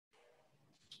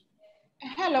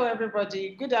Hello,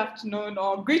 everybody. Good afternoon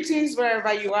or greetings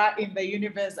wherever you are in the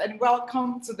universe, and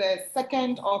welcome to the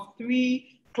second of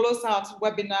 3 closeout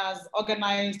webinars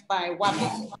organized by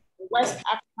WABIC, the West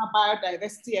Africa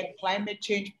Biodiversity and Climate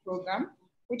Change Program,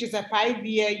 which is a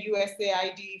 5-year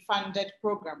USAID funded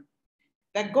program.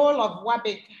 The goal of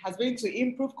WABIC has been to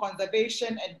improve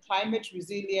conservation and climate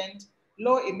resilient,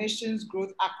 low emissions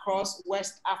growth across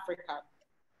West Africa.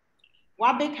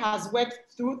 WABIC has worked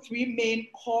through 3 main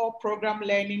core program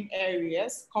learning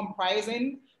areas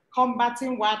comprising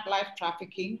combating wildlife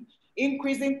trafficking,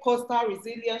 increasing coastal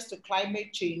resilience to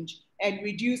climate change, and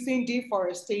reducing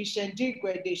deforestation,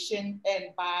 degradation, and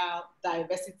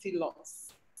biodiversity loss.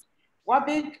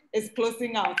 WABIC is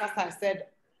closing out, as I said,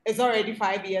 it's already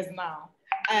 5 years now.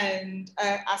 And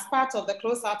as part of the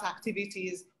closeout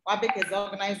activities, WABIC is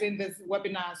organizing these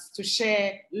webinars to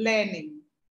share learning.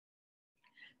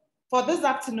 For this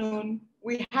afternoon,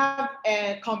 we have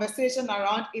a conversation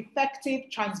around effective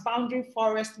transboundary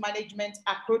forest management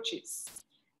approaches.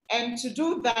 And to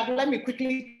do that, let me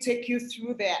quickly take you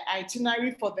through the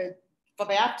itinerary for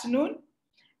the afternoon.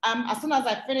 As soon as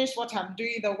I finish what I'm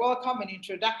doing, the welcome and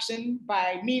introduction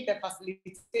by me, the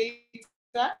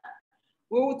facilitator,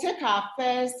 we will take our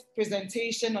first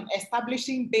presentation on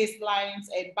establishing baselines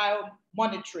and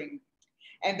biomonitoring.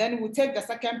 And then we'll take the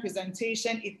second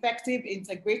presentation, effective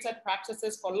integrated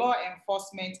practices for law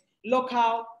enforcement,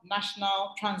 local,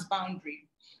 national, transboundary.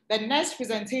 The next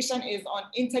presentation is on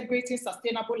integrating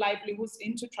sustainable livelihoods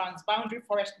into transboundary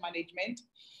forest management.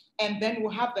 And then we'll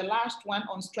have the last one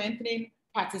on strengthening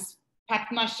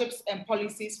partnerships and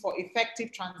policies for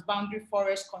effective transboundary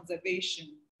forest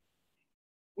conservation.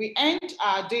 We end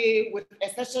our day with a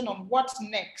session on what's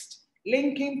next,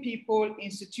 linking people,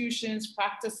 institutions,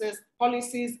 practices,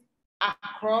 policies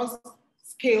across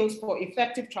scales for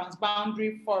effective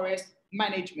transboundary forest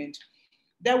management.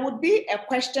 There would be a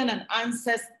question and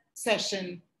answer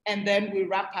session, and then we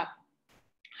wrap up.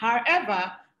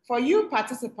 However, for you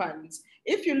participants,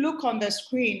 if you look on the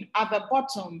screen at the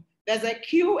bottom, there's a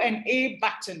Q&A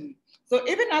button. So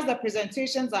even as the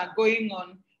presentations are going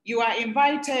on, you are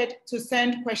invited to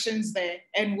send questions there,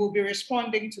 and we'll be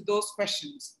responding to those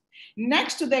questions.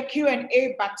 Next to the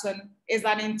Q&A button is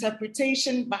an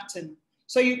interpretation button.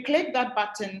 So you click that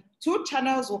button, 2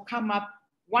 channels will come up,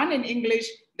 one in English,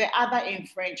 the other in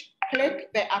French.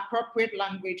 Click the appropriate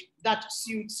language that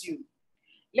suits you.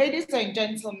 Ladies and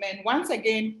gentlemen, once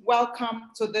again,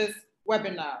 welcome to this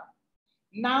webinar.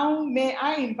 Now, may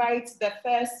I invite the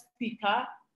first speaker,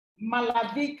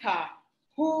 Malavika,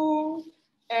 who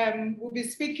will be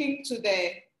speaking to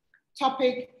the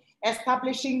topic,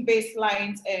 establishing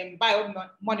baselines and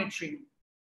biomonitoring.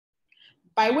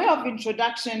 By way of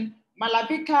introduction,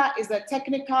 Malavika is a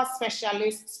technical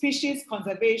specialist, species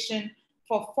conservation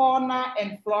for Fauna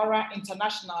and Flora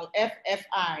International,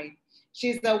 FFI.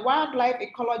 She's a wildlife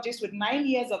ecologist with 9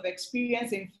 years of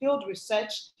experience in field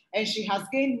research, and she has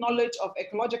gained knowledge of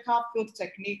ecological field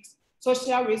techniques,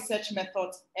 social research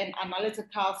methods, and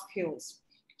analytical skills.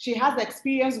 She has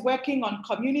experience working on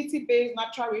community-based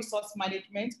natural resource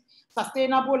management,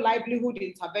 sustainable livelihood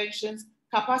interventions,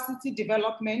 capacity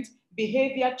development,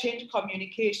 behavior change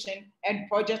communication, and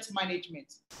project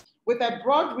management. With a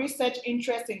broad research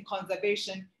interest in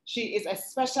conservation, she is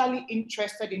especially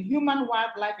interested in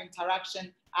human-wildlife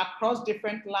interaction across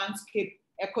different landscape,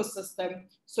 ecosystem,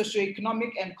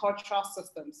 socioeconomic, and cultural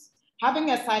systems.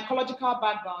 Having a psychological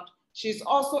background, she's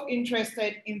also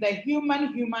interested in the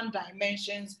human-human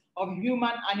dimensions of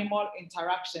human-animal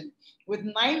interaction, with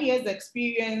 9 years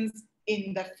experience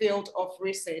in the field of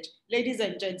research. Ladies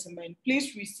and gentlemen,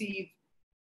 please receive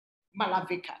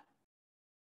Malavika.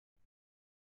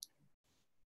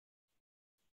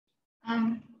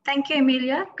 Thank you,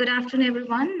 Emilia. Good afternoon,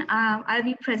 everyone. I'll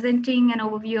be presenting an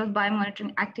overview of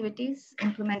biomonitoring activities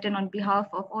implemented on behalf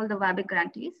of all the WABIC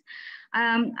grantees.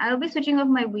 I'll be switching off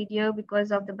my video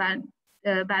because of the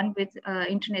bandwidth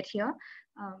internet here.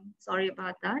 Sorry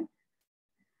about that.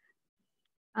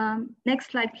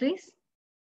 Next slide, please.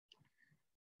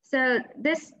 So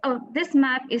this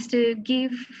map is to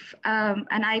give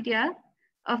an idea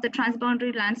of the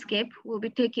transboundary landscape. We'll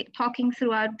be talking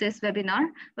throughout this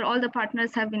webinar, where all the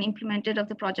partners have been implemented of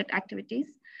the project activities.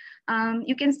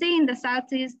 You can see in the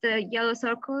southeast, the yellow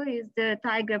circle is the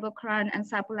Thai, Grebokran, and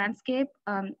Sapo landscape.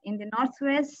 In the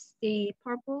northwest, the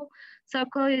purple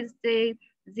circle is the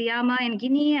Ziama in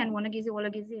Guinea and Wonagizi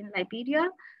in Liberia.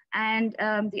 And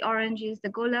the orange is the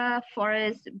Gola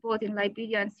forest, both in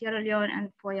Liberia and Sierra Leone, and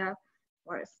Foya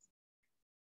forest.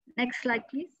 Next slide,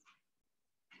 please.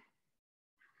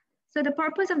 So the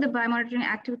purpose of the biomonitoring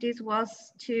activities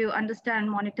was to understand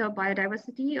and monitor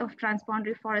biodiversity of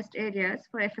transboundary forest areas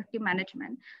for effective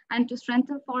management and to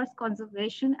strengthen forest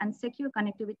conservation and secure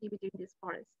connectivity between these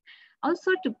forests.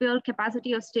 Also to build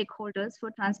capacity of stakeholders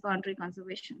for transboundary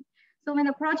conservation. So when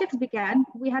the projects began,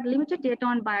 we had limited data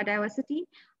on biodiversity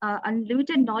and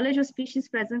limited knowledge of species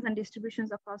presence and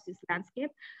distributions across this landscape.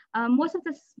 Most of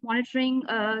this monitoring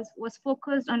was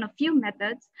focused on a few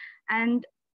methods, and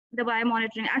the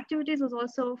biomonitoring activities was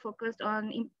also focused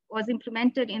on, was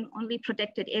implemented in only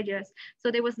protected areas.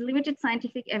 So there was limited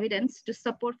scientific evidence to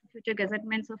support future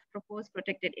gazettements of proposed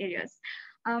protected areas.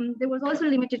 There was also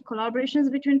limited collaborations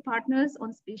between partners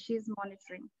on species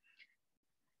monitoring.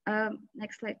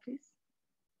 Next slide, please.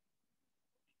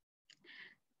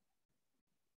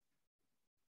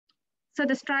 So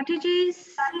the strategies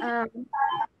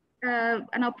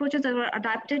and approaches that were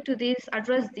adapted to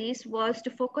address these was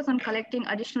to focus on collecting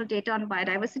additional data on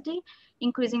biodiversity,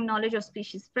 increasing knowledge of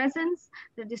species presence,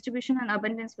 the distribution and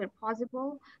abundance where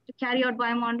possible, to carry out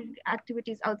biomonitoring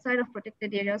activities outside of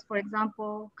protected areas, for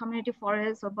example, community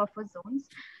forests or buffer zones,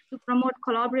 to promote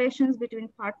collaborations between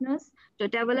partners, to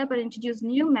develop and introduce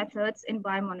new methods in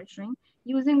biomonitoring,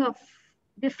 using of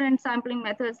different sampling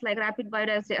methods like rapid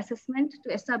biodiversity assessment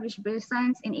to establish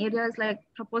baselines in areas like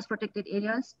proposed protected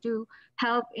areas to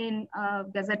help in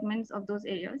gazettements of those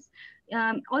areas.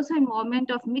 Also involvement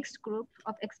of mixed group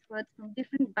of experts from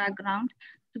different backgrounds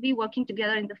to be working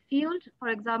together in the field. For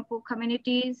example,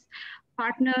 communities,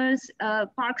 partners,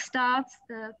 park staffs,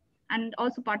 and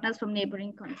also partners from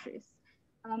neighboring countries.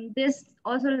 This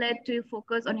also led to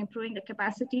focus on improving the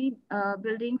capacity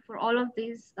building for all of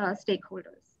these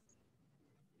stakeholders.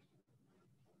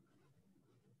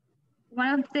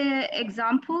 One of the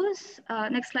examples,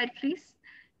 next slide please,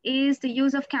 is the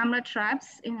use of camera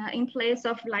traps in place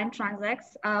of line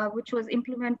transects, which was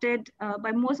implemented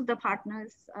by most of the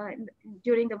partners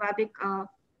during the WABIC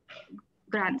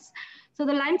grants. So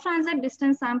the line transect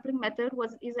distance sampling method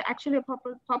is actually a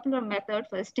popular method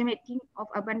for estimating of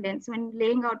abundance when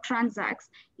laying out transects,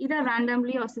 either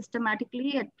randomly or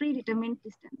systematically at predetermined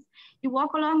distance. You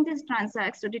walk along these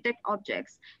transects to detect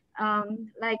objects,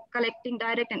 like collecting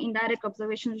direct and indirect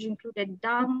observations, which included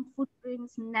dung,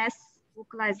 footprints, nests,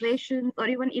 vocalizations, or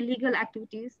even illegal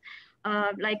activities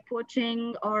like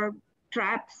poaching or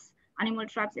traps, animal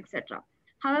traps, etc.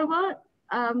 However,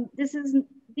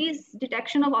 this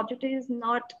detection of object is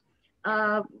not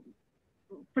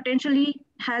potentially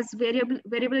has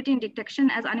variability in detection,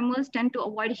 as animals tend to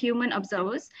avoid human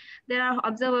observers. There are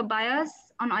observer bias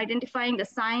on identifying the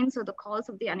signs or the calls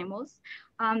of the animals.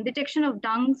 Detection of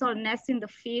dungs or nests in the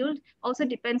field also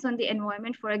depends on the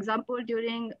environment. For example,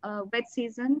 during wet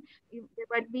season, there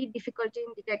might be difficulty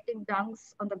in detecting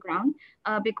dungs on the ground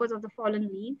because of the fallen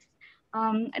leaves.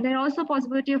 And there are also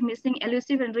possibility of missing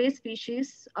elusive and rare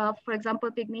species, for example,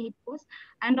 pygmy hippos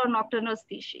and or nocturnal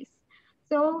species.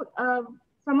 So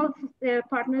some of their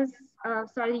partners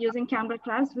started using camera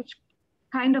traps, which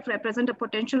kind of represent a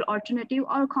potential alternative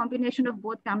or a combination of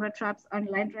both camera traps and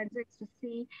line transects to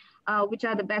see which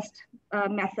are the best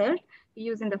method to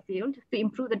use in the field to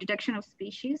improve the detection of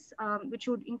species, which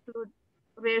would include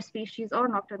rare species or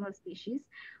nocturnal species.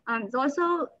 There's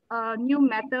also a new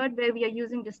method where we are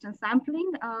using distance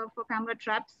sampling for camera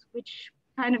traps, which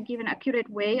kind of give an accurate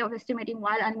way of estimating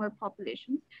wild animal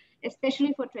populations,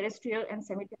 especially for terrestrial and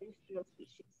semi-terrestrial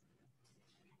species.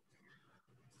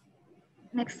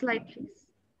 Next slide, please.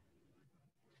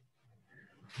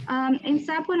 In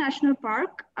Sapo National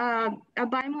Park, a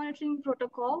biomonitoring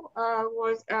protocol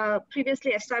was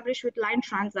previously established with line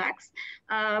transects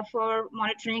for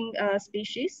monitoring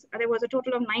species. There was a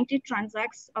total of 90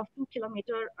 transects of 2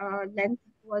 kilometer length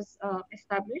was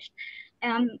established.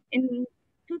 In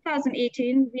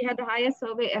 2018, we had the highest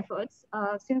survey efforts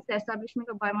since the establishment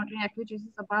of biomonitoring activities,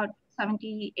 is about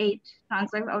 78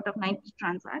 transects out of 90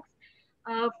 transects.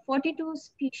 42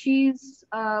 species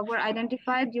were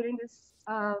identified during this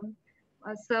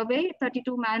survey,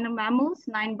 32 mammals,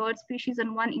 9 bird species,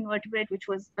 and 1 invertebrate, which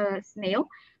was a snail.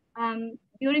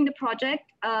 During the project,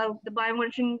 the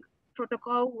biomonitoring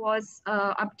protocol was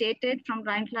updated from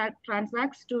line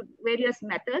transects to various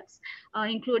methods,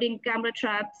 including camera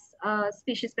traps,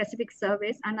 species-specific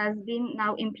surveys, and has been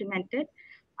now implemented.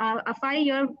 A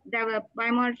 5-year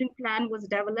biomonitoring plan was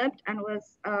developed and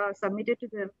was submitted to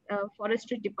the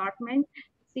forestry department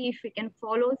to see if we can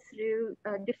follow through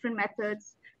different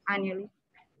methods annually.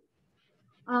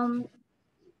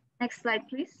 Next slide,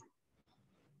 please.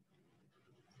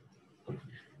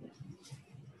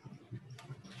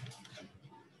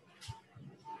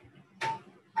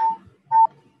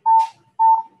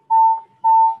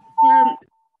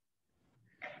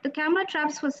 The camera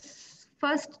traps was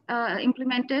first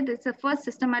implemented. It's the first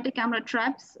systematic camera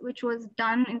traps, which was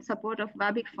done in support of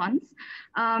WABIC funds.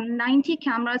 90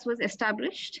 cameras was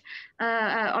established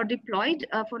or deployed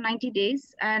for 90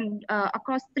 days, and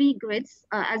across 3 grids,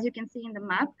 as you can see in the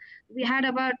map, we had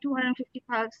about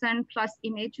 250,000 plus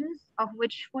images, of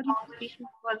which 42 species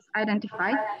was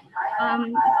identified.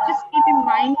 Just keep in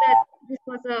mind that this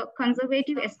was a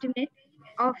conservative estimate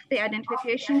of the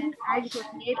identification, as it was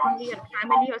made only at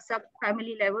family or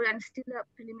sub-family level and still a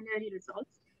preliminary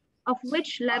results, of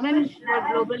which 11 were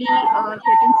globally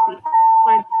threatened species,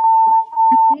 for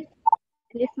example,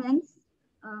 elephants,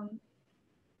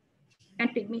 and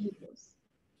pygmy hippos.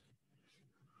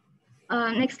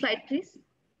 Next slide, please.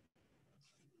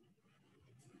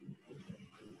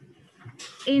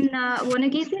 In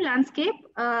Wanagisi landscape,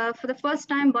 for the first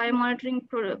time, biomonitoring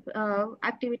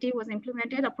activity was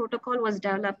implemented. A protocol was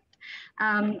developed,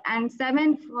 and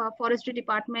 7 forestry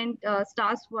department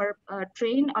staffs were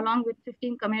trained, along with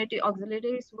 15 community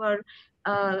auxiliaries were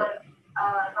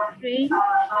trained,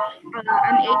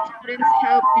 and 8 students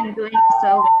helped in doing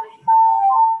so.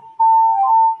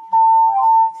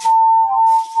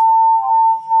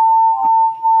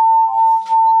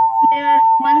 There are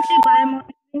monthly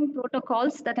biomonitoring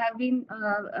protocols that have been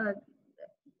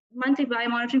monthly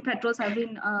biomonitoring patrols have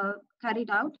been carried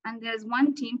out, and there's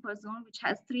 1 team per zone, which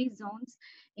has 3 zones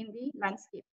in the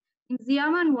landscape. In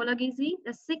Ziama and Wolagisi,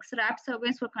 the 6 RAP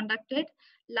surveys were conducted.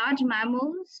 Large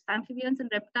mammals, amphibians and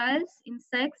reptiles,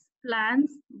 insects,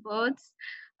 plants, birds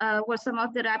were some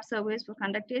of the RAP surveys were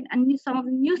conducted, and some of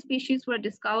the new species were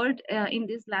discovered in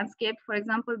this landscape. For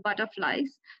example,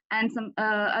 butterflies, and some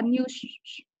a new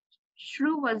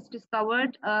shrew was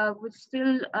discovered, which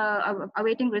still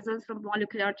awaiting results from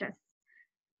molecular tests.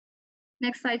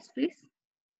 Next slide, please.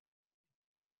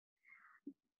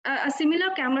 A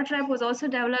similar camera trap was also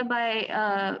developed by,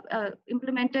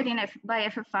 implemented by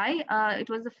FFI. It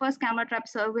was the first camera trap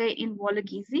survey in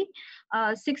Wolagisi.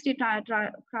 60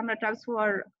 camera traps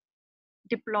were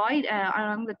deployed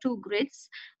along the 2 grids.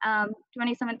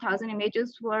 27,000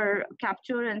 images were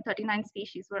captured and 39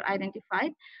 species were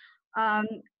identified.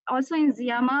 Also in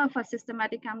Ziama, a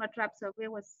systematic camera trap survey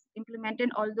was implemented,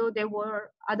 although there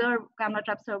were other camera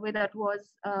trap survey that was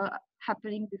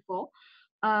happening before.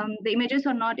 The images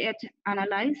are not yet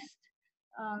analyzed,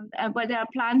 but there are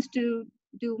plans to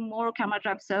do more camera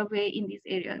trap survey in these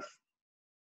areas.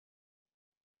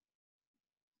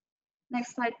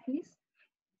 Next slide, please.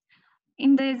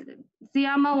 In the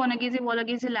Ziama, Wanagisi,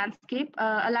 Wolagisi landscape,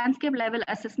 a landscape level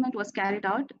assessment was carried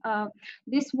out.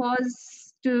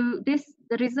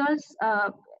 The results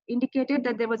indicated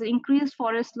that there was increased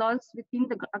forest loss within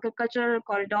the agricultural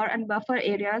corridor and buffer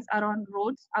areas around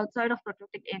roads outside of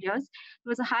protected areas.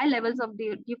 There was a high levels of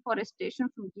deforestation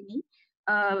from Guinea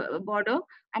border,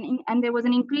 and there was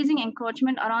an increasing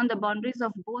encroachment around the boundaries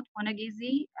of both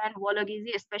Wanagisi and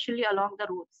Wolagisi, especially along the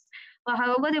roads. But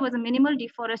however, there was a minimal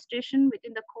deforestation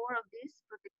within the core of these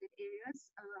protected areas.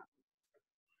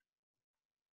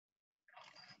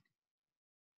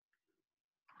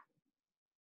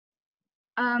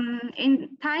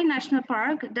 In Thai National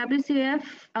Park, WCF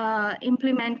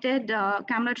implemented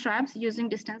camera traps using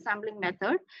distance sampling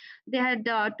method. They had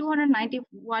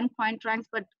 291 point tracks,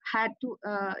 but had to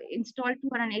install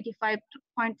 285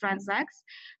 point transacts.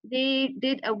 They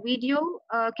did a video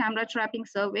camera trapping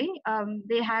survey.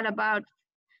 They had about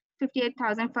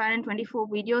 58,524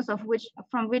 videos,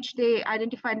 from which they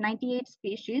identified 98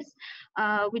 species,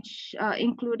 which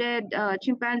included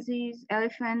chimpanzees,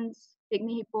 elephants,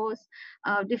 pygmy hippos,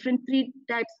 different 3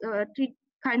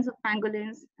 kinds of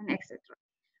pangolins, and etc.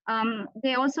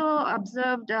 They also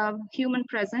observed human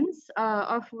presence,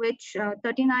 of which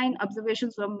 39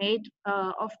 observations were made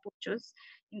of poachers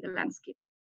in the landscape.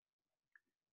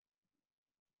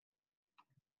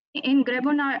 In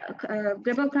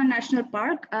Grebelkran National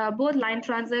Park, both line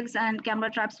transects and camera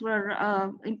traps were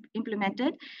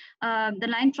implemented. The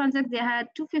line transects, they had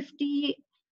 250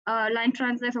 line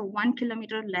transects of 1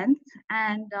 kilometer length,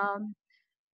 and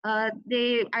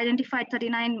they identified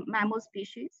 39 mammal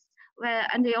species,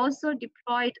 and they also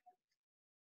deployed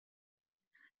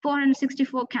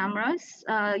 464 cameras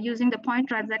using the point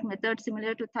transact method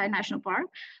similar to Thai National Park,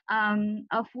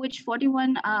 of which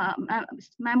 41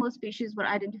 mammal species were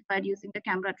identified using the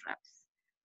camera traps.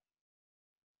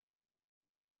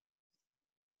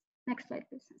 Next slide,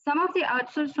 please. Some of the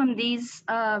outputs from these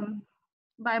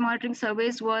biomonitoring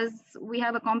surveys was, we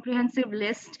have a comprehensive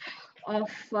list of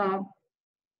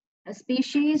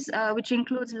species, which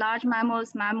includes large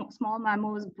mammals, small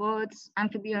mammals, birds,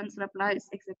 amphibians, reptiles,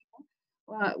 etc.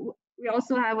 We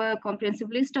also have a comprehensive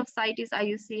list of CITES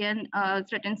IUCN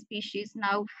threatened species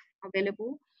now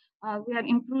available. We have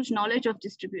improved knowledge of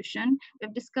distribution. We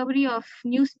have discovery of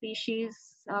new species,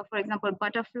 for example,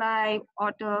 butterfly,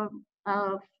 otter,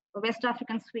 West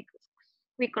African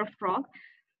squeaker frog.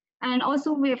 And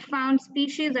also we have found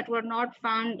species that were not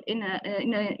found in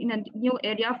a new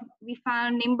area. We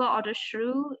found Nimba otter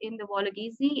shrew in the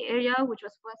Wologisi area, which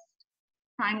was first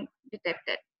time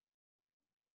detected.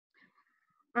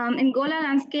 In Gola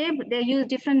landscape, they use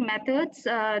different methods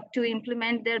to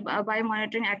implement their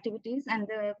biomonitoring activities and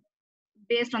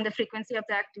based on the frequency of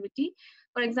the activity.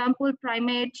 For example,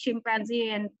 primate, chimpanzee,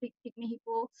 and pygmy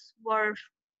hippos were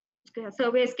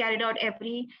surveys carried out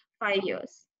every 5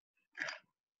 years.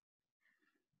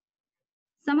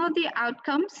 Some of the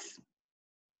outcomes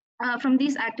from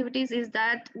these activities is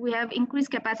that we have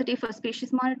increased capacity for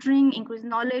species monitoring, increased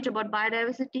knowledge about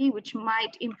biodiversity, which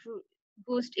might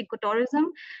boost ecotourism.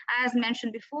 As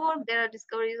mentioned before, there are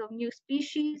discoveries of new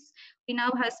species. We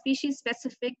now have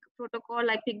species-specific protocol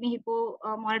like pygmy hippo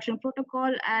monitoring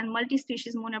protocol and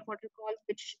multi-species monitor protocols,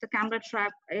 which the camera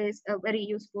trap is a very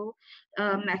useful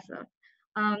method.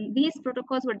 These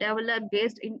protocols were developed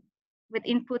with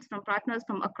inputs from partners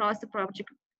from across the project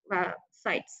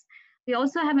sites. We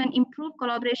also have an improved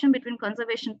collaboration between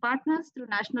conservation partners through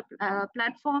national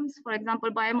platforms, for example,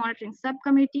 biomonitoring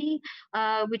subcommittee,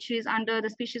 which is under the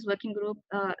species working group,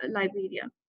 Liberia.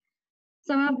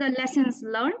 Some of the lessons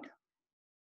learned.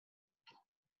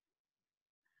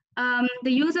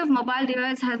 The use of mobile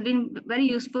device has been very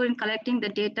useful in collecting the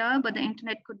data, but the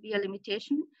internet could be a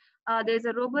limitation. There's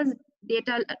a robust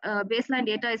data, baseline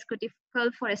data is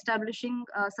critical for establishing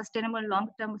sustainable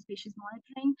long-term species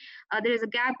monitoring. There is a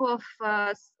gap of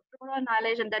flora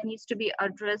knowledge and that needs to be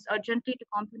addressed urgently to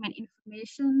complement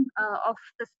information of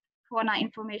the fauna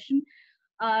information.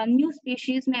 New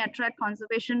species may attract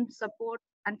conservation support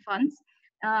and funds.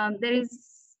 There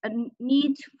is a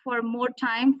need for more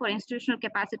time for institutional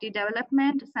capacity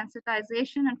development,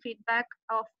 sensitization, and feedback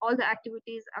of all the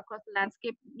activities across the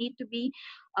landscape need to be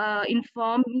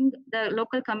informing the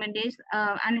local communities,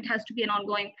 and it has to be an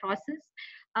ongoing process.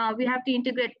 We have to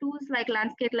integrate tools like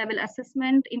landscape level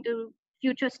assessment into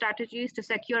future strategies to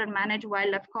secure and manage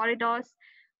wildlife corridors.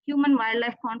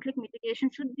 Human-wildlife conflict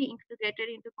mitigation should be integrated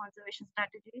into conservation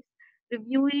strategies.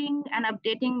 Reviewing and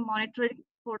updating monitoring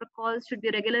protocols should be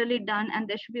regularly done, and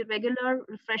there should be regular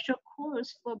refresher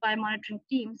course for biomonitoring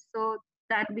teams so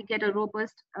that we get a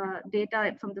robust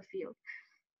data from the field.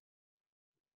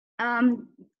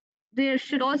 There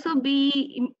should also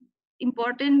be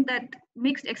important that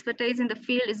mixed expertise in the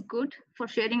field is good for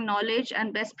sharing knowledge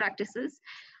and best practices.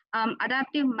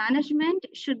 Adaptive management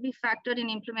should be factored in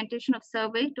implementation of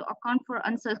survey to account for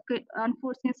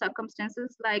unforeseen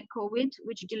circumstances like COVID,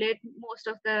 which delayed most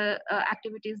of the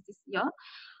activities this year.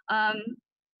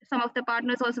 Some of the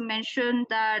partners also mentioned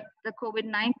that the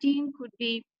COVID-19 could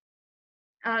be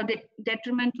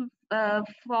detrimental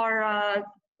from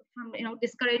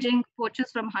discouraging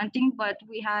poachers from hunting, but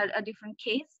we had a different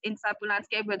case in Sapu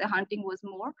landscape where the hunting was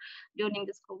more during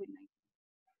this COVID-19.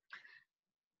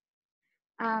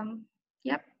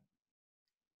 Yep,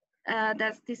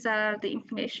 these are the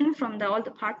information from all the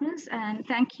partners, and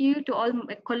thank you to all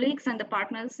my colleagues and the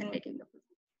partners in making the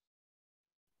presentation.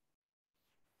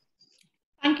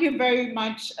 Thank you very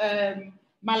much,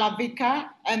 Malavika,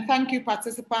 and thank you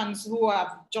participants who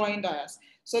have joined us.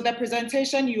 So the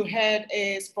presentation you heard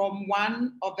is from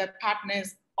one of the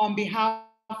partners on behalf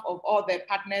of all the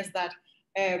partners that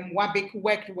WABIC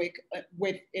worked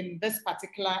with in this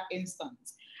particular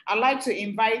instance. I'd like to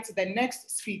invite the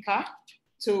next speaker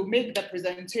to make the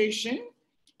presentation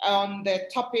on the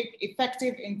topic,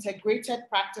 Effective Integrated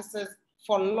Practices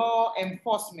for Law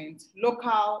Enforcement,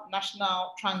 Local,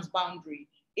 National, Transboundary.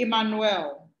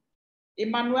 Emmanuel.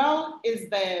 Emmanuel is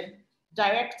the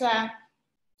director,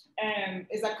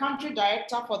 is a country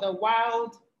director for the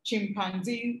Wild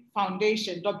Chimpanzee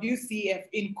Foundation, WCF,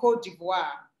 in Côte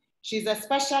d'Ivoire. She's a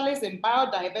specialist in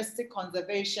biodiversity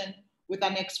conservation with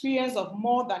an experience of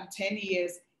more than 10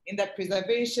 years in the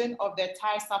preservation of the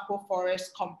Tai-Sapo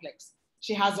Forest Complex.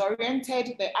 She has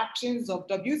oriented the actions of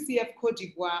WCF Côte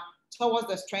d'Ivoire towards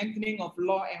the strengthening of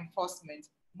law enforcement,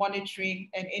 monitoring,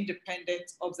 and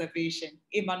independent observation.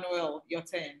 Emmanuel, your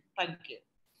turn. Thank you.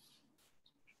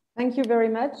 Thank you very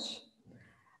much.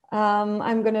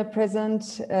 I'm going to present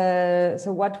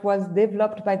so what was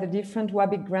developed by the different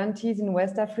WABIC grantees in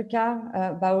West Africa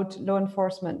about law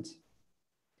enforcement.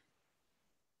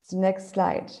 So next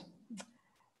slide.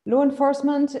 Law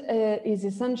enforcement is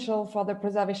essential for the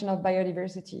preservation of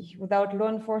biodiversity. Without law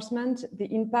enforcement,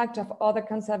 the impact of other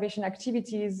conservation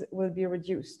activities will be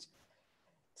reduced.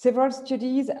 Several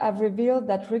studies have revealed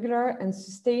that regular and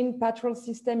sustained patrol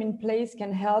system in place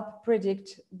can help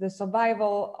predict the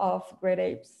survival of great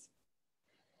apes.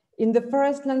 In the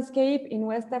forest landscape in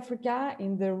West Africa,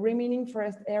 in the remaining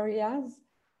forest areas,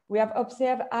 we have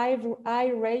observed high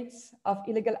rates of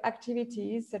illegal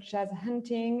activities such as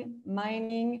hunting,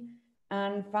 mining,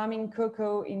 and farming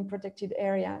cocoa in protected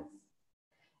areas.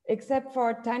 Except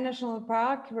for Thai National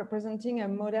Park, representing a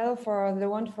model for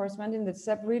law enforcement in the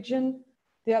sub-region,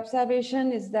 the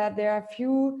observation is that there are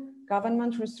few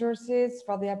government resources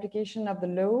for the application of the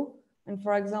law. And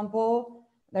for example,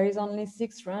 there is only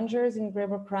 6 rangers in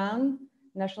Greater Crown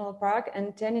National Park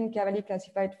and 10 in Cavally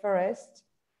Classified Forest.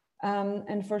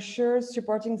 And for sure,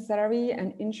 supporting salary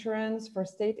and insurance for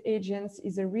state agents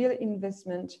is a real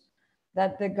investment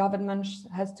that the government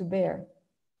has to bear.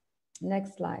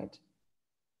 Next slide.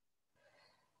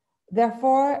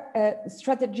 Therefore,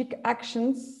 strategic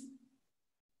actions,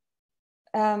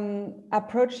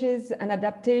 approaches and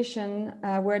adaptation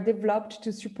were developed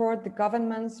to support the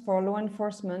governments for law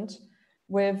enforcement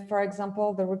with, for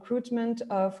example, the recruitment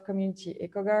of community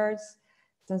eco-guards,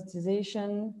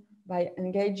 sensitization, by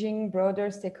engaging broader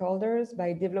stakeholders,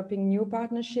 by developing new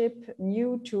partnership,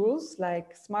 new tools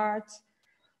like SMART,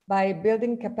 by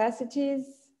building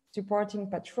capacities, supporting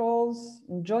patrols,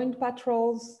 joint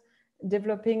patrols,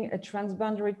 developing a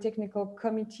transboundary technical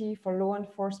committee for law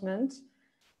enforcement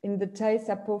in the Thai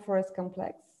Sapo Forest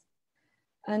Complex,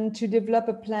 and to develop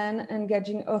a plan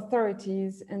engaging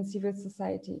authorities and civil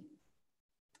society.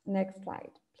 Next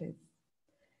slide, please.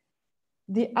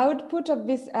 The output of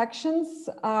these actions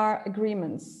are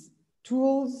agreements,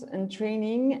 tools and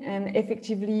training, and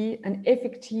effective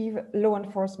law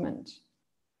enforcement.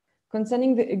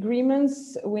 Concerning the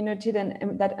agreements, we noted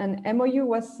that an MOU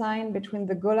was signed between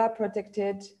the Gola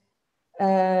protected,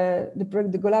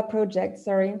 the Gola project,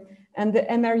 and the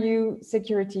MRU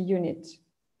security unit.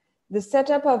 The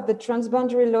setup of the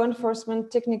Transboundary Law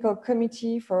Enforcement Technical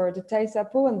Committee for the Thai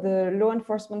Sapo and the Law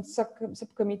Enforcement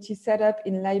Subcommittee set up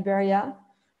in Liberia.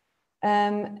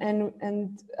 The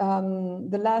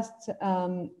last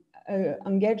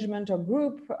engagement or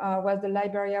group was the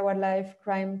Liberia Wildlife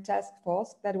Crime Task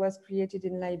Force that was created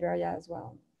in Liberia as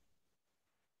well.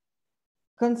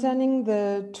 Concerning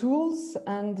the tools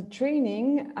and the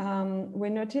training, we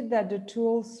noted that the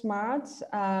tool SMART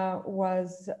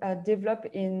was developed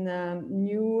in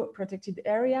new protected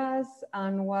areas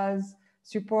and was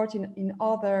supported in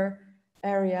other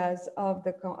areas of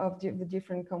the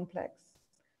different complex.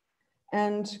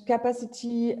 And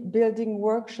capacity building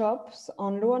workshops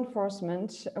on law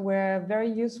enforcement were very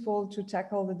useful to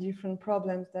tackle the different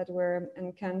problems that were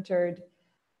encountered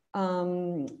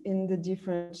in the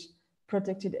different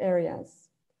protected areas.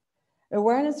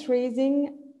 Awareness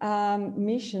raising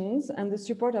missions and the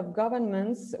support of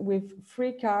governments with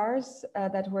free cars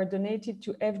that were donated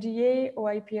to FDA,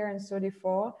 OIPR, and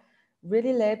SODE4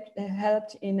 really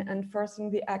helped in enforcing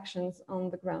the actions on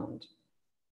the ground.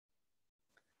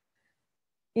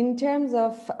 In terms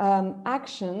of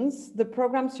actions, the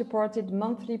program supported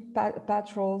monthly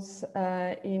patrols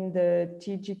in the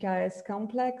TGKS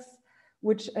complex,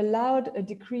 which allowed a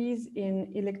decrease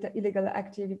in illegal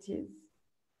activities.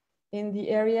 In the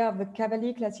area of the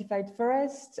Cavally Classified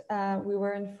Forest, we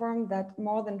were informed that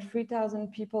more than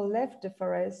 3,000 people left the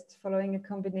forest following a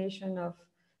combination of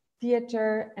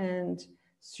theater and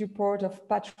support of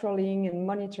patrolling and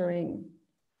monitoring.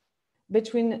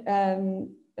 Between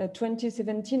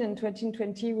 2017 and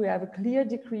 2020, we have a clear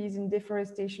decrease in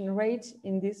deforestation rate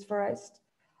in this forest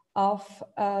of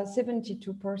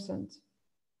 72%.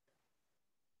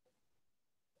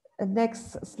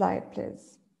 Next slide,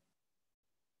 please.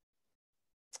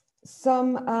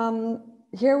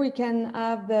 Here we can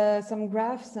have some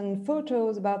graphs and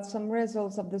photos about some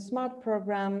results of the SMART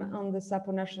program on the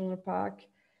Sapo National Park,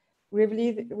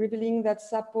 revealing that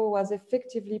Sapo was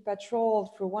effectively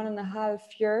patrolled for 1.5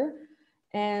 years,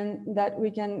 and that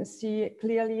we can see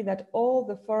clearly that all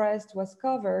the forest was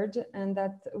covered and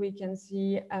that we can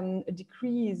see a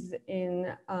decrease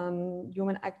in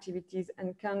human activities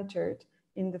encountered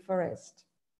in the forest.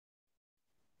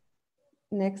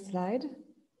 Next slide.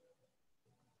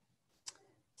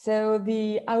 So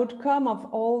the outcome of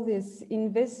all these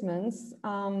investments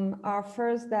are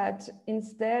first that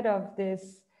instead of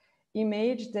this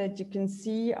image that you can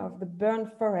see of the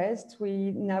burned forest,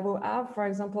 we now have, for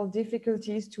example,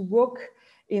 difficulties to walk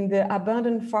in the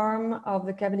abandoned farm of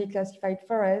the Cavally Classified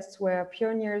Forest, where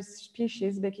pioneer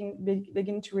species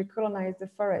begin to recolonize the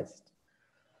forest.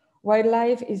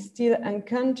 Wildlife is still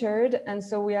encountered, and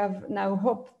so we have now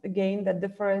hope again that the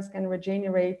forest can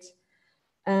regenerate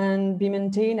and be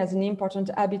maintained as an important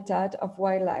habitat of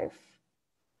wildlife.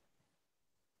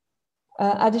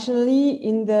 Additionally,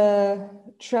 in the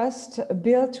trust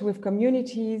built with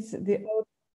communities,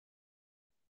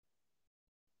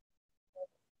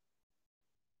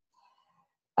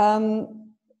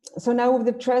 so now with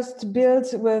the trust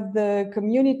built with the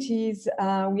communities,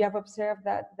 we have observed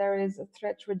that there is a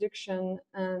threat reduction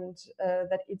and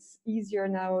that it's easier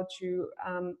now to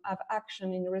have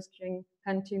action in rescuing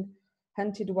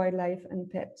hunted wildlife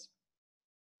and pets.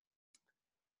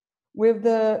 With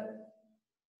the,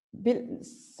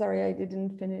 sorry, I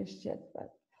didn't finish yet,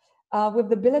 but with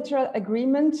the bilateral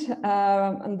agreement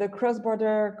and the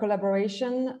cross-border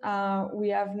collaboration, we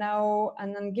have now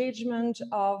an engagement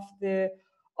of the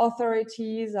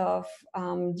authorities of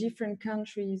different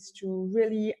countries to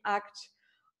really act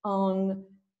on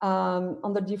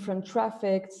the different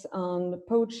traffics, on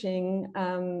poaching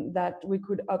that we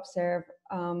could observe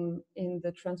in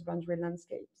the transboundary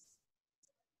landscapes.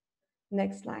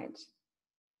 Next slide.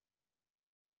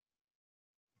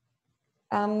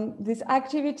 These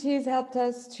activities helped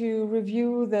us to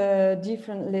review the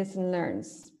different lessons learned.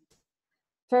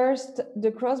 First,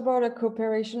 the cross-border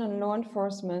cooperation and law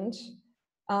enforcement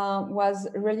was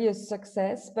really a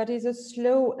success, but is a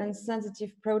slow and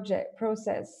sensitive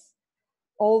process.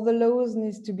 All the laws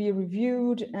need to be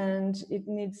reviewed and it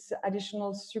needs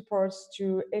additional supports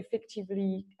to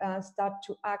effectively start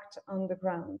to act on the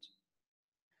ground.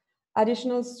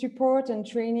 Additional support and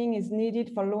training is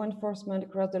needed for law enforcement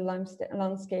across the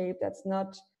landscape. That's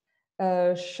not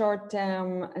a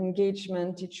short-term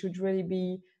engagement. It should really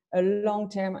be a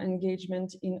long-term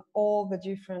engagement in all the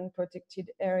different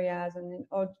protected areas and in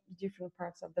all different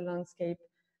parts of the landscape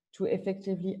to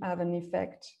effectively have an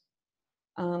effect.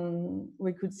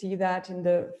 We could see that in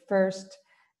the first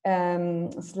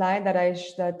slide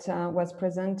that was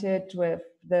presented with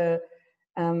the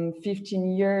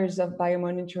 15 years of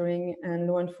biomonitoring and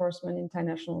law enforcement in Thai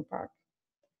National Park.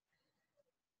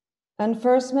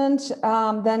 Enforcement,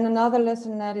 then another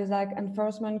lesson that is like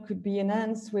enforcement could be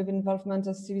enhanced with involvement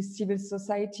of civil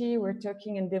society. We're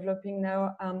talking and developing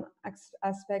now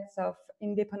aspects of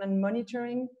independent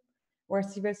monitoring, where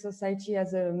civil society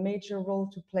has a major role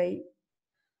to play.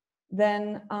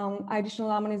 Then additional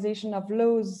harmonization of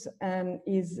laws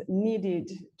is needed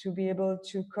to be able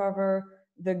to cover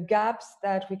the gaps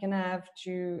that we can have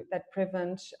that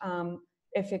prevent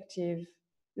effective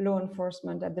law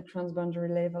enforcement at the transboundary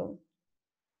level.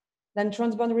 Then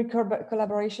transboundary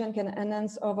collaboration can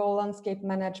enhance overall landscape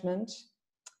management.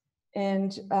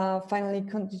 And finally,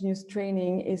 continuous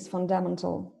training is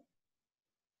fundamental.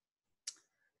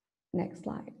 Next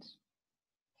slide.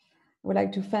 I would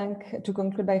like to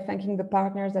conclude by thanking the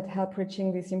partners that help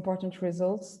reaching these important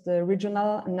results, the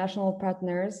regional and national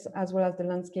partners, as well as the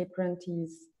landscape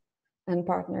grantees and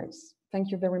partners.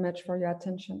 Thank you very much for your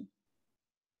attention.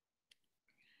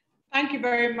 Thank you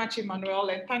very much, Emmanuel,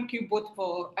 and thank you both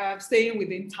for staying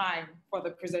within time for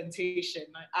the presentation.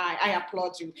 I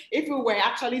applaud you. If we were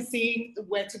actually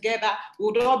we're together, we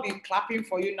would all be clapping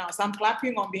for you now. So I'm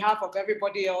clapping on behalf of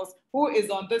everybody else who is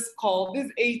on this call.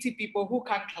 These 80 people who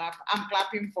can clap, I'm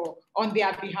clapping for on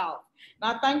their behalf.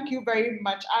 Now, thank you very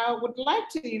much. I would like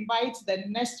to invite the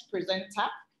next presenter.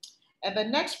 And the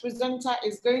next presenter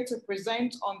is going to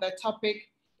present on the topic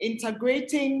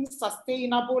integrating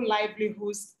sustainable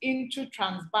livelihoods into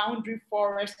transboundary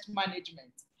forest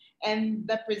management. And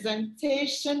the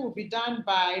presentation will be done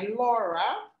by Laura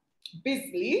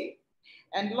Bisley.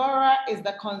 And Laura is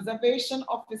the Conservation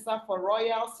Officer for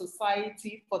Royal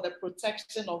Society for the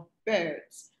Protection of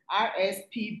Birds,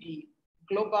 RSPB,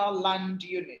 Global Land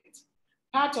Unit,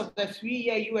 part of the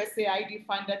 3-year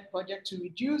USAID-funded project to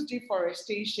reduce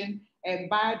deforestation and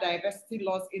biodiversity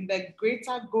loss in the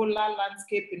Greater Gola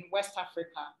landscape in West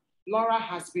Africa. Laura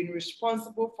has been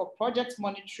responsible for project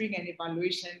monitoring and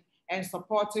evaluation and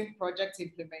supporting project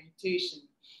implementation.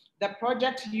 The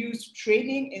project used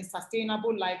training in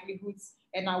sustainable livelihoods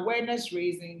and awareness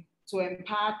raising to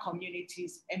empower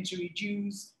communities and to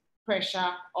reduce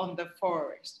pressure on the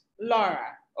forest.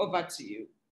 Laura, over to you.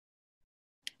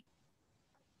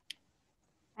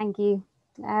 Thank you.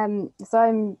 So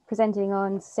I'm presenting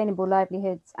on sustainable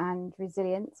livelihoods and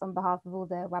resilience on behalf of all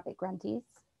the WABIC grantees.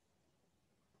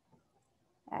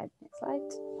 Next slide.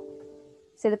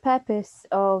 So the purpose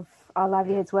of our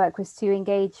livelihoods work was to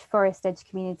engage forest edge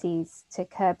communities to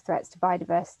curb threats to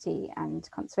biodiversity and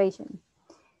conservation.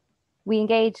 We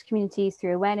engage communities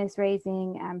through awareness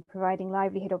raising and providing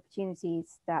livelihood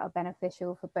opportunities that are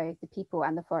beneficial for both the people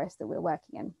and the forest that we're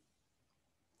working in.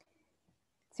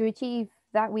 To achieve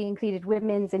that, we included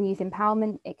women's and youth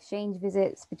empowerment, exchange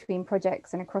visits between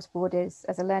projects and across borders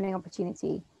as a learning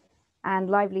opportunity, and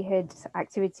livelihood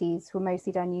activities were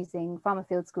mostly done using farmer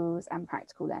field schools and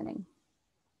practical learning.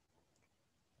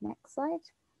 Next slide.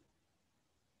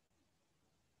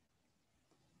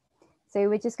 So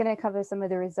we're just going to cover some of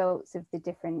the results of the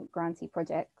different grantee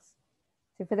projects.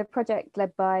 So for the project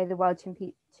led by the Wild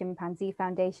Chimpanzee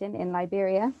Foundation in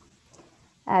Liberia,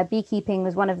 beekeeping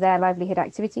was one of their livelihood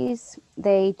activities.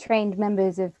 They trained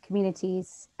members of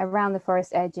communities around the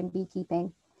forest edge in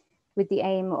beekeeping with the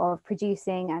aim of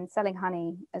producing and selling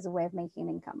honey as a way of making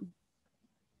an income.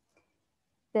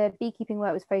 The beekeeping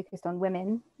work was focused on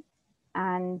women,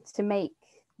 and to make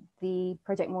the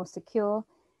project more secure,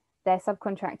 their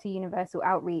subcontractor Universal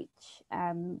Outreach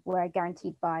were a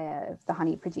guaranteed buyer of the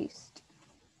honey produced.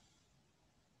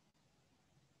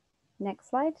 Next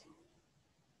slide.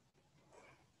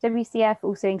 WCF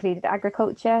also included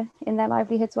agriculture in their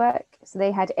livelihoods work. So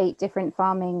they had 8 different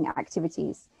farming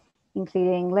activities,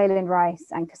 including lowland rice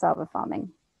and cassava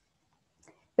farming.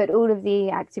 But all of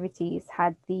the activities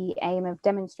had the aim of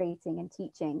demonstrating and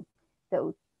teaching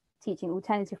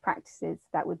alternative practices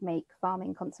that would make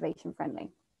farming conservation friendly.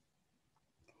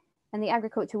 And the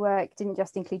agriculture work didn't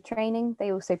just include training,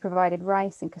 they also provided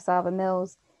rice and cassava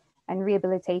mills and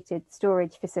rehabilitated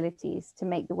storage facilities to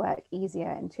make the work easier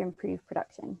and to improve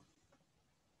production.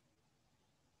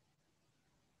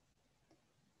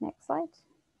 Next slide.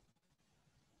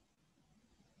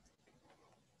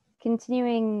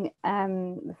 Continuing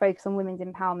the focus on women's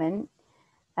empowerment,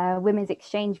 women's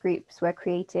exchange groups were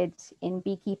created in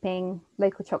beekeeping,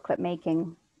 local chocolate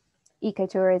making,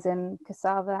 ecotourism,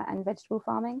 cassava and vegetable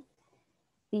farming.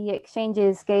 The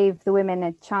exchanges gave the women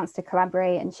a chance to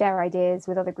collaborate and share ideas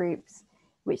with other groups,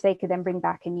 which they could then bring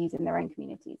back and use in their own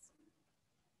communities.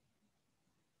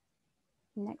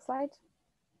 Next slide.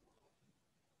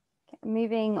 Okay,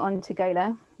 moving on to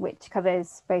GOLA, which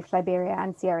covers both Liberia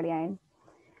and Sierra Leone.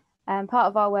 Part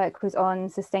of our work was on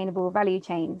sustainable value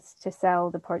chains to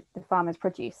sell the farmers'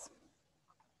 produce.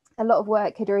 A lot of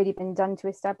work had already been done to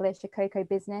establish a cocoa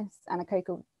business and a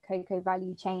cocoa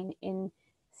value chain in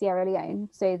Sierra Leone.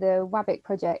 So the WABIC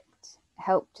project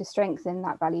helped to strengthen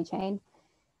that value chain,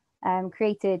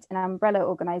 created an umbrella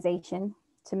organization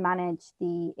to manage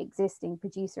the existing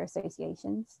producer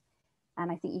associations. And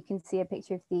I think you can see a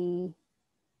picture of the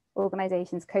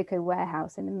organization's cocoa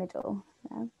warehouse in the middle.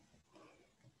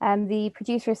 The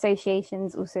producer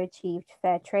associations also achieved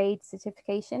fair trade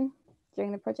certification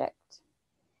during the project.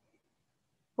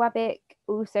 WABIC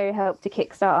also helped to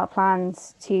kickstart our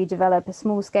plans to develop a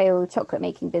small-scale chocolate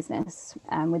making business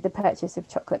with the purchase of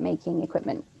chocolate making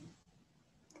equipment.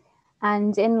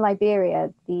 And in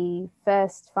Liberia, the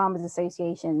first farmers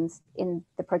associations in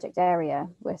the project area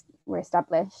were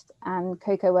established, and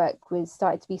cocoa work was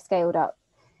started to be scaled up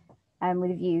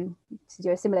with a view to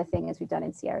do a similar thing as we've done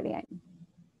in Sierra Leone.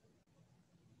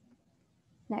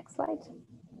 Next slide.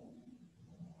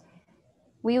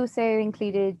 We also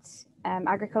included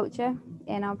agriculture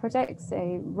in our project,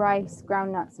 so rice,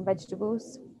 groundnuts and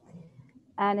vegetables.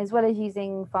 And as well as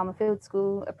using farmer field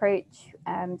school approach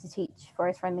to teach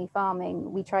forest-friendly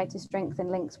farming, we tried to strengthen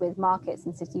links with markets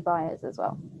and city buyers as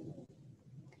well.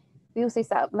 We also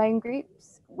set up loan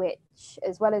groups, which,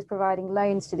 as well as providing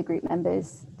loans to the group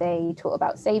members, they taught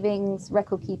about savings,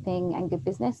 record keeping and good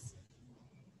business.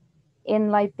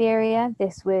 In Liberia,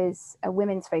 this was a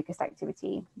women's focused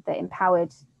activity that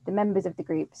empowered the members of the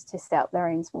groups to set up their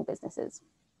own small businesses.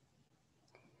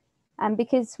 And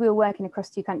because we were working across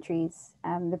 2 countries,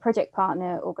 the project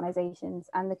partner organizations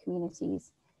and the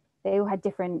communities, they all had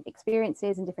different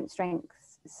experiences and different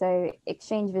strengths. So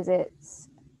exchange visits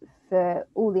for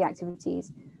all the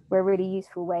activities were a really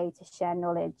useful way to share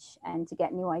knowledge and to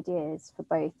get new ideas for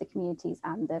both the communities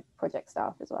and the project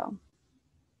staff as well.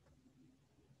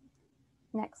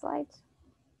 Next slide.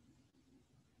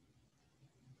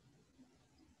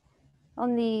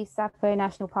 On the Sapo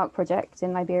National Park project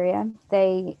in Liberia,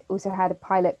 they also had a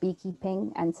pilot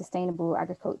beekeeping and sustainable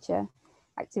agriculture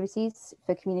activities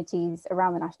for communities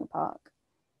around the national park.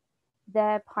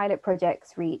 Their pilot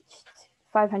projects reached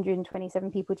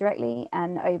 527 people directly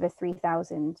and over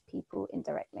 3,000 people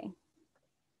indirectly.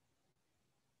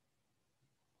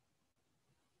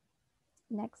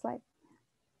 Next slide.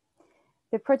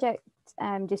 The project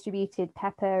distributed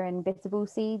pepper and bitterball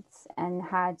seeds and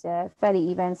had a fairly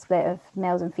even split of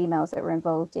males and females that were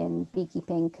involved in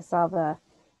beekeeping, cassava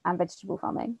and vegetable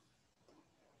farming.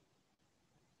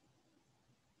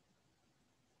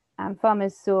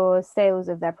 Farmers saw sales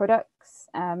of their products.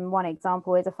 One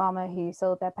example is a farmer who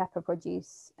sold their pepper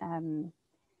produce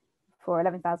for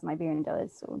 11,000 Liberian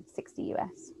dollars or 60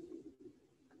 US.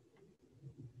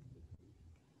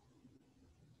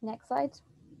 Next slide.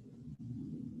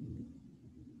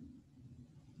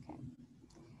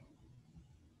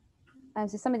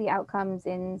 So some of the outcomes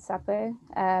in Sapo,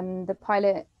 the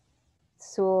pilot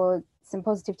saw some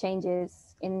positive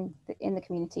changes in the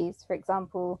communities. For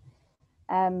example,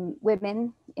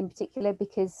 women in particular,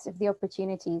 because of the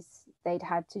opportunities they'd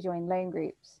had to join loan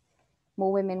groups.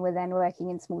 More women were then working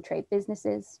in small trade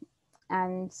businesses.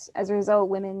 And as a result,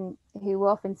 women who were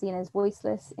often seen as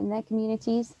voiceless in their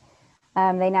communities,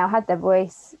 they now had their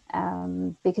voice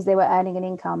because they were earning an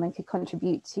income and could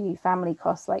contribute to family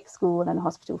costs like school and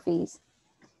hospital fees.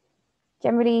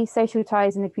 Generally, social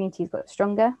ties in the communities got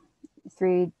stronger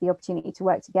through the opportunity to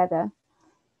work together.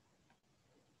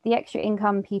 The extra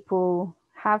income people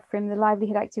have from the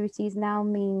livelihood activities now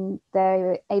mean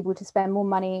they're able to spend more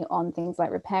money on things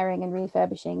like repairing and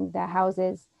refurbishing their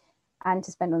houses and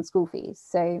to spend on school fees.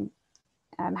 So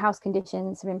house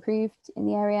conditions have improved in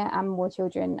the area and more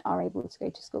children are able to go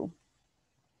to school.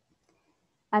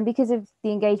 And because of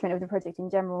the engagement of the project in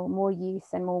general, more youth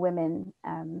and more women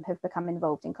have become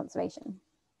involved in conservation.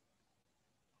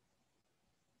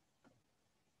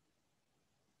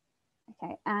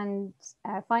 Okay, and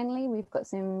finally, we've got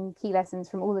some key lessons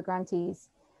from all the grantees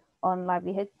on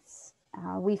livelihoods.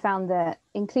 We found that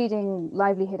including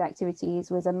livelihood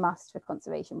activities was a must for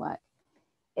conservation work.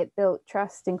 It built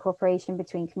trust and cooperation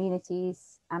between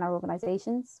communities and our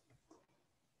organisations.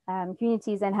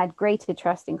 Communities then had greater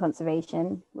trust in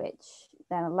conservation, which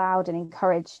then allowed and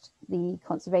encouraged the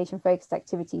conservation-focused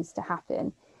activities to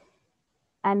happen.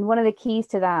 And one of the keys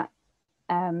to that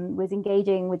was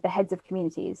engaging with the heads of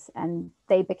communities, and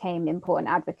they became important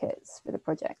advocates for the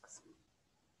projects.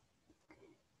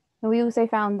 And we also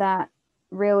found that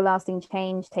real lasting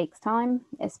change takes time,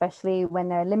 especially when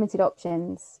there are limited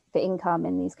options for income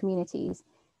in these communities,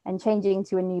 and changing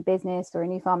to a new business or a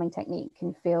new farming technique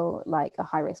can feel like a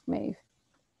high-risk move.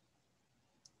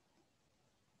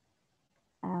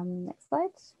 Next slide.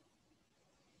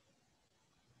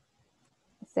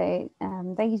 So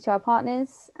thank you to our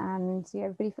partners and to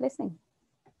everybody for listening.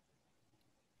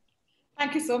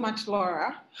 Thank you so much,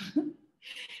 Laura.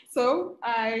 So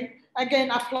again,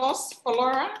 applause for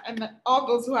Laura and all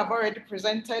those who have already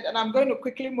presented. And I'm going to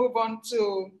quickly move on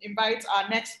to invite our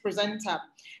next presenter.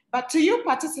 But to you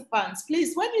participants,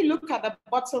 please, when you look at the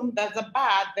bottom, there's a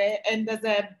bar there and there's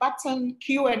a button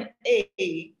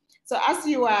Q&A. So as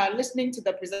you are listening to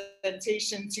the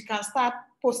presentations, you can start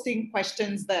posting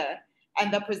questions there.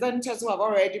 And the presenters who have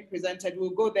already presented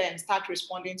will go there and start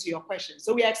responding to your questions.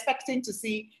 So we are expecting to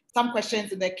see some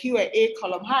questions in the Q&A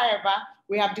column. However,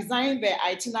 we have designed the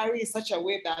itinerary in such a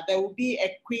way that there will be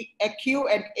a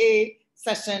Q&A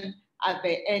session at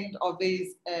the end of this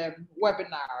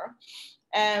webinar.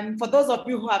 For those of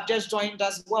you who have just joined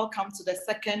us, welcome to the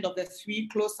second of the 3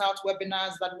 close-out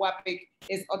webinars that WAPIC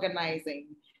is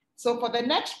organizing. So for the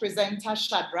next presenter,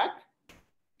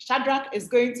 Shadrach is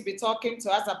going to be talking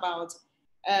to us about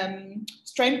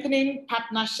strengthening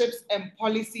partnerships and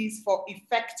policies for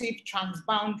effective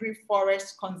transboundary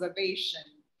forest conservation.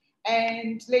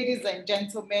 And ladies and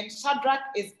gentlemen, Shadrach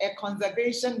is a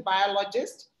conservation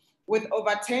biologist with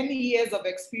over 10 years of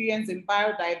experience in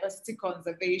biodiversity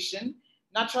conservation,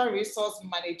 natural resource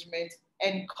management,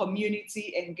 and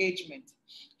community engagement.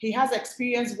 He has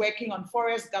experience working on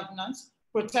forest governance,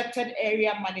 protected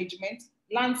area management,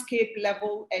 landscape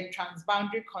level and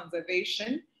transboundary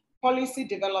conservation, policy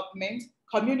development,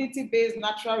 community-based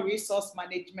natural resource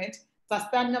management,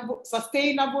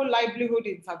 sustainable livelihood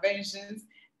interventions,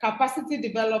 capacity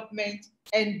development,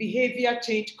 and behavior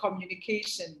change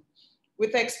communication.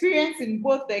 With experience in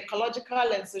both the ecological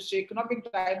and socioeconomic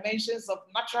dimensions of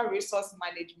natural resource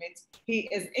management, he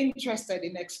is interested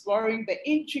in exploring the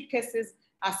intricacies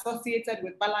associated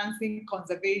with balancing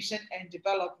conservation and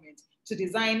development to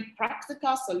design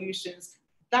practical solutions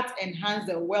that enhance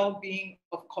the well-being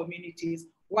of communities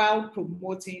while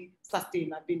promoting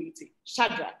sustainability.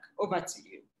 Shadrach, over to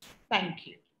you. Thank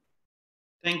you.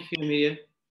 Thank you, Amelia.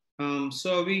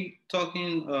 So I'll be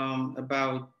talking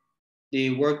about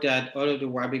the work that all of the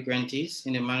WABI grantees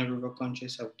in the Manu River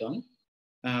countries have done.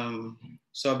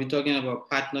 So I'll be talking about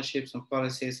partnerships and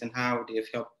policies and how they have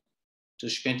helped to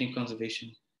strengthen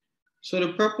conservation. So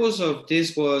the purpose of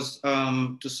this was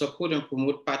to support and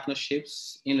promote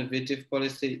partnerships, innovative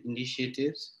policy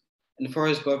initiatives, and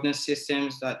forest governance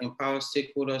systems that empower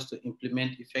stakeholders to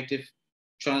implement effective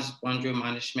transboundary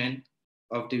management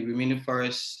of the remaining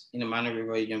forests in the Manu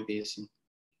River Union Basin.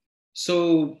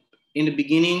 So in the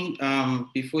beginning,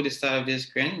 before the start of this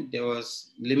grant, there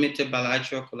was limited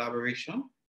bilateral collaboration.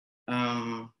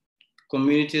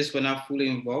 Communities were not fully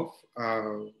involved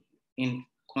in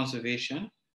conservation.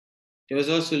 There was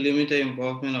also limited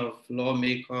involvement of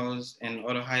lawmakers and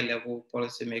other high-level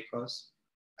policymakers,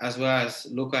 as well as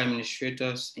local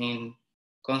administrators in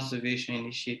conservation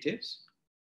initiatives.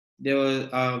 There was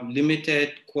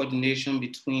limited coordination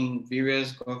between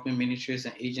various government ministries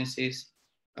and agencies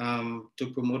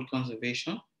to promote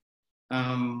conservation.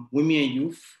 Women and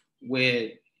youth were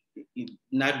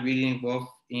not really involved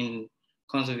in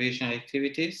conservation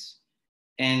activities,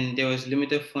 and there was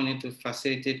limited funding to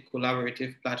facilitate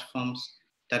collaborative platforms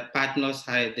that partners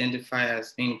had identified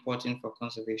as being important for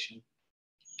conservation.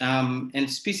 And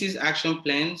species action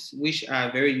plans, which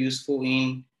are very useful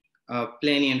in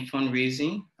planning and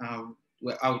fundraising,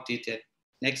 were outdated.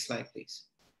 Next slide, please.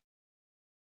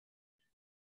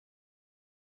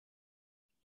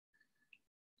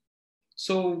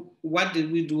 So what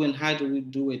did we do and how did we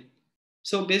do it?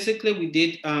 So basically we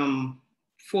did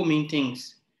 4 main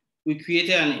things. We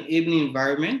created an enabling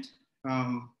environment.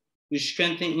 We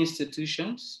strengthened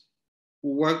institutions.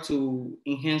 We worked to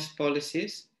enhance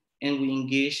policies, and we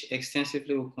engaged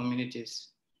extensively with communities.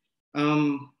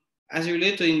 As it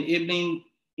relates to enabling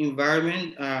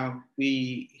environment,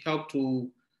 we helped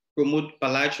to promote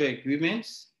bilateral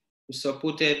agreements. We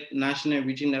supported national and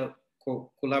regional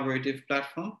collaborative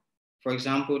platform. For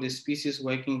example, the Species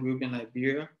Working Group in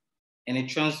Liberia and a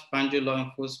Transboundary Law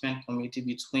Enforcement Committee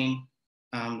between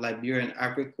Liberia and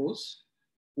Ivory Coast.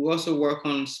 We also work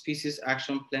on species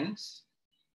action plans.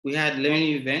 We had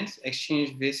learning events,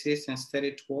 exchange visits, and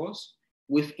study tours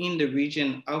within the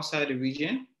region, outside the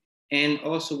region, and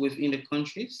also within the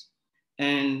countries.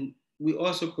 And we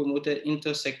also promoted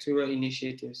intersectoral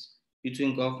initiatives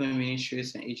between government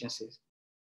ministries and agencies.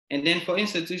 And then for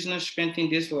institutional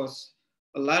strengthening, this was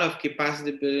a lot of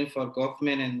capacity building for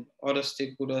government and other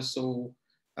stakeholders, so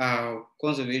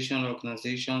conservation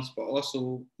organizations, but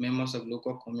also members of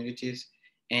local communities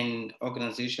and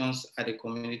organizations at the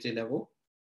community level.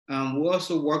 We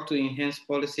also work to enhance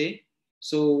policy.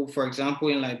 So for example,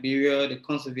 in Liberia, the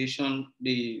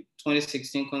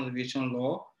 2016 conservation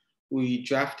law, we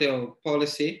drafted a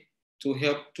policy to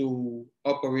help to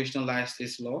operationalize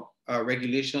this law,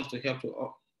 regulations to help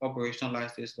to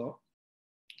operationalize this law.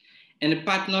 And the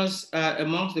partners,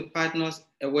 amongst the partners,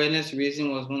 awareness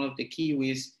raising was one of the key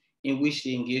ways in which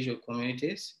they engage with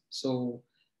communities. So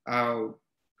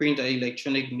print or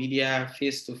electronic media,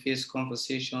 face-to-face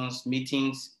conversations,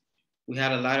 meetings. We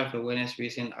had a lot of awareness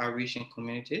raising outreach in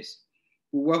communities.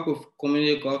 We work with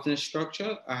community governance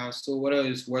structure. So whether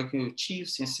it's working with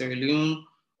chiefs in Sierra Leone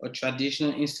or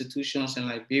traditional institutions in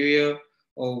Liberia,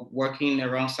 or working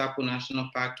around Sapo National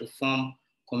Park to form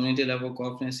community level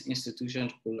governance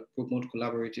institutions to promote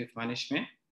collaborative management.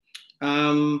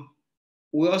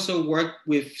 We also work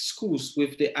with schools.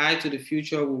 With the eye to the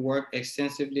future, we work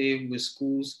extensively with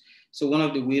schools. So one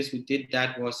of the ways we did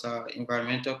that was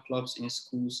environmental clubs in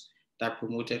schools that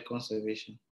promoted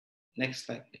conservation. Next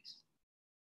slide, please.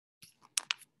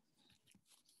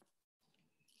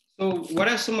 So what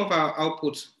are some of our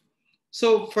outputs?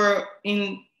 So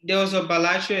there was a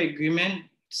bilateral agreement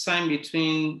signed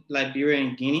between Liberia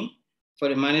and Guinea for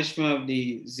the management of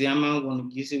the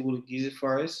Ziama-Wulugizi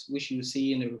forest, which you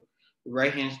see in the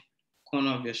right-hand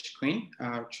corner of your screen,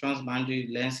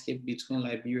 transboundary landscape between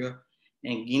Liberia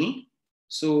and Guinea.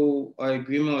 So our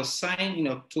agreement was signed in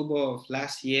October of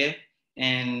last year,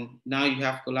 and now you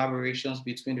have collaborations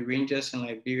between the rangers in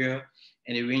Liberia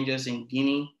and the rangers in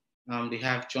Guinea. They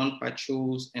have joint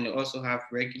patrols, and they also have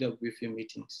regular briefing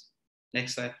meetings.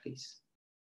 Next slide, please.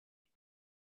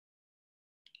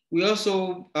 We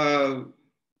also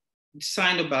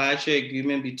signed a bilateral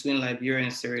agreement between Liberia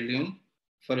and Sierra Leone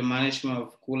for the management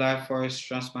of Gola Forest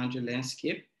Transboundary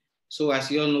Landscape. So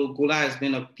as you all know, Gola has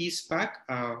been a peace park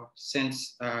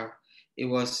since it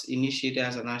was initiated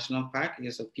as a national park.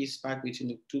 It's a peace park between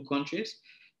the two countries.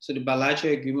 So the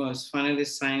bilateral agreement was finally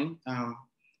signed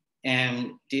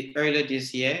earlier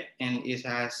this year, and it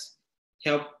has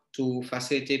helped to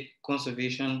facilitate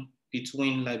conservation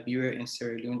between Liberia and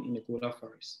Sierra Leone in the Gola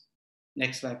Forest.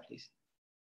 Next slide, please.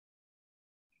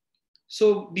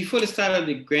 So before the start of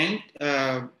the grant,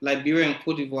 Liberia and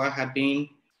Cote d'Ivoire have been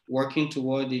working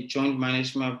toward the joint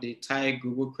management of the entire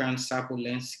Global Crown Sapo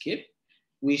landscape,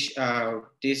 which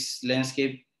this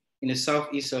landscape in the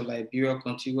southeast of Liberia,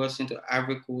 contiguous into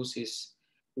Ivory Coast, is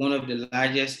one of the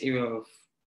largest area of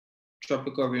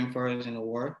tropical rainforest in the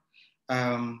world.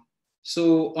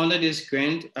 So under this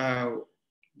grant,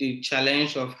 the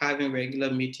challenge of having regular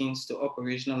meetings to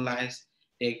operationalize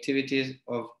the activities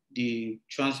of the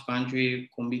Transboundary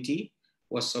Committee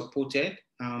was supported.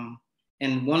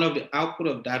 And one of the output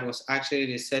of that was actually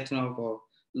the setting of a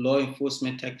law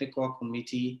enforcement technical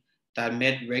committee that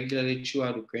met regularly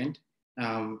throughout the grant,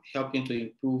 helping to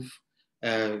improve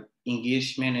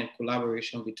engagement and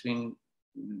collaboration between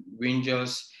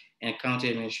rangers and county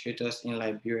administrators in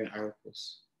Liberia and Ivory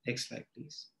Coast. Next slide,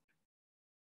 please.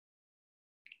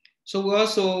 So we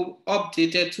also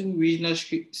updated 2 regional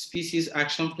species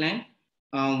action plan.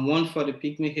 One for the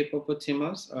pygmy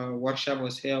hippopotamus. Workshop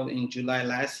was held in July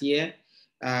last year.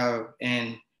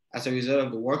 And as a result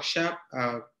of the workshop,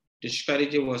 the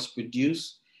strategy was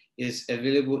produced. It's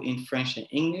available in French and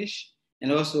English.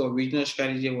 And also a regional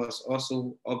strategy was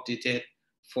also updated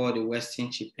for the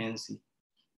Western chimpanzee.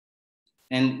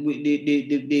 And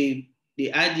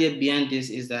the idea behind this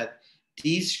is that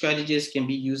these strategies can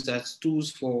be used as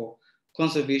tools for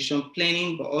conservation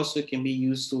planning, but also can be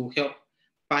used to help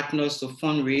partners to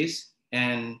fundraise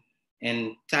and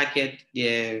target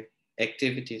their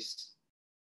activities.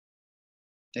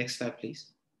 Next slide, please.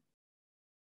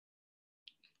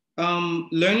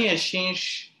 Learning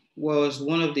exchange was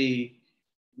one of the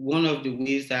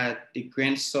ways that the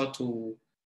grant sought to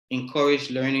encourage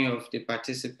learning of the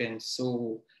participants.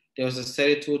 So there was a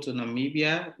study tour to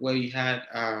Namibia where you had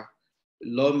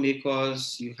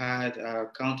lawmakers, you had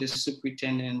county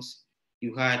superintendents,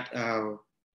 you had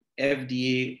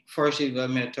FDA, Forestry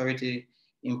Development Authority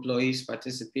employees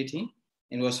participating,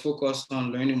 and was focused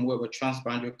on learning more about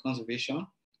transboundary conservation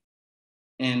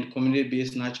and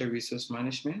community-based natural resource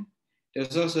management. There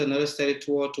was also another study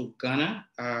tour to Ghana,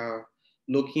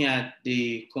 looking at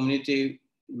the community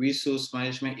resource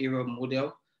management area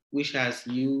model, which has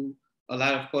yielded a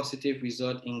lot of positive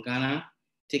results in Ghana,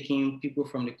 taking people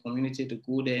from the community to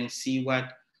go there and see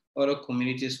what other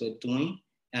communities were doing,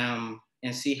 and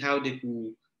see how they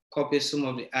could copy some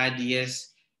of the ideas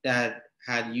that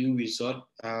had you result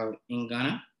in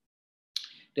Ghana.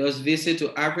 There was visit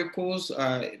to Ivory Coast,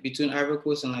 between Ivory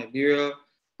Coast and Liberia,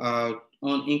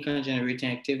 on income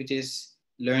generating activities,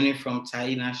 learning from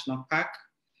Tai National Park.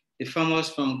 The farmers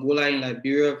from Gola in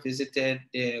Liberia visited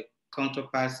their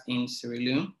counterparts in Sierra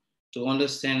Leone to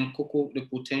understand cocoa, the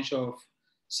potential of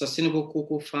sustainable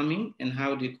cocoa farming and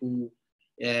how they could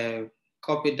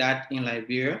copy that in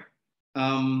Liberia.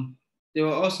 There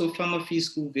were also farmer field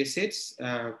school visits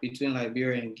between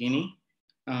Liberia and Guinea.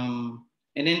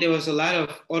 And then there was a lot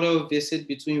of other visits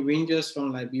between rangers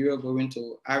from Liberia going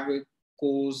to Ivory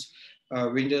Coast,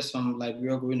 rangers from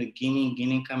Liberia going to Guinea,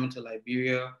 Guinea coming to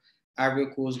Liberia,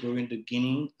 Ivory Coast going to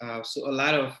Guinea. So a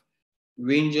lot of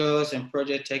rangers and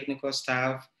project technical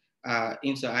staff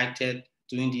interacted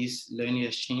doing this learning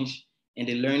exchange, and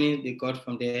the learning they got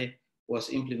from there was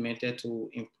implemented to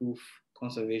improve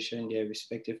conservation in their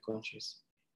respective countries.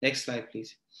 Next slide,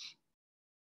 please.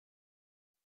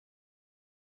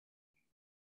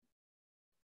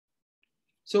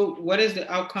 So what is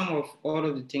the outcome of all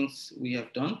of the things we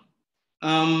have done?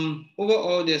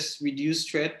 Overall, there's reduced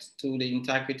threat to the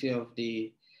integrity of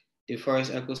the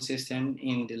forest ecosystem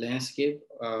in the landscape,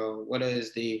 whether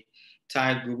it's the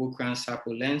Thai global crown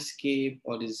sappo landscape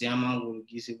or the Ziaman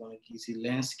Wulugisi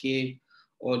landscape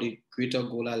or the Greater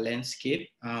Gola landscape.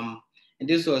 And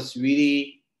this was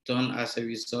really done as a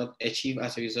result, achieved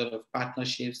as a result of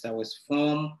partnerships that was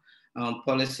formed,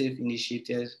 policy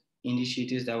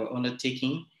initiatives that were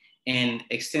undertaken, and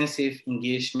extensive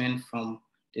engagement from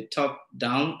the top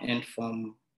down and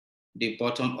from the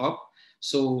bottom up.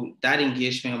 So that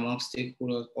engagement among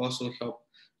stakeholders also helped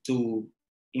to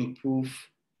improve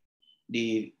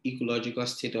the ecological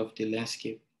state of the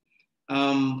landscape.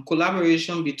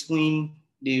 Collaboration between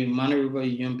the Mana River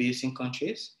Union Basin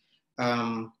countries,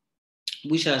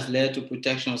 which has led to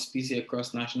protection of species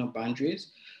across national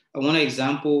boundaries. One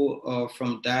example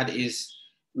from that is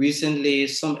recently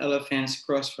some elephants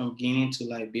crossed from Guinea to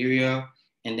Liberia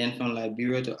and then from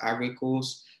Liberia to Ivory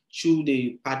Coast. Through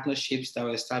the partnerships that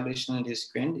were established on this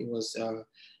grant, it was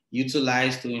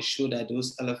utilized to ensure that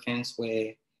those elephants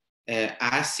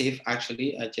are safe.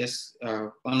 Actually, I just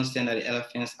understand that the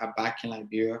elephants are back in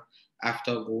Liberia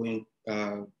after going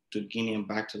to Guinea and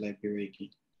back to Liberia again.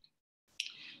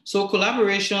 So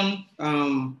collaboration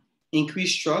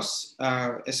increased trust,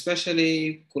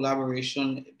 especially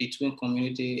collaboration between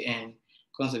community and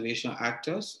conservation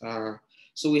actors.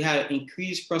 So we had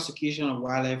increased prosecution of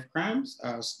wildlife crimes,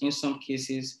 in some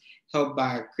cases helped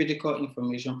by critical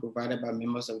information provided by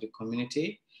members of the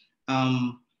community.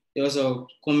 There was a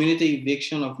community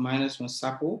eviction of miners from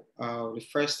Sapo, the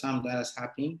first time that has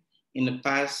happened. In the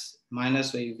past,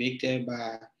 miners were evicted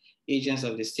by agents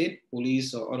of the state,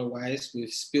 police or otherwise,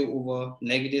 with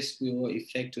negative spillover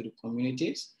effect to the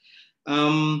communities.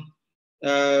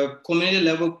 Community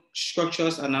level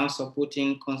structures are now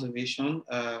supporting conservation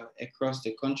across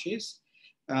the countries.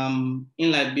 In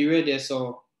Liberia, there's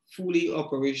a fully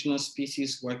operational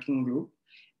species working group,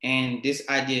 and this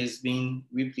idea is being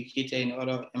replicated in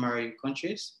other MRA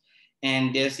countries.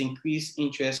 and there's increased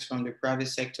interest from the private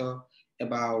sector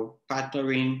about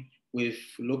partnering with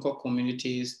local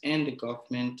communities and the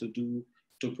government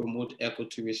to promote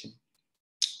ecotourism.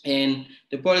 And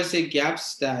the policy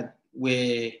gaps that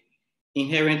were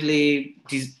inherently,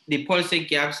 the policy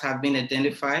gaps have been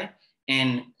identified,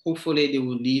 and hopefully they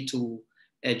will lead to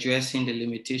addressing the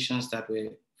limitations that were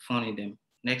found in them.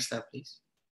 Next slide, please.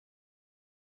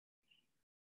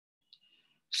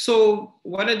 So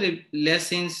what are the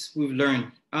lessons we've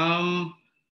learned?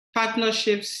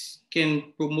 Partnerships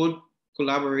can promote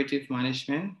collaborative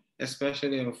management,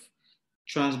 especially of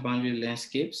transboundary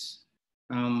landscapes.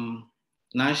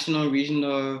 National,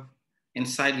 regional, and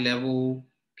site level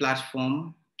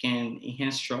platform can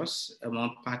enhance trust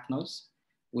among partners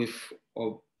with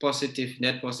a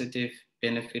net positive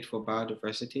benefit for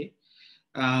biodiversity.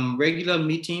 Regular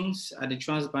meetings at the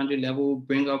transboundary level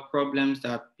bring up problems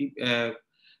that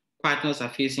partners are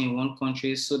facing in one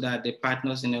country so that the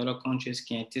partners in the other countries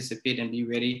can anticipate and be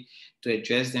ready to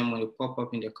address them when they pop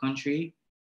up in the country.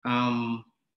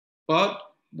 But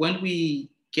when we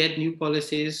get new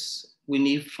policies, we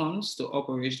need funds to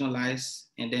operationalize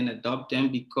and then adopt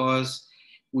them, because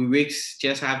we risk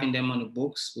just having them on the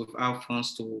books without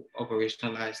funds to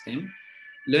operationalize them.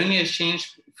 Learning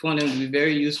exchange funding will be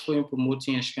very useful in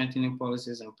promoting and strengthening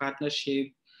policies and partnership.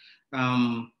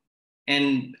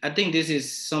 And I think this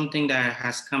is something that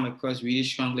has come across really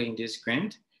strongly in this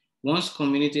grant. Once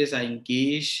communities are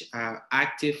engaged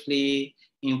actively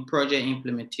in project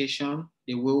implementation,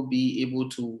 they will be able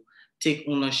to take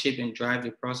ownership and drive the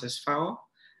process forward.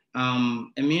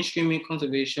 And mainstreaming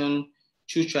conservation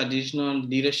through traditional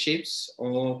leaderships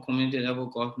or community level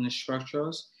governance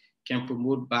structures can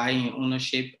promote buy-in and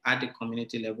ownership at the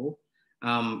community level.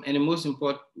 And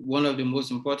one of the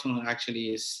most important one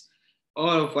actually is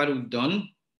all of what we've done,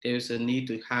 there is a need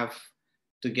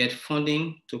to get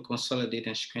funding to consolidate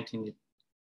and strengthen it.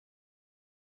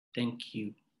 Thank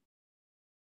you.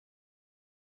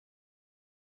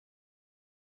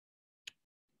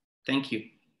 Thank you.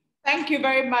 Thank you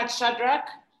very much, Shadrach.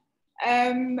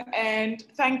 And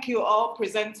thank you all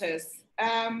presenters.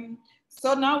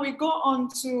 So now we go on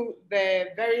to the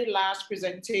very last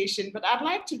presentation, but I'd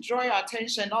like to draw your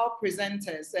attention, all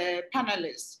presenters,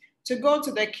 panelists, to go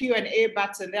to the Q&A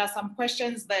button. There are some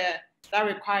questions there that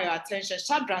require your attention.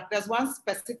 Shadrach, there's one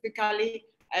specifically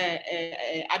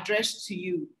addressed to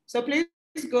you. So please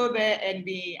go there and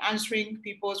be answering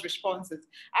people's responses.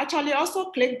 Actually,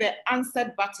 also click the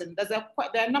answered button. There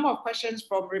are a number of questions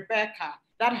from Rebecca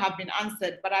that have been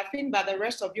answered, but I think that the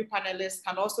rest of you panelists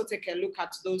can also take a look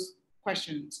at those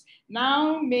questions.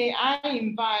 Now, may I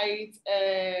invite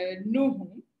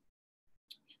Nuhu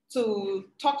to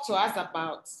talk to us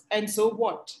about, and so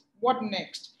what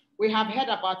next? We have heard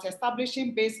about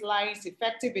establishing baselines,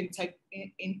 effective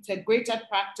integrated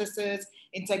practices,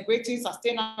 integrating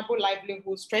sustainable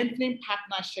livelihoods, strengthening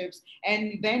partnerships,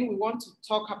 and then we want to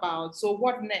talk about, so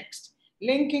what next?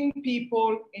 Linking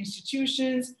people,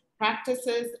 institutions,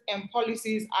 practices, and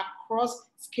policies across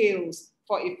scales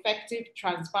for effective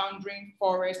transboundary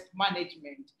forest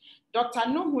management. Dr.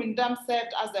 Nuhu Ndam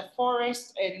served as the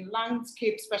forest and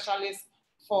landscape specialist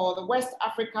for the West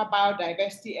Africa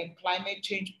Biodiversity and Climate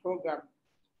Change Program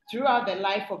throughout the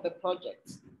life of the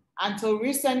project. Until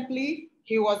recently,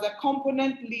 he was the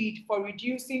component lead for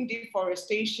reducing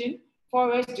deforestation,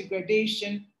 forest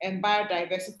degradation, and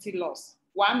biodiversity loss,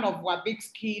 one of WABIC's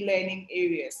key learning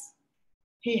areas.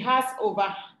 He has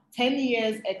over 10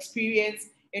 years experience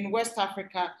in West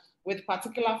Africa with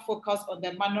particular focus on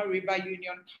the Mano River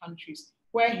Union countries,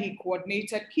 where he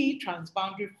coordinated key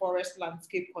transboundary forest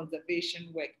landscape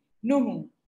conservation work. Nuhu.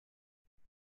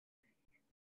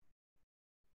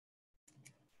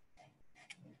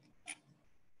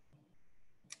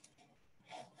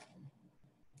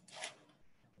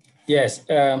 Yes.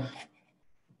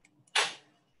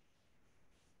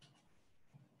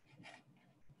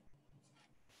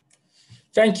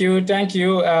 Thank you.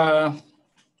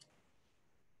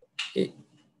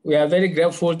 We are very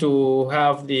grateful to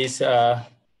have this. Are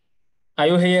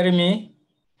you hearing me?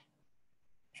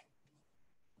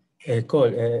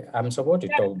 Cool. I'm supposed to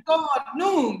talk. Go on.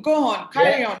 No, go on.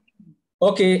 Carry on.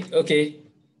 Okay.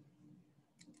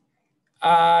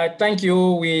 Thank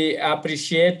you. We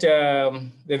appreciate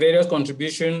the various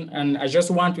contributions. And I just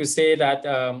want to say that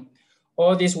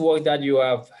all this work that you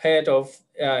have heard of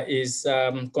is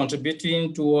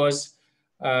contributing towards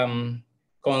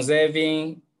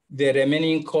conserving the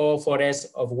remaining core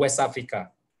forests of West Africa.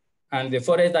 And the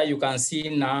forest that you can see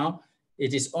now,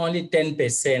 it is only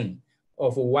 10%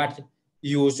 of what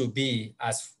used to be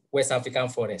as West African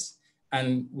forests.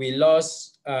 And we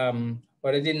lost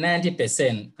already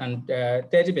 90%, and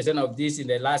 30% of this in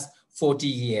the last 40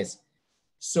 years.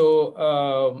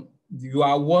 So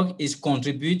your work is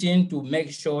contributing to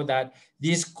make sure that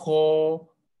this core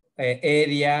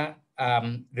area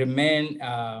remain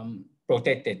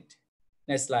protected.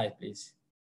 Next slide, please.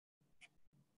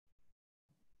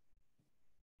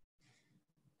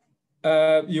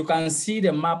 You can see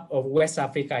the map of West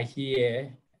Africa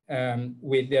here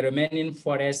with the remaining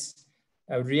forests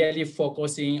really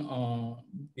focusing on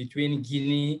between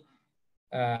Guinea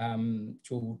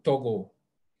to Togo.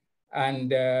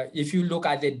 And if you look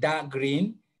at the dark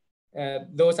green,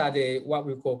 those are what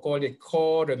we call the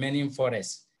core remaining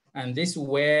forests. And this is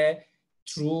where,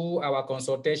 through our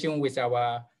consultation with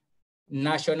our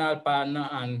national partner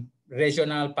and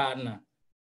regional partner,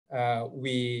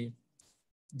 we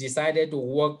decided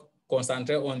to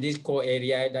concentrate on this core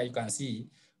area that you can see.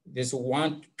 There's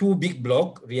two big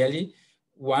blocks, really.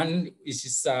 One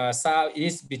is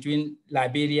southeast between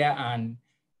Liberia and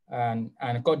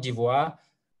Cote d'Ivoire.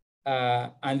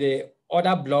 And the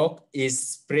other block is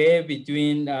spread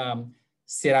between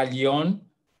Sierra Leone,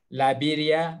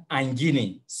 Liberia, and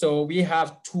Guinea. So we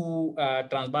have two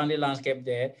transboundary landscape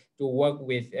there to work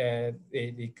with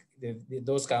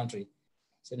those countries.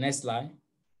 So next slide.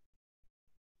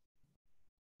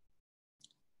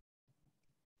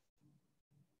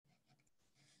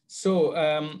 So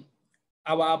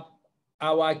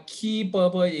our key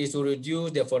purpose is to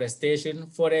reduce deforestation,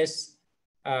 forest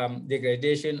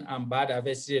degradation, and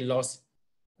biodiversity loss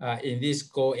in this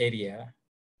core area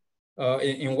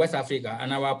in West Africa.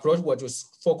 And our approach was to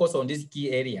focus on this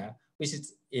key area, which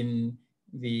is in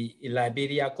the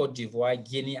Liberia, Cote d'Ivoire,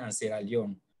 Guinea, and Sierra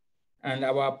Leone. And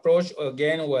our approach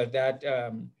again was that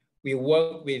we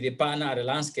work with the partner at the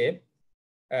landscape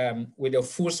with the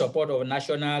full support of a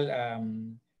national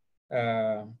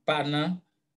partner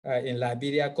in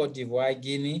Liberia, Cote d'Ivoire,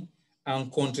 Guinea,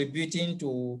 and contributing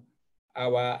to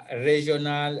our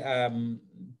regional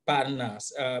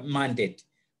partners mandate,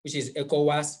 which is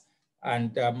ECOWAS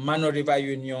and Mano River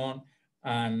Union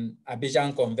and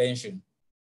Abidjan Convention.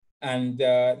 And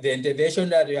the intervention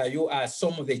that you are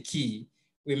some of the key.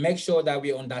 We make sure that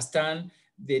we understand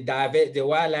the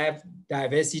wildlife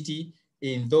diversity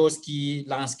in those key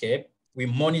landscapes. We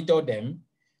monitor them.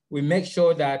 We make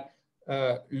sure that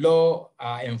laws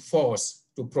are enforced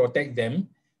to protect them.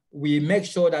 We make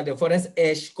sure that the forest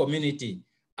edge community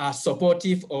are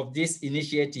supportive of this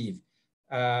initiative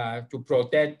to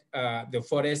protect the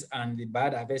forest and the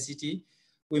biodiversity.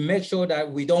 We make sure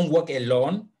that we don't work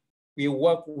alone. We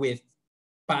work with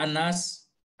partners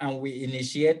and we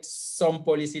initiate some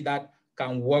policy that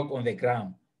can work on the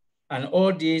ground. And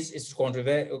all this is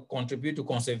to contribute to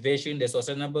conservation, the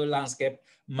sustainable landscape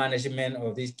management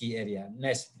of this key area.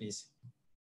 Next, please.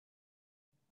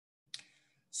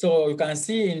 So you can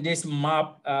see in this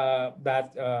map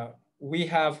that we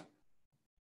have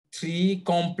three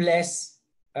complex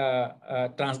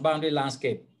transboundary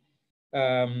landscape.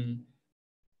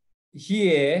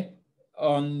 Here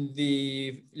on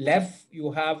the left,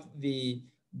 you have the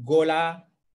Gola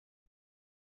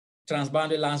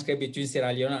transboundary landscape between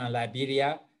Sierra Leone and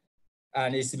Liberia,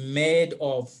 and it's made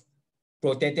of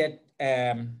protected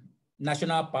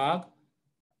national park,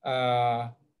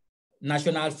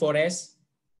 national forest,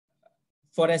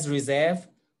 forest reserve,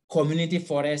 community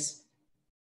forest,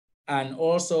 and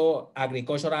also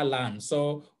agricultural land.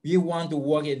 So we want to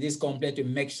work in this complex to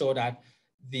make sure that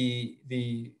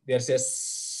there's a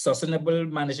sustainable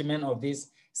management of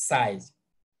this size.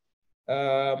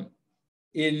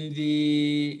 In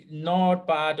the north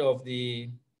part of the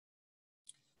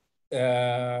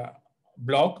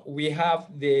block, we have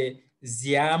the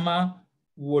Ziama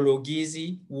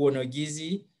Wonogizi,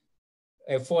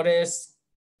 a forest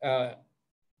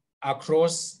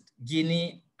across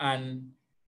Guinea and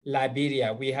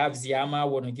Liberia. We have Ziama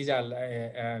Wonogizi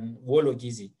and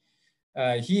Wologizi.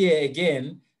 Here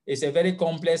again, it's a very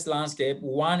complex landscape.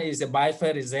 One is a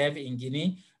biosphere reserve in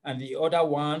Guinea, and the other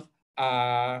one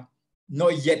are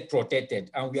not yet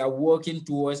protected, and we are working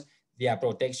towards their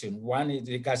protection. One is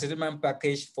the settlement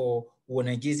package for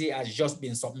Wonogizi has just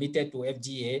been submitted to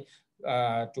FDA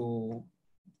to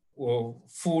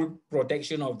full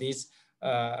protection of this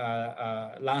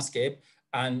landscape,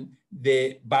 and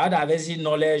the biodiversity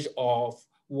knowledge of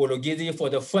Wonogizi for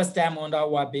the first time under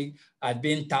WABIC has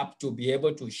been tapped to be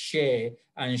able to share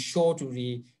and show to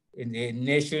the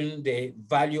nation the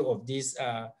value of this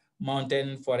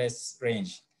mountain forest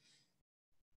range.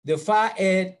 The far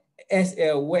right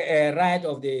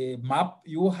of the map,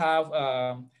 you have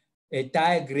a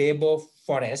Thai grebo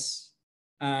forest.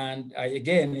 And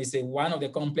again, it's one of the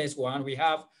complex one. We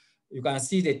have You can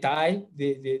see the Thai,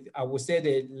 I would say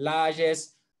the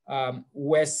largest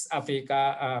West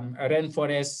Africa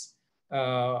rainforest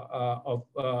of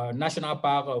national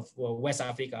park of West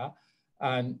Africa.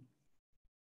 And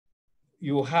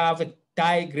you have a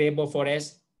Thai grebo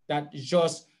forest that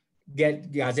just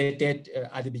get gazetted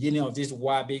at the beginning of this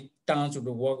Wabi, thanks to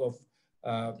the work of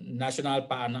national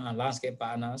partner and landscape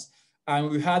partners. And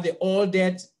we have the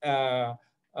all-dead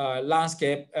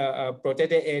landscape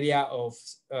protected area of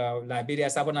Liberia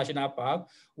Sabo National Park.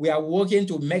 We are working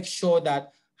to make sure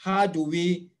that how do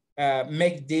we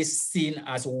make this seen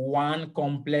as one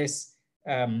complex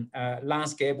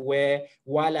landscape where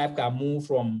wildlife can move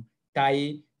from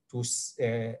Thai to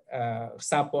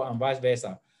Sapo and vice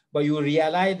versa. But you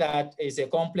realize that it's a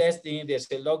complex thing. There's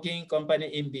a logging company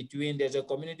in between. There's a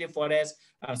community forest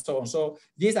and so on. So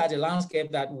these are the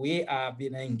landscape that we have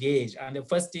been engaged. And the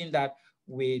first thing that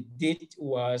we did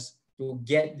was to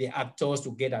get the actors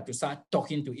together to start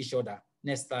talking to each other.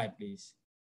 Next slide, please.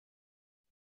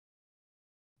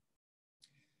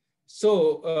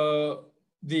 So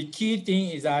the key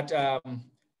thing is that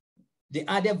the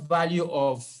added value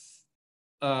of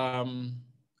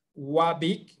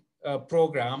WABIC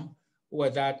program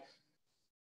was that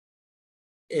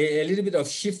a little bit of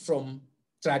shift from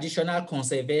traditional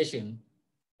conservation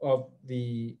of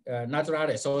the natural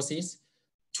resources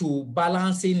to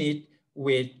balancing it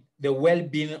with the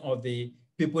well-being of the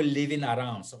people living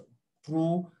around, so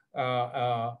through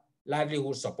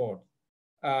livelihood support.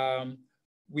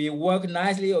 We work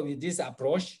nicely with this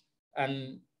approach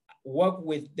and work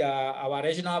with our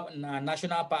regional and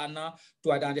national partner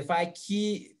to identify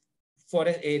key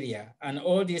forest area. And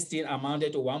all these things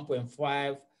amounted to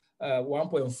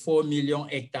 1.4 million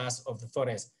hectares of the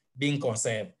forest being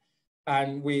conserved.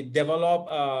 And we developed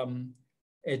a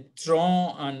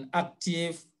strong and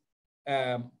active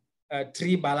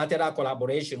three bilateral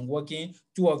collaboration working.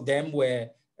 Two of them were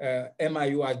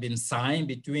MIU has been signed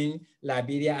between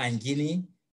Liberia and Guinea,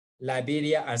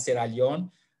 Liberia and Sierra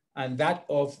Leone, and that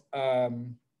of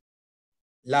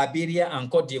Liberia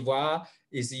and Cote d'Ivoire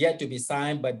is yet to be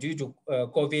signed, but due to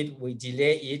COVID, we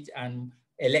delay it, and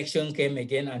election came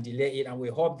again and delay it, and we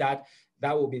hope that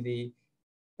that will be the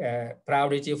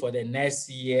priority for the next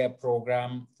year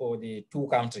program for the two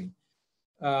countries.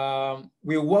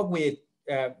 We work with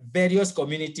various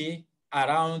communities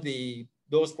around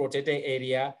those protected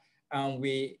area, and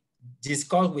we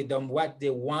discuss with them what they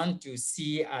want to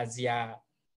see as their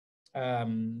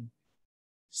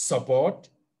support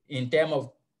in terms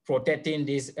of protecting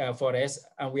this forest.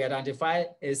 And we identify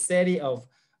a series of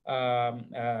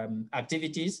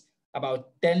activities. About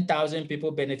 10,000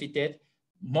 people benefited,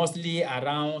 mostly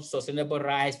around sustainable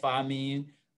rice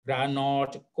farming,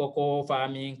 groundnut, cocoa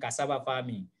farming, cassava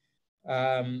farming.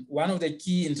 One of the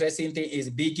key interesting things is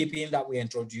beekeeping that we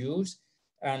introduced.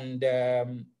 And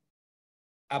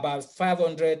about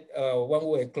 500, when we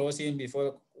were closing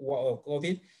before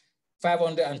COVID,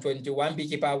 521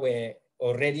 beekeepers were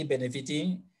already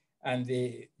benefiting. And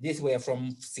these were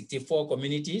from 64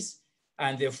 communities.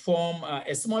 And they form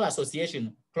a small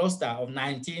association cluster of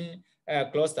 19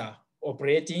 clusters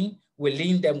operating. We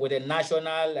link them with a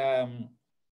national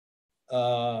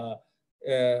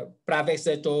private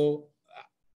sector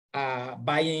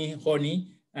buying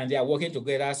honey, and they are working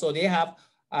together. So they have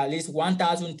at least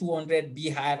 1,200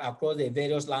 beehives across the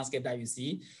various landscapes that you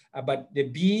see. But the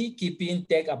beekeeping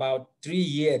take about 3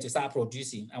 years to start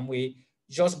producing. And we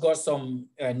just got some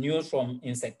news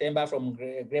in September from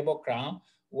Grebo Crown,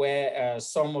 where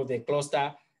some of the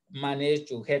cluster managed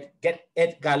to get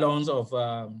 8 gallons of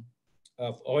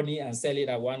honey and sell it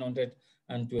at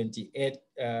 128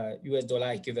 US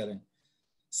dollar equivalent.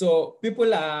 So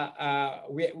people are,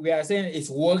 we are saying it's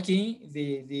working.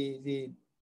 The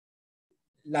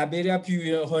Liberia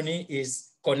Pure Honey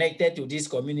is connected to this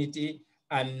community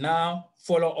and now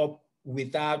follow up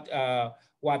without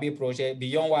Wabi project,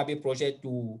 beyond Wabi project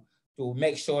to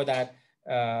make sure that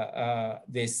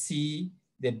they see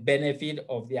the benefit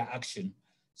of their action.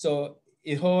 So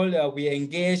in whole, we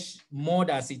engage more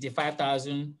than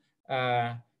 65,000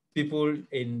 people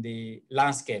in the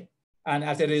landscape. And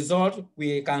as a result,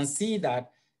 we can see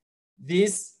that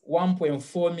this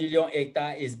 1.4 million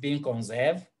hectares is being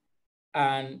conserved,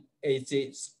 and it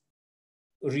is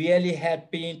really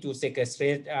helping to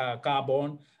sequestrate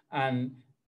carbon and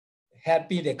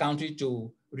helping the country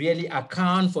to really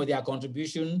account for their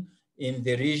contribution in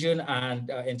the region and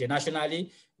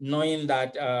internationally, knowing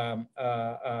that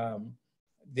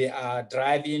they are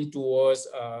driving towards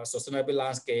sustainable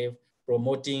landscape,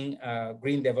 promoting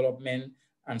green development,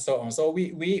 and so on. So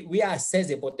we assess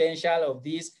the potential of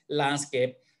this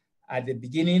landscape at the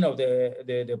beginning of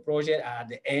the project, at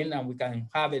the end, and we can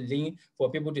have a link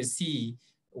for people to see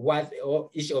what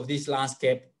each of these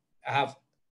landscape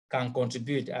can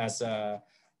contribute as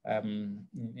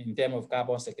in terms of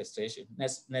carbon sequestration.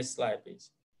 Next slide, please.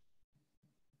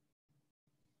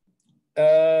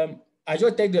 I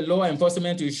just take the law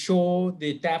enforcement to show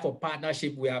the type of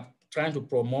partnership we are trying to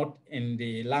promote in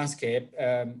the landscape.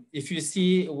 If you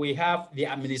see, we have the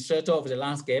administrator of the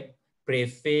landscape,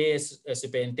 prefect,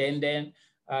 superintendent,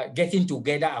 getting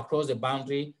together across the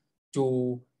boundary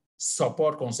to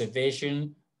support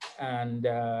conservation. And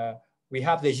we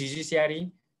have the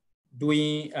judiciary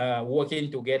doing,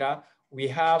 working together. We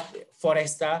have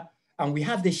forester, and we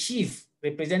have the chief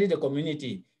representing the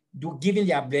community, giving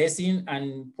their blessing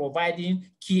and providing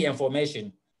key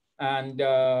information. And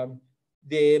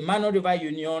the Mano River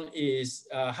Union is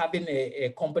having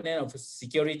a component of a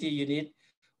security unit.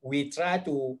 We try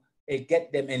to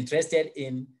get them interested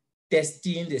in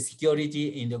testing the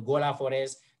security in the Gola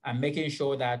forest and making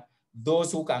sure that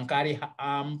those who can carry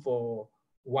harm for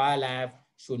wildlife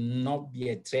should not be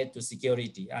a threat to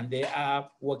security. And they are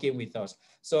working with us.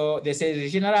 So there's a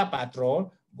regional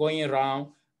patrol going around,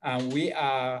 and we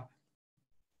are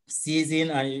seizing.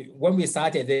 And when we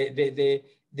started,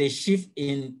 the shift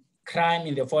in crime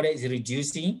in the forest is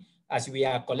reducing as we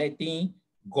are collecting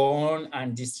gun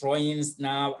and destroying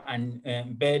now and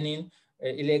burning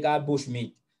illegal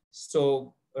bushmeat.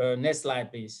 So next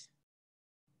slide, please.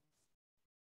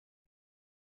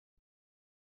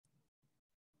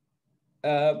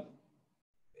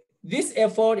 This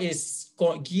effort is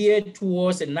geared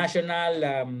towards a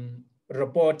national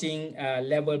reporting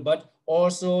level, but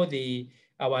also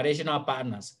our regional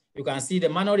partners. You can see the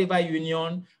Mano River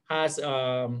Union has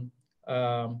a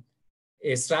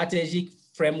strategic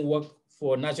framework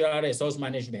for natural resource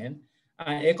management,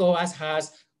 and ECOWAS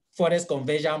has forest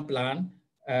conversion plan,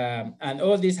 and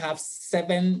all these have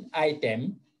 7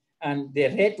 items, and the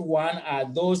red one are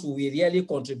those we really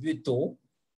contribute to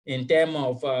in terms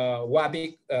of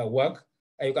WABIC work.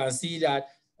 You can see that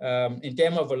in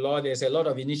terms of the law, there's a lot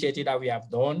of initiative that we have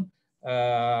done.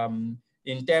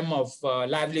 In terms of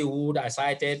livelihood, I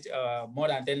cited more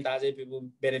than 10,000 people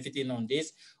benefiting on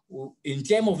this. In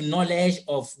terms of knowledge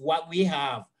of what we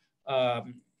have,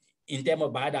 in terms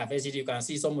of biodiversity, you can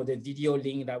see some of the video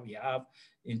link that we have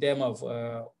in terms of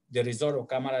the result of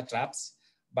camera traps,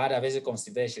 biodiversity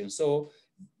conservation. So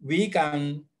we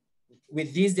can,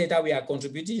 with this data, we are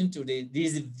contributing to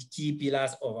these key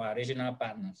pillars of our regional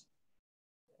partners.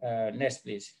 Next,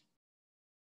 please.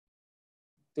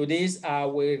 To this, I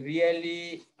will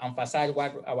really emphasize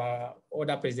what our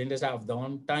other presenters have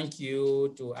done. Thank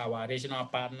you to our regional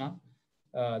partner,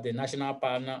 the national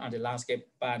partner, and the landscape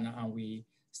partner, and we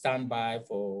stand by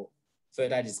for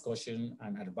further discussion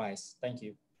and advice. Thank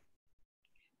you.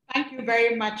 Thank you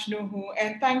very much, Nuhu,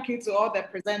 and thank you to all the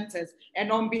presenters.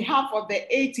 And on behalf of the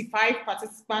 85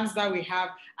 participants that we have,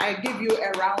 I give you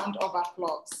a round of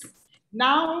applause.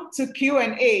 Now to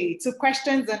Q&A, to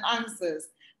questions and answers.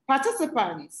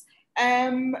 Participants,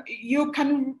 you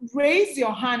can raise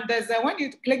your hand. When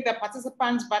you click the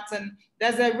participants button,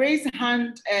 there's a raise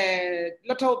hand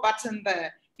little button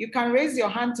there. You can raise your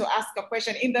hand to ask a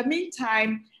question. In the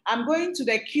meantime, I'm going to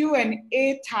the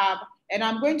Q&A tab, and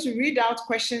I'm going to read out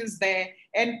questions there.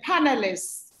 And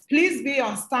panelists, please be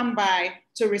on standby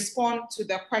to respond to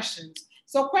the questions.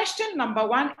 So question number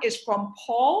 1 is from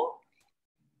Paul.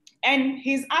 And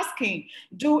he's asking,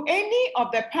 do any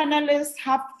of the panelists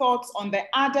have thoughts on the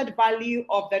added value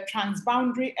of the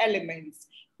transboundary elements?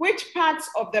 Which parts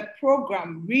of the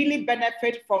program really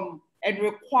benefit from and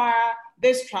require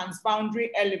these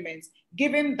transboundary elements,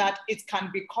 given that it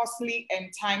can be costly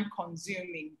and time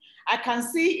consuming? I can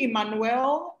see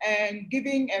Emmanuel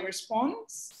giving a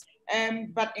response,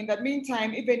 but in the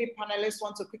meantime, if any panelists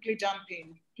want to quickly jump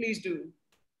in, please do.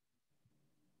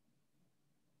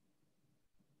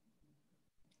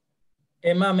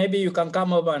 Emma, maybe you can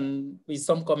come up and with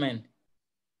some comment.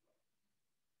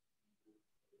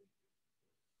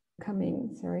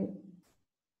 Coming, sorry.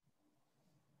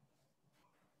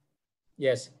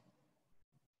 Yes.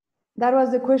 That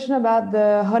was the question about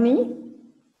the honey?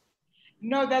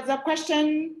 No, there's a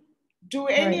question. Do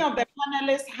any of the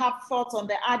panelists have thoughts on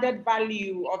the added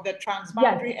value of the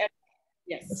transboundary? Yes.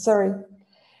 Yes. Sorry.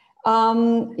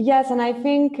 Yes, and I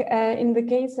think in the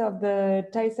case of the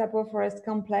Taisapo Forest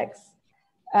Complex,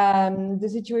 the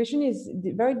situation is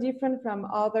very different from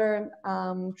other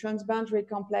transboundary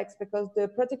complex because the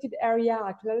protected area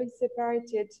are clearly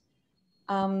separated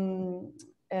and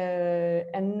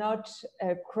not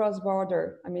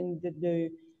cross-border. I mean, the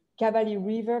Kabylie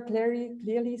River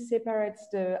clearly separates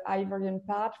the Ivorian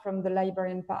part from the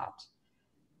Liberian part.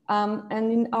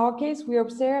 And in our case, we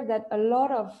observe that a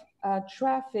lot of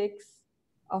traffics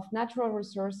of natural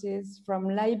resources from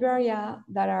Liberia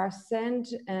that are sent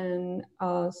and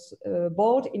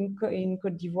bought in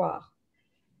Côte d'Ivoire.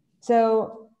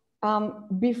 So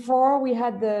before we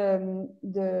had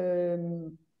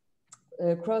the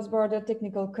cross-border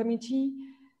technical committee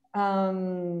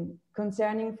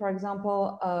concerning, for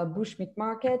example, bushmeat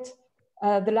market,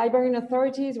 the Liberian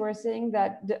authorities were saying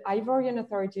that the Ivorian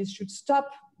authorities should stop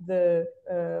the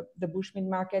bushmeat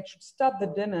market, should stop the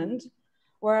demand,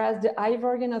 whereas the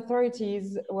Ivorian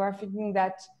authorities were thinking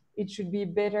that it should be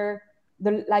better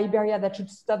the Liberia that should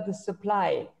stop the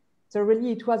supply. So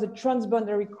really it was a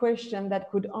transboundary question that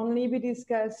could only be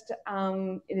discussed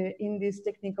in this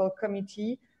technical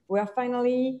committee, where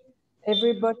finally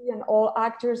everybody and all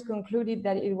actors concluded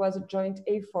that it was a joint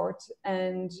effort.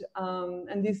 And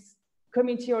this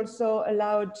committee also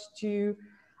allowed to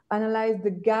analyze the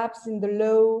gaps in the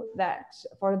law that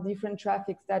for different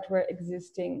traffics that were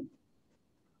existing.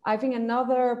 I think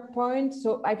another point,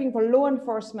 so I think for law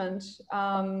enforcement,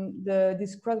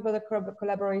 this cross-border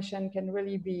collaboration can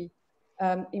really be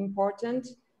important.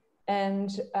 And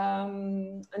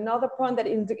another point that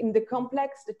in the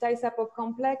complex, the Taisapo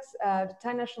complex, the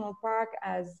Thai National Park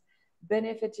has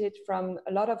benefited from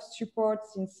a lot of support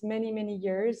since many, many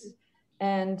years,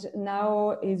 and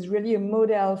now is really a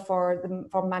model for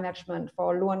management,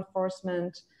 for law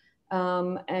enforcement.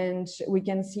 And we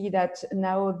can see that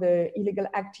now the illegal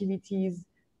activities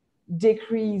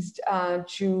decreased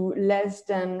to less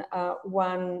than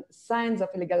 1 signs of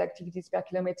illegal activities per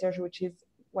kilometer, which is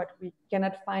what we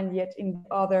cannot find yet in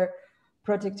other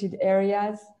protected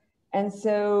areas. And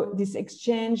so this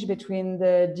exchange between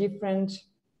the different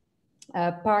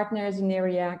partners in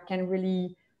area can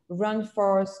really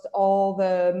reinforce all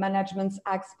the management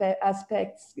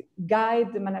aspects,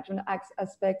 guide the management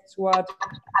aspects toward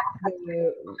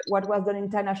what was done in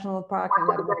Thai National Park. And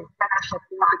that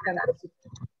was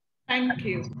Thank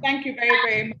you. Thank you very,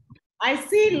 very much. I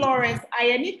see Lawrence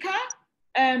Ayanika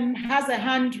has a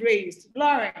hand raised.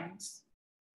 Lawrence,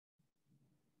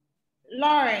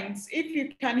 if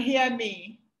you can hear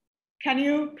me, can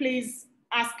you please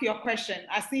ask your question?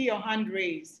 I see your hand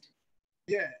raised.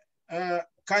 Yeah.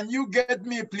 Can you get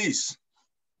me, please?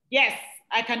 Yes,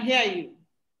 I can hear you.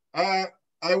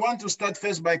 I want to start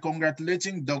first by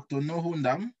congratulating Dr.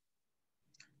 Nohundam.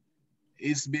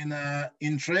 It's been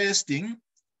interesting.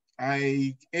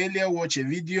 I earlier watched a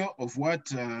video of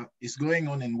what is going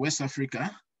on in West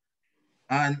Africa.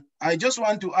 And I just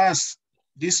want to ask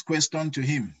this question to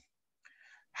him.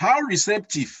 How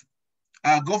receptive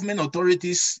are government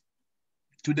authorities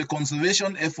to the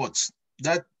conservation efforts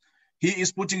that he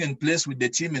is putting in place with the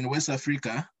team in West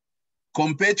Africa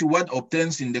compared to what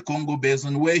obtains in the Congo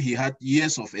Basin, where he had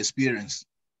years of experience?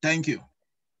 Thank you.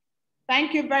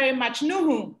 Thank you very much.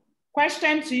 Nuhu,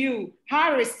 question to you.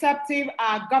 How receptive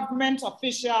are government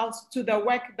officials to the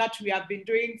work that we have been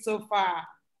doing so far?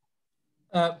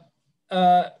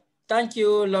 Thank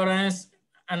you, Lawrence.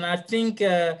 And I think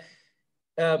the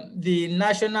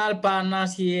national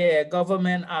partners here,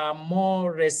 government, are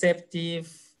more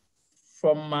receptive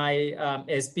from my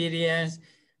experience,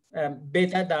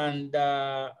 better than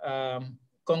the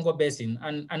Congo Basin.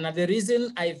 And the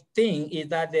reason I think is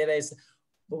that there is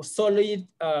solid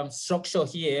structure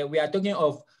here. We are talking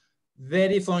of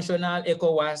very functional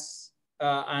ECOWAS,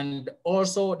 and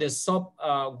also the sub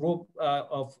group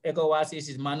of ECOWAS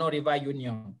is Mano River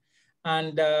Union.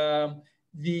 And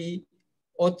the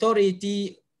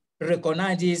authority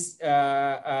recognizes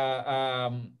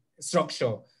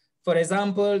structure. For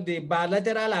example, the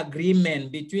bilateral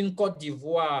agreement between Côte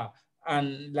d'Ivoire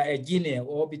and Guinea,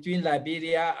 or between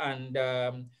Liberia and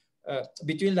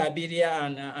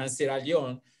Sierra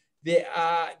Leone, they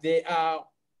are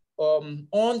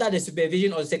under the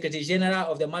supervision of the Secretary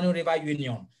General of the Mano River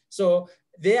Union. So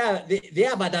they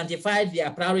have identified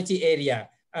their priority area,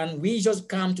 and we just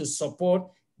come to support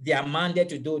their mandate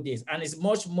to do this, and it's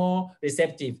much more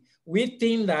receptive. We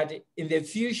think that in the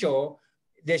future,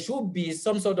 there should be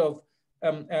some sort of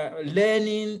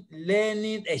learning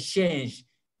exchange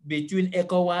between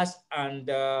ECOWAS and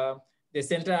the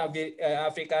Central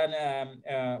African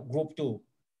Group 2.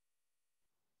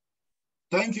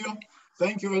 Thank you.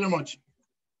 Thank you very much.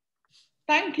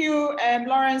 Thank you,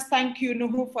 Lawrence. Thank you,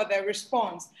 Nuhu, for the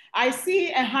response. I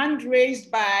see a hand raised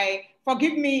by,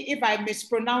 forgive me if I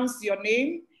mispronounce your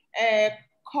name,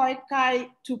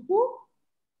 Koikai Tupu.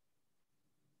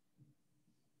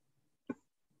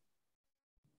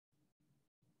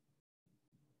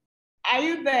 Are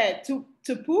you there,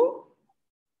 Tupu?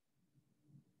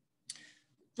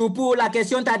 Toupou, la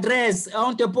question t'adresse.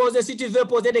 On te pose, si tu veux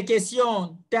poser des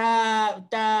questions,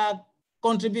 ta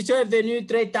contribution est venue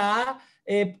très tard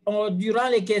et durant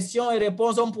les questions et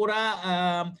réponses, on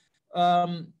pourra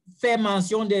faire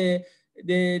mention des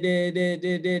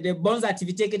bonnes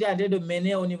activités que tu as de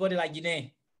mener au niveau de la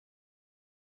Guinée.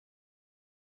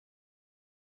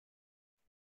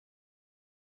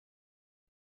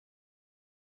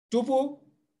 Tupu?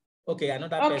 Okay,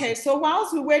 another person. Okay, so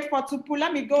whilst we wait for Tupu,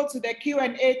 let me go to the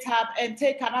Q&A tab and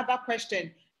take another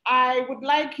question. I would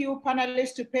like you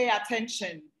panelists to pay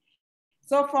attention.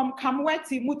 So from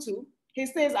Kamweti Mutu, he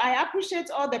says, I appreciate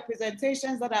all the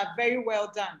presentations that are very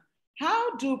well done.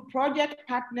 How do project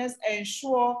partners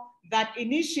ensure that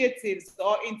initiatives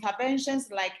or interventions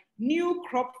like new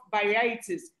crop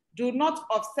varieties do not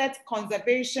offset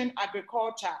conservation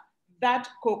agriculture that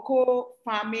cocoa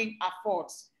farming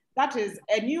affords? That is,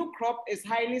 a new crop is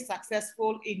highly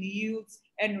successful in yields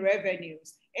and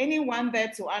revenues. Anyone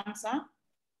there to answer?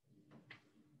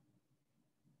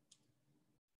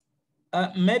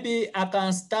 Maybe I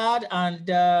can start,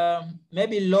 and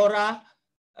maybe Laura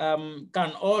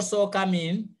can also come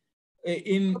in.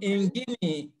 In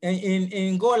Guinea, in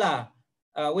Angola,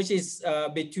 which is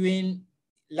between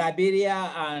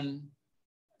Liberia and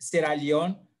Sierra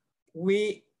Leone,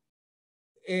 we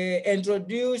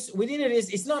introduced,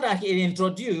 it's not that it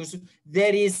introduced,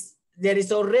 there is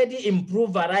already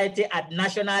improved variety at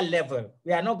national level.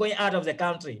 We are not going out of the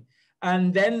country.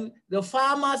 And then the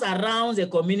farmers around the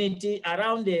community,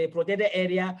 around the protected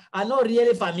area, are not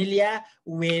really familiar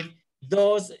with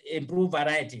those improved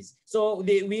varieties. So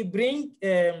we bring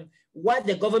what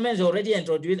the government has already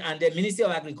introduced and the Ministry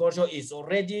of Agriculture is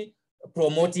already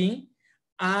promoting,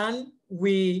 and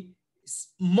we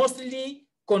mostly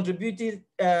contributed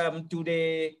to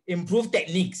the improved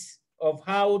techniques of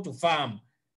how to farm.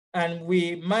 And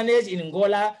we managed in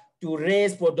Angola to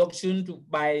raise production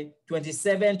by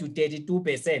 27 to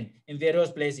 32% in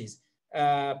various places.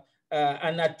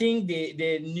 And I think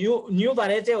the new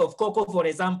variety of cocoa, for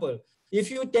example, if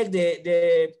you take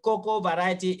the cocoa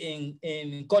variety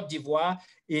in Cote d'Ivoire,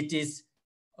 it is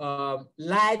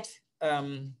light,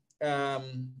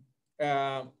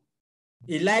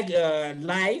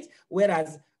 light,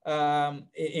 whereas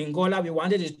in Angola, we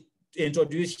wanted to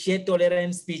introduce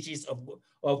shade-tolerant species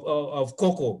of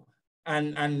cocoa.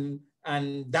 And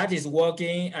that is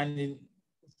working, and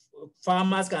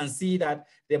farmers can see that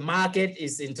the market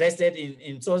is interested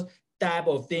in such type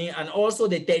of thing, and also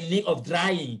the technique of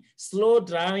drying, slow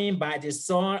drying by the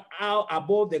sun out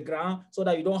above the ground, so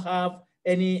that you don't have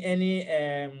any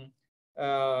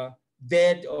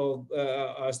bed or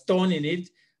stone in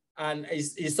it. And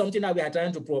it's something that we are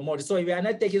trying to promote. So we are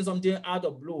not taking something out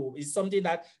of blue. It's something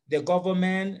that the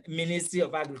government Ministry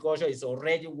of Agriculture is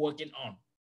already working on.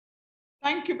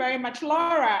 Thank you very much.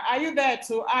 Laura, are you there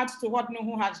to add to what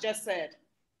Nuhu has just said?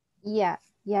 Yeah.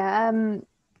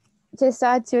 Just to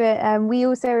add to it, we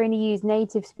also only use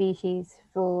native species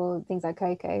for things like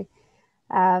cocoa.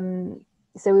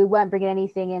 So we weren't bringing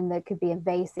anything in that could be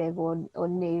invasive or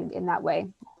new in that way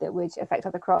that would affect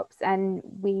other crops. And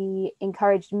we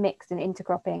encouraged mixed and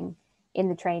intercropping in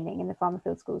the training in the farmer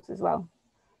field schools as well.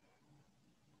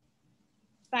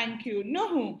 Thank you.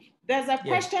 Nuhu, there's a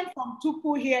question from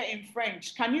Tupu here in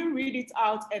French. Can you read it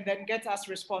out and then get us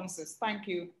responses? Thank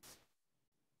you.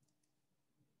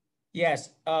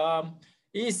 Yes,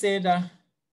 he said,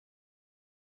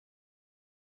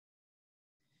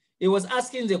 he was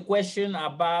asking the question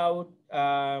about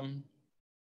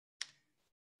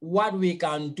what we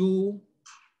can do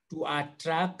to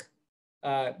attract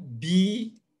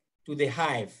bee to the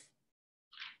hive.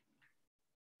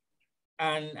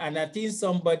 And I think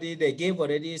they gave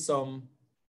already some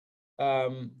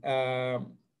answer,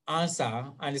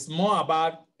 and it's more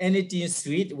about anything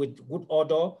sweet with good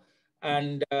odor.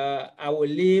 And I will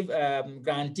leave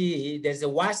grantee. There's a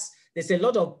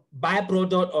lot of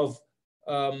byproduct of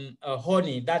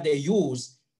honey that they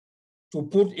use to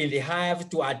put in the hive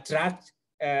to attract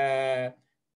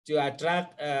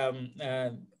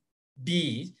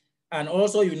bees. And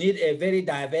also you need a very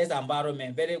diverse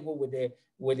environment, very good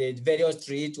with the various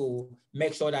trees to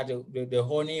make sure that the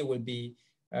honey will be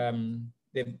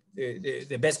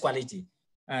the best quality.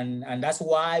 And that's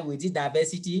why with this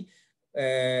diversity,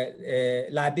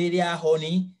 Liberia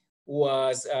honey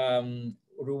was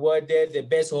rewarded the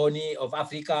best honey of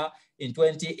Africa in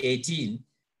 2018.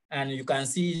 And you can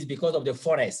see it's because of the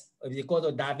forest, because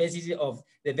of diversity of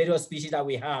the various species that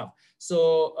we have.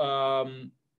 So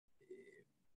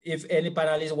if any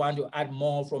panelists want to add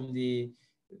more from the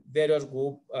various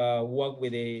group work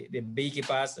with the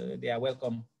beekeepers, they are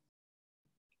welcome.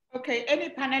 Okay, any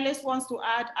panelist wants to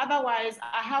add? Otherwise,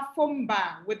 I have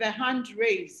Fomba with a hand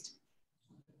raised.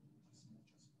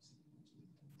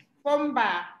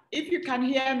 Fomba, if you can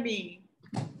hear me,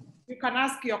 you can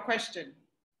ask your question.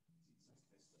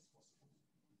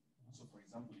 So for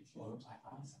example, if you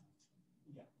answer,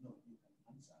 yeah, no, you can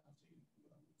answer after you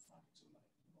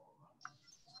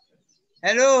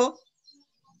Hello.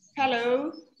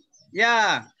 Hello.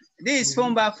 Yeah, this is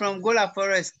Fomba from Gola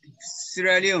Forest,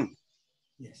 Sierra Leone.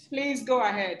 Yes. Please go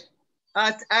ahead.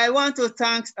 I want to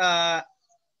thank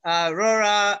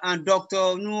Rora and Dr.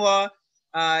 Nuwa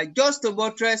just to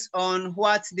buttress on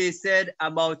what they said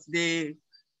about the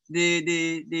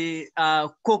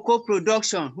cocoa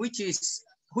production, which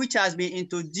has been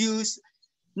introduced,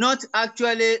 not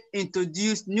actually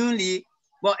introduced newly,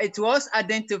 but it was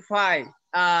identified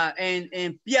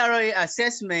in PRA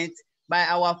assessment by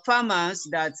our farmers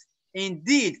that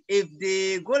indeed, if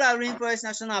the Gola Rainforest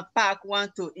National Park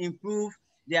want to improve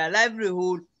their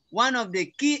livelihood, one of the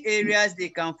key areas they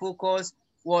can focus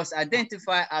was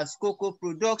identified as cocoa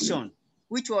production,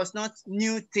 which was not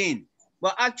new thing.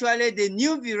 But actually the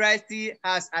new variety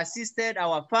has assisted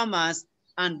our farmers,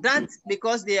 and that's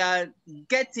because they are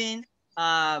getting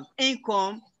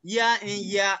income year in,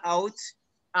 year out,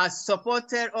 as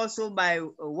supported also by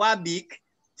WABIC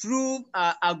through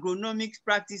agronomic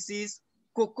practices,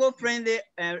 cocoa-friendly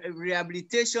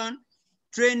rehabilitation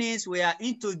trainings were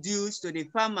introduced to the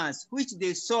farmers, which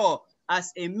they saw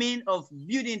as a means of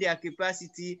building their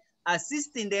capacity,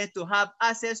 assisting them to have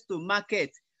access to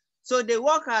market. So the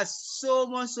work has so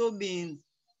much so been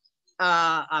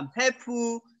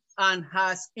helpful and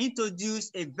has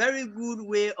introduced a very good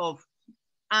way of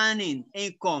earning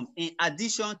income in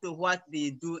addition to what they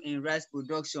do in rice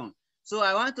production. So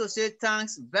I want to say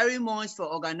thanks very much for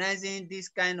organizing this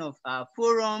kind of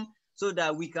forum so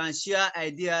that we can share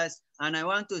ideas. And I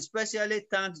want to especially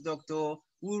thank Dr.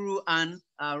 Uru and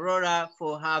Aurora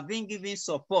for having given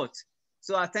support.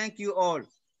 So I thank you all.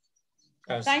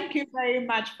 Yes. Thank you very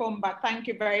much, Fomba. Thank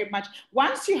you very much.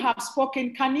 Once you have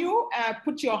spoken, can you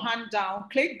put your hand down,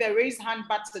 click the raise hand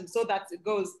button so that it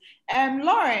goes.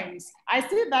 Lawrence, I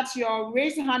see that your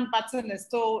raise hand button is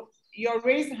still, your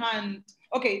raised hand,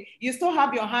 okay, you still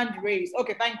have your hand raised.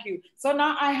 Okay, thank you. So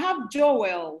now I have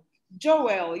Joel.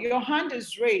 Joel, your hand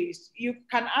is raised. You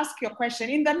can ask your question.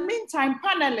 In the meantime,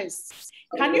 panelists,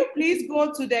 can you please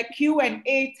go to the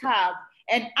Q&A tab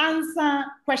and answer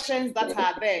questions that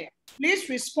are there? Please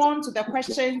respond to the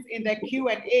questions in the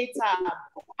Q&A tab.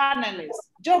 Panelists,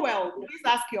 Joel, please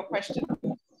ask your question.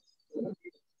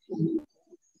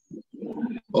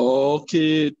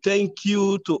 Okay, thank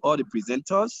you to all the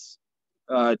presenters.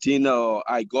 I think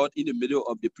I got in the middle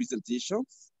of the presentation,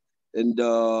 and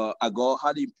I got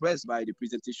highly impressed by the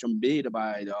presentation made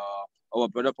by our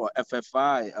brother for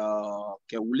FFI,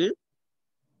 Kewule.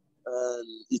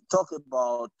 He talked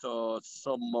about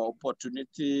some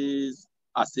opportunities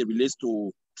as it relates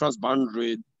to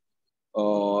transboundary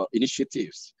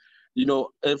initiatives. You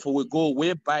know, if we go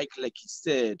way back, like he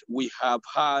said, we have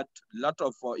had a lot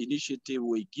of initiatives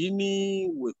with Guinea,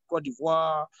 with Cote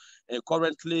d'Ivoire, and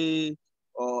currently,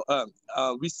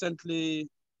 recently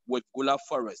with Gola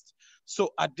Forest.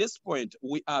 So at this point,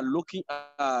 we are looking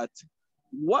at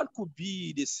what could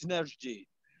be the synergy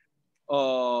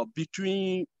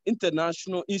between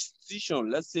international institutions,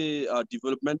 let's say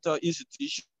developmental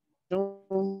institutions,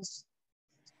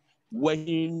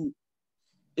 working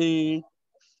in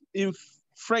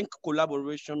frank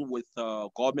collaboration with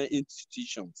government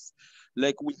institutions.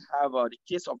 Like we have the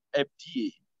case of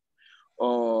FDA,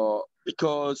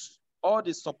 because all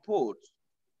the support,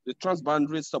 the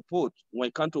transboundary support, when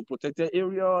it comes to protected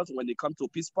areas, when it comes to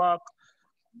peace park,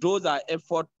 those are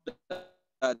efforts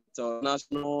that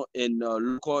national and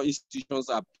local institutions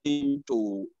are paying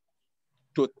to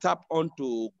tap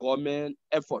onto government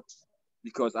efforts,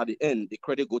 because at the end, the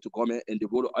credit goes to government and the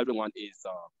role of everyone is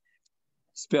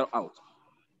spelled out.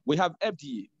 We have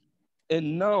FDA,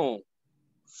 and now,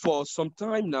 for some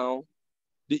time now,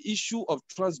 the issue of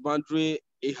transboundary,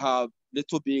 it have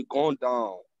little bit gone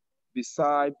down.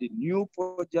 Besides the new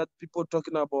project people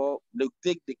talking about, they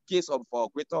take the case of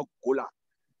Greater Gola.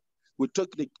 We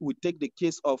take the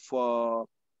case of Tai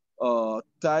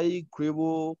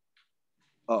Grebo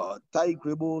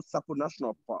Sapo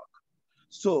National Park.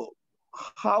 So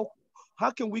how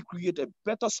can we create a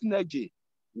better synergy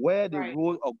where the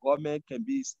role of government can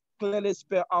be clearly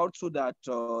spelled out so that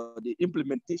the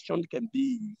implementation can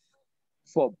be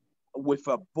with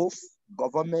both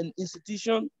government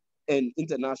institutions and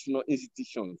international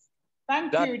institutions?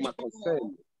 Thank you. That's my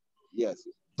concern. Yes,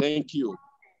 thank you.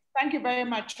 Thank you very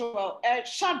much, Joel.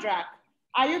 Shadrach,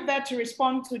 Are you there to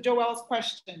respond to Joel's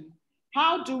question?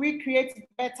 How do we create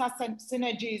better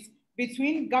synergies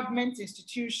between government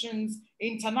institutions,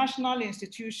 international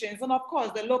institutions, and of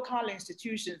course the local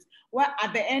institutions, where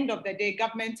at the end of the day,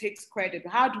 government takes credit?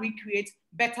 How do we create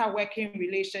better working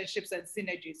relationships and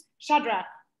synergies? Shadrach.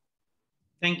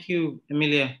 Thank you,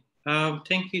 Emilia.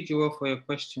 Thank you, Joel, for your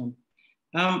question.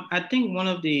 I think one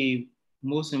of the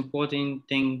most important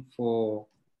thing for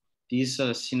this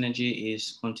synergy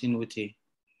is continuity.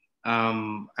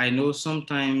 I know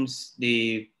sometimes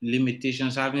the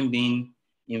limitations haven't been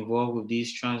involved with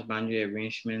these transboundary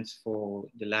arrangements for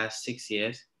the last 6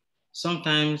 years.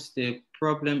 Sometimes the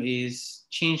problem is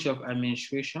change of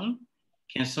administration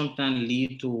can sometimes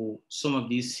lead to some of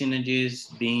these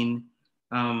synergies being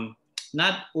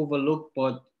not overlooked,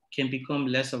 but can become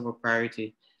less of a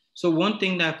priority. So one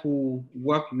thing that could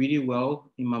work really well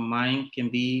in my mind can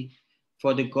be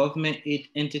for the government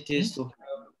entities to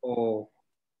have or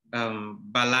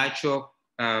bilateral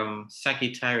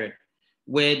secretariat,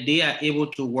 where they are able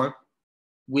to work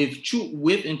with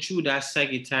and through that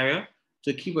secretariat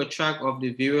to keep a track of the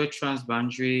various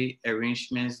transboundary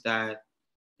arrangements that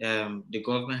the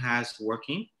government has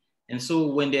working. And so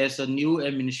when there's a new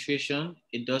administration,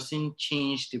 it doesn't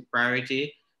change the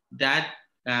priority. That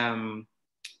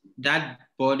that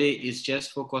body is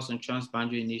just focused on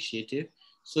transboundary initiative.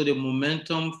 So the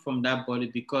momentum from that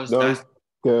body, because that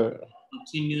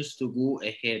continues to go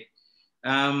ahead.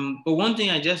 But one thing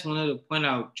I just wanted to point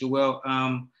out, Joel,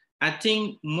 I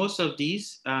think most of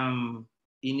these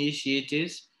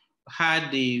initiatives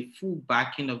had the full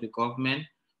backing of the government,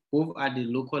 both at the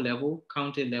local level,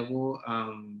 county level,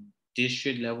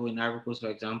 district level in Ivory Coast, for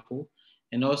example,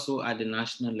 and also at the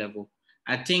national level.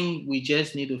 I think we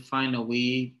just need to find a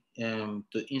way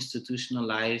to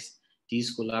institutionalize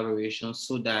these collaborations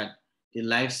so that the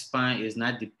lifespan is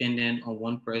not dependent on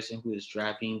one person who is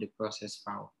driving the process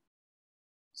forward.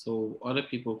 So other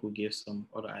people could give some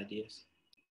other ideas.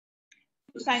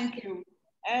 Thank you.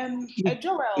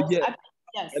 Joel, Yeah.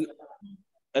 yes.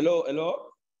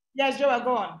 Hello? Yes, Joel,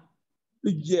 go on.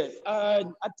 Yes, I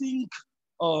think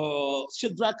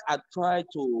Shadrach had tried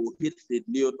to hit the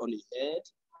nail on the head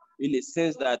in the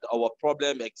sense that our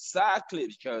problem exactly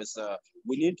because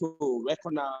we need to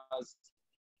recognize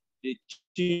the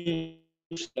change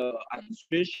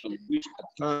administration which at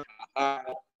times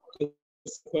had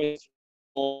consequences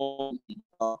on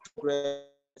progress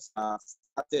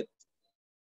started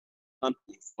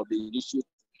for the initiative.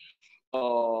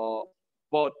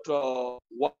 But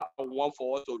what I want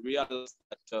for us to realize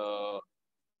that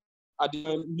at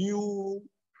the new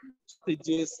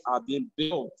stages are being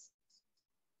built.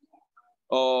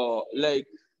 Like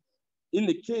in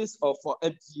the case of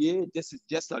FDA, this is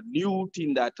just a new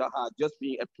thing that has just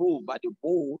been approved by the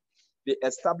board, the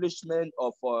establishment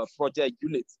of project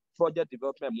units, project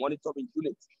development monitoring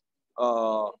units,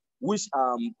 which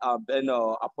have been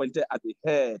appointed as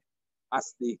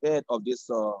the head of this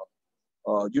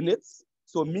units.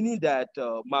 So meaning that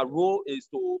my role is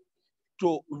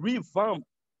to revamp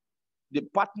the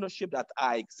partnership that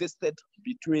existed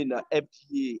between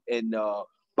FDA and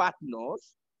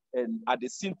partners, and at the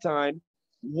same time,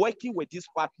 working with these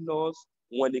partners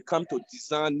when it comes to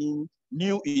designing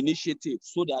new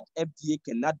initiatives so that FDA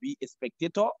cannot be a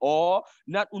spectator or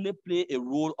not only play a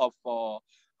role of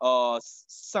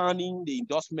signing the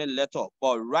endorsement letter,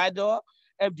 but rather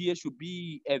FDA should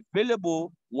be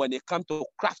available when it comes to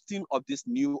crafting of this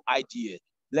new idea.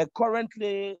 Like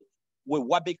currently with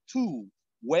WABIC 2,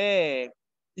 where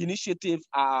initiatives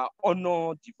are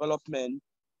honor development,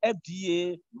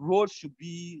 FDA role should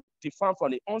be defined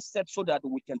from the onset so that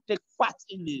we can take part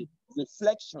in the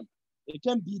reflection. It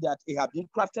can be that it has been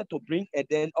crafted to bring, and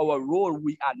then our role,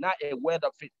 we are not aware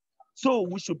of it. So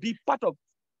we should be part of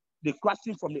the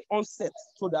crafting from the onset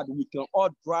so that we can all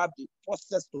drive the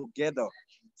process together.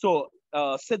 So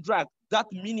Cedric, that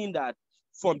meaning that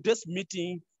from this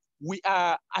meeting,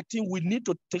 I think we need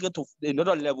to take it to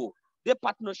another level. The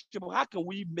partnership, how can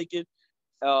we make it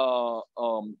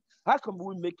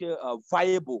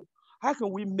viable? How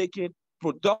can we make it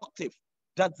productive?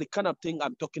 That's the kind of thing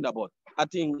I'm talking about. I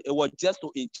think it was just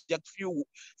to inject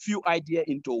few ideas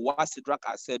into what Cedric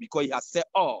has said, because he has said,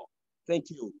 oh, thank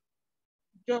you.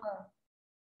 Sure.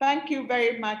 Thank you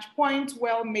very much. Point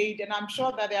well made. And I'm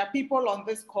sure that there are people on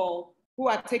this call who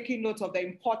are taking note of the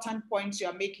important points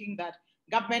you're making, that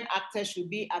government actors should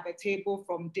be at the table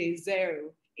from day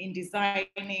zero in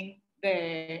designing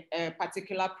the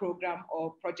particular program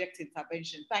or project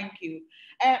intervention. Thank you.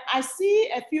 I see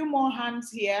a few more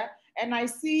hands here, and I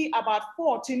see about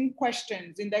 14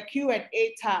 questions in the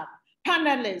Q&A tab.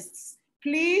 Panelists,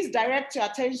 Please direct your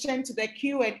attention to the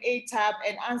Q&A tab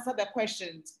and answer the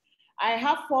questions. I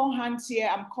have 4 hands here,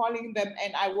 I'm calling them,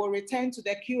 and I will return to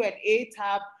the Q&A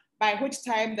tab, by which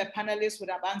time the panelists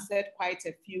would have answered quite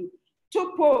a few.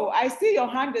 Tupo, I see your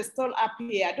hand is still up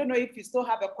here. I don't know if you still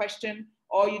have a question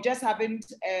or you just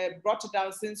haven't brought it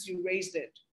down since you raised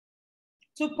it.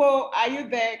 Tupo, are you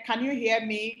there? Can you hear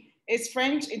me? Is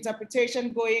French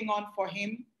interpretation going on for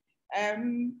him?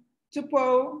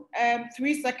 Tupo,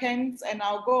 3 seconds, and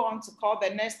I'll go on to call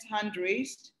the next hand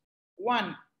raised.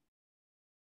 1,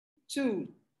 2,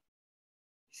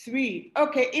 3.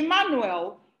 Okay,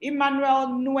 Emmanuel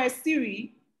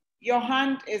Nuesiri, your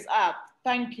hand is up.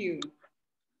 Thank you.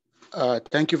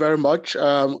 Thank you very much.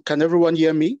 Can everyone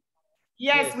hear me?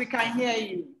 Yes, we can hear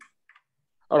you.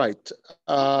 All right.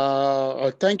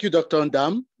 Thank you, Dr.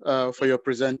 Ndam, for your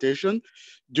presentation.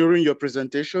 During your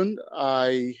presentation,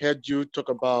 I heard you talk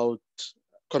about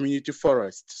community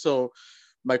forest. So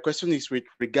my question is with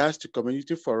regards to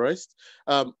community forest,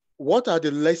 what are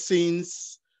the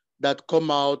lessons that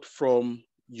come out from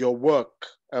your work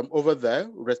over there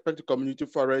with respect to community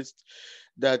forest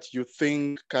that you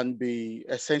think can be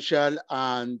essential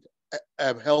and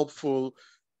helpful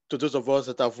to those of us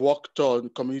that have worked on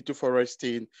community forest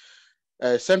in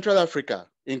Central Africa,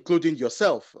 including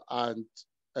yourself and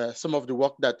some of the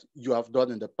work that you have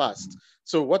done in the past?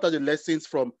 So what are the lessons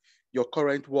from your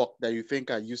current work that you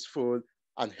think are useful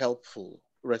and helpful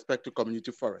with respect to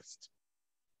community forest?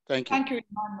 Thank you. Thank you,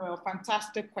 Emmanuel.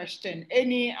 Fantastic question.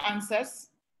 Any answers?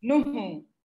 Nuhu,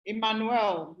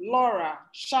 Emmanuel, Laura,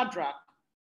 Shadrach.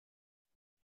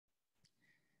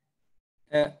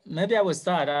 Maybe I will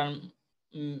start.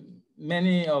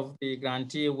 Many of the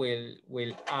grantee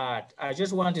will add. I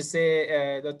just want to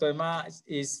say Dr. Emma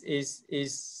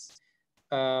is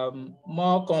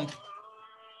more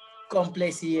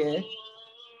complex here.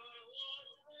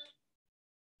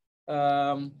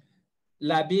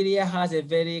 Liberia has a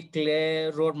very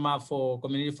clear roadmap for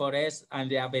community forests, and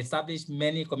they have established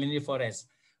many community forests.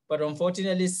 But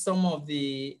unfortunately, some of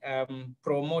the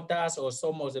promoters or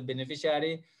some of the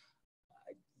beneficiaries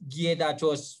geared that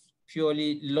was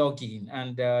purely logging,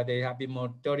 and they have been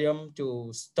moratorium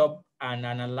to stop and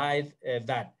analyze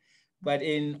that. But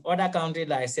in other countries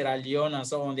like Sierra Leone and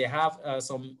so on, they have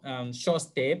some short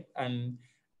step, and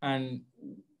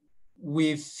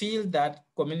we feel that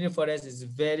community forest is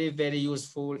very, very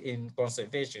useful in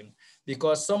conservation,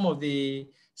 because some of the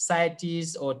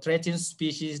CITES or threatened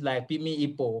species like pygmy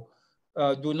hippo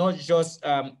do not just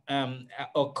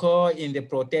occur in the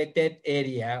protected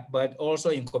area, but also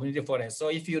in community forest. So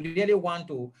if you really want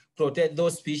to protect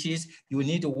those species, you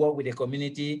need to work with the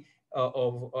community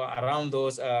around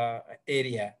those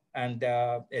area. And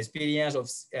experience of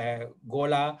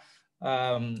Gola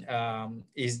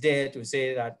is there to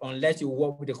say that unless you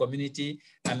work with the community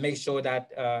and make sure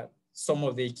that some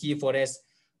of the key forests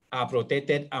are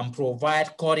protected and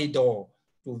provide corridor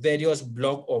to various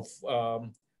blocks of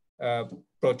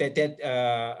protected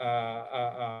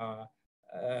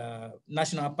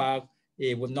national park,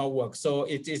 it would not work. So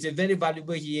it is a very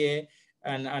valuable here.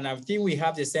 And I think we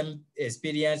have the same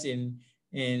experience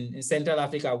in Central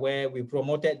Africa where we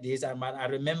promoted this. And I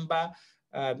remember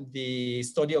the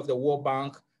study of the World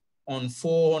Bank on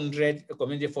 400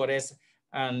 community forests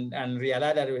and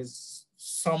realized that there was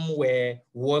some were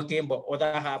working, but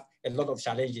others have a lot of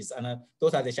challenges. And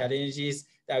those are the challenges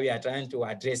that we are trying to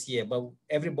address here. But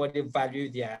everybody value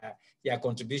their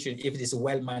contribution if it is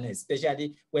well managed,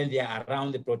 especially when they are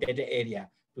around the protected area,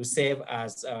 to serve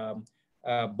as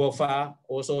buffer,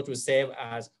 also to serve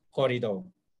as corridor.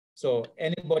 So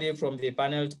anybody from the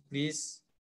panel, please.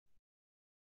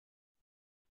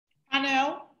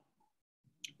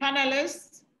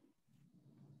 Panelists.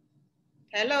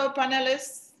 Hello,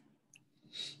 panelists.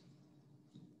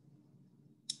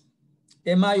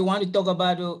 Emma, you want to talk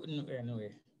about,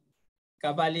 anyway,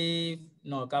 Cavalli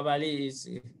is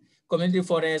community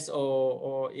forest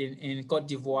or in Cote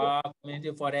d'Ivoire,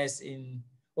 community forest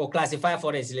or classified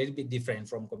forest is a little bit different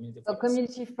from community forest. So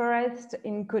community forest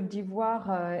in Cote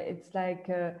d'Ivoire, it's like,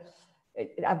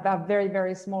 are very,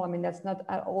 very small. I mean, that's not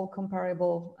at all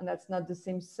comparable, and that's not the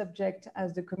same subject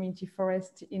as the community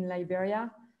forest in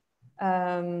Liberia.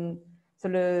 So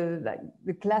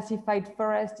the classified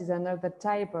forest is another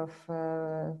type of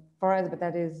forest, but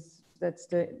that's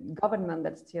the government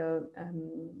that's still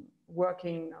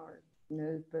working or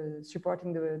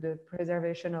supporting the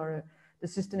preservation or the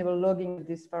sustainable logging of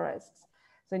these forests.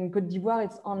 So in Côte d'Ivoire,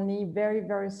 it's only very,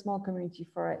 very small community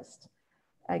forests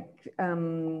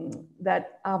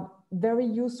that are very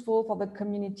useful for the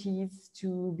communities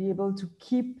to be able to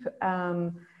keep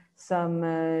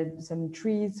some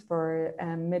trees for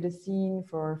medicine,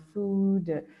 for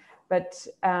food, but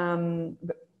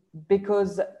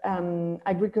because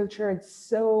agriculture is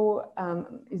so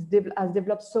has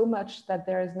developed so much that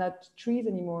there is not trees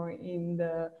anymore in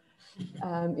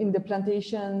the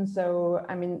plantation. So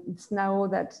I mean, it's now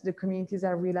that the communities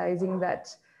are realizing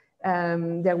that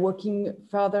they're working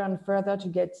further and further to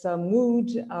get some wood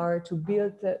or to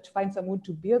build, to find some wood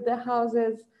to build their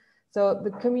houses. So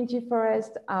the community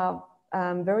forests are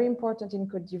very important in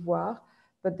Côte d'Ivoire,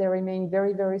 but they remain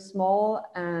very, very small.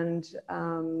 And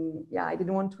yeah, I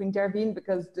didn't want to intervene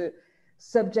because the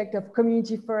subject of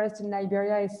community forest in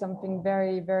Liberia is something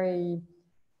very, very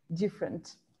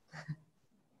different.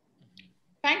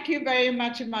 Thank you very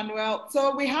much, Emmanuel.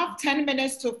 So we have 10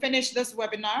 minutes to finish this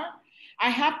webinar. I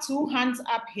have 2 hands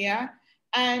up here.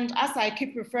 And as I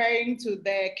keep referring to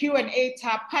the Q&A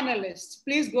tab, panelists,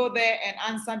 please go there and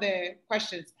answer the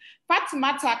questions.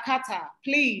 Fatmata Kata,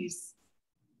 please.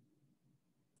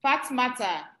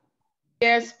 Fatmata.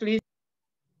 Yes, please.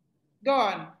 Go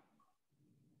on.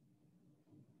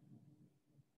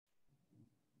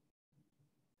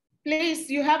 Please,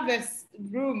 you have this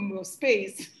room or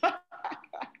space.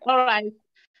 All right.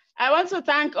 I want to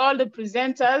thank all the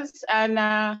presenters, and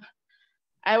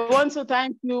I want to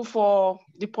thank you for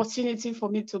the opportunity for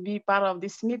me to be part of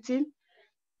this meeting.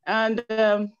 And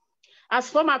as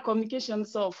former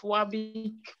communications of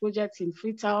WABIC project in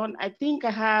Freetown, I think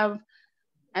I have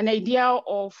an idea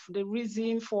of the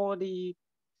reason for the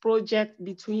project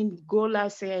between Gola,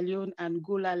 Sierra Leone and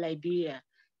Gola, Liberia.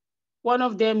 One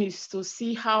of them is to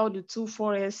see how the 2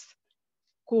 forests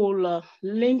could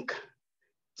link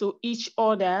to each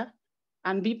other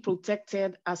and be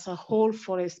protected as a whole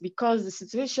forest, because the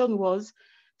situation was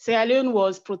Sierra Leone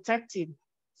was protected.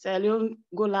 Sierra Leone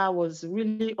Gola was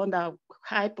really under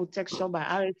high protection by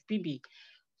RSPB,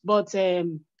 but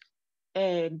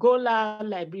Gola,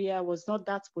 Liberia was not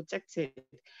that protected.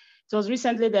 It was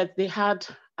recently that they had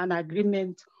an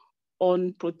agreement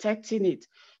on protecting it.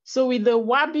 So with the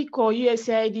WABIC or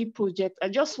USAID project, I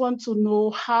just want to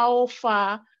know how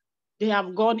far they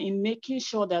have gone in making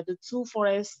sure that the 2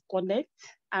 forests connect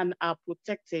and are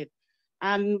protected.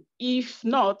 And if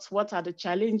not, what are the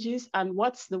challenges and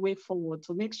what's the way forward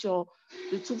to make sure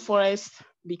the 2 forests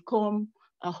become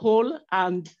a whole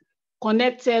and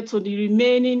connected to the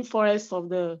remaining forests of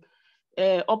the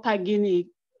Upper Guinea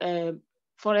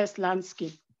forest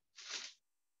landscape.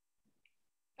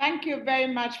 Thank you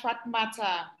very much,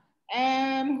 Fatmata.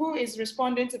 Who is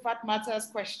responding to Fatmata's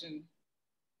question?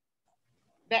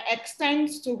 The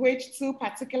extent to which 2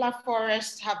 particular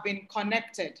forests have been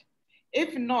connected.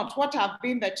 If not, what have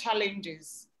been the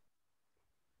challenges?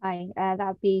 Hi, that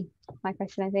would be my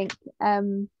question, I think.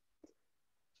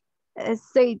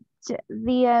 So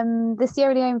the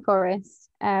Sierra Leone forest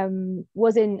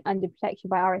wasn't under protection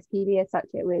by RSPB as such.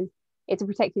 It's a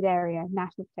protected area,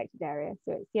 national protected area.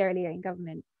 So it's Sierra Leone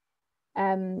government.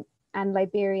 And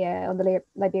Liberia, on the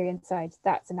Liberian side,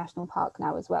 that's a national park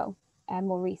now as well,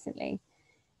 more recently.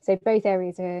 So both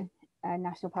areas are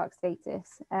national park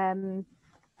status.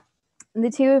 The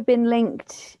 2 have been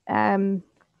linked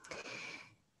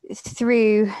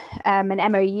through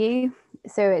an MOU.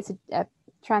 So it's a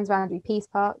Transboundary Peace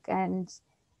Park, and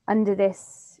under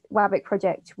this WABIC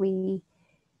project, we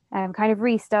kind of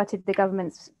restarted the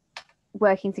governments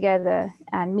working together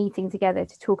and meeting together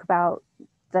to talk about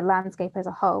the landscape as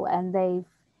a whole, and they've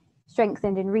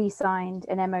strengthened and re-signed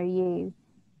an MOU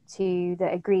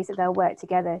that agrees that they'll work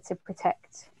together to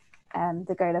protect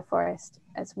the Gola forest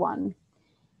as one.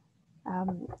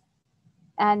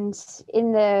 And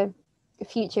in the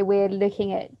future, we're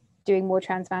looking at doing more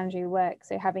transboundary work,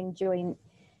 so having joint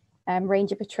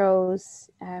ranger patrols,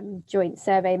 joint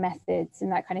survey methods,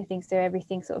 and that kind of thing, so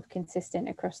everything's sort of consistent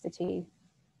across the 2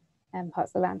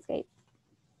 parts of the landscape.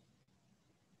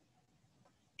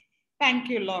 Thank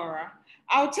you, Laura.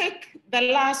 I'll take the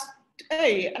last,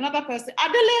 another person.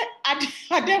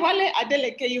 Adewale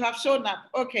Adeleke, you have shown up.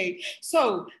 Okay,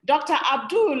 so Dr.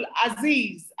 Abdul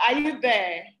Aziz, are you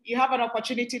there? You have an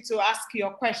opportunity to ask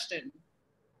your question.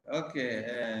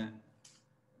 Okay,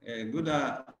 good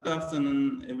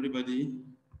afternoon, everybody.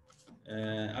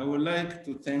 I would like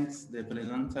to thank the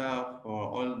presenter for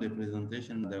all the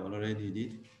presentation they already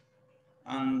did.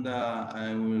 And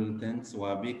I will thank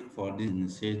WABIC for this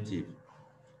initiative.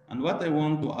 And what I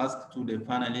want to ask to the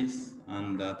panelists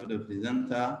and to the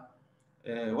presenter,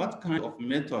 what kind of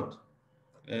method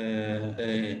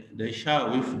they share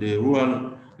with the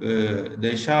rural,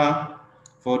 they share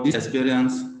for this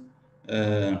experience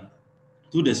to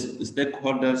the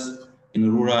stakeholders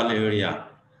in rural area.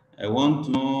 I want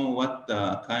to know what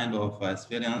kind of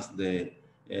experience they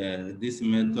this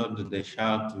method they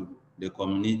share to the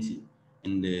community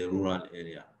in the rural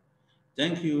area.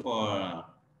 Thank you for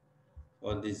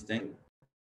this. Thank you.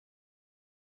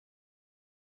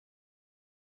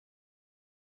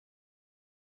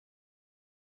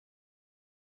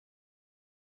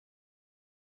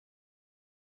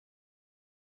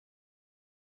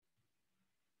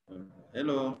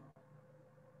 Hello.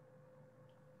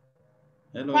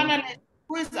 Hello. Panelist,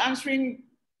 who is answering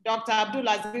Dr.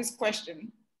 Abdulaziz's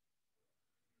question?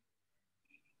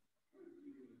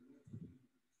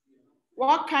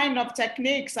 What kind of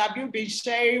techniques have you been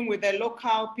sharing with the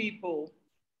local people?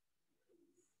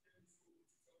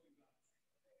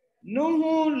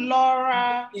 Nuhu,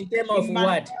 Laura. In terms of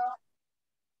what?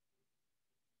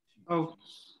 Oh,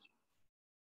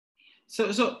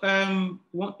 so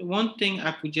one thing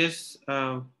I could just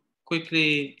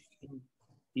quickly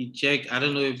eject. I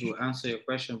don't know if you answer your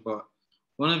question, but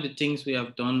one of the things we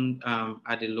have done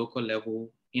at the local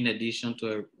level, in addition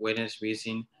to awareness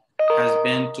raising, has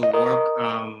been to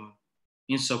work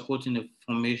in supporting the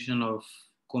formation of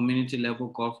community level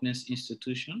governance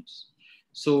institutions.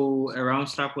 So around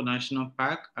Sapo National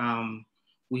Park,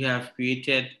 we have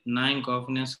created 9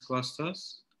 governance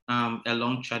clusters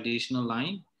along traditional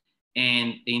line.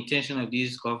 And the intention of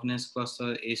these governance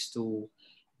clusters is to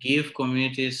give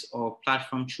communities a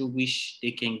platform through which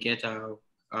they can get a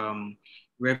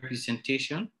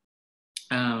representation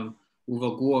with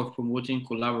a goal of promoting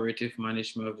collaborative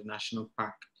management of the national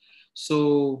park.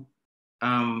 So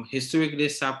historically,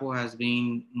 SAPO has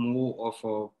been more of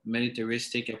a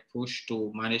militaristic approach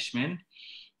to management,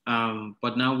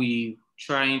 but now we're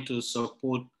trying to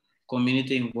support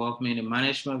community involvement in the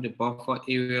management of the buffer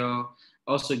area,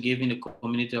 also giving the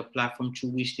community a platform through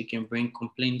which they can bring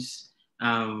complaints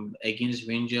against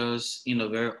rangers in a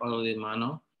very orderly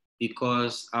manner,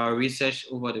 because our research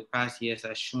over the past years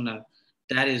has shown that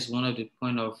that is one of the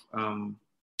points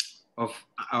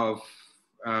of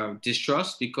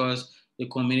distrust, because the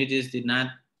communities did not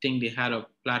think they had a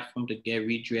platform to get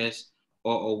redress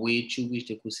or a way through which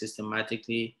they could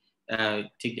systematically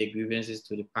take their grievances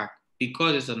to the park.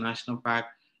 Because it's a national park,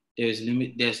 there's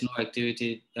no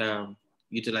activity,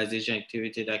 utilization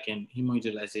activity that can, human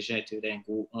utilization activity that can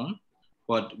go on.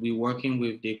 But we're working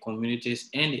with the communities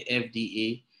and the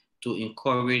FDA to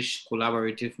encourage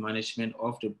collaborative management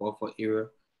of the buffer area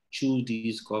through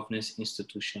these governance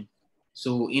institutions.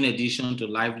 So in addition to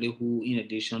livelihood, in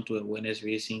addition to awareness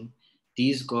raising,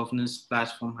 these governance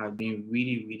platforms have been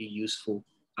really, really useful.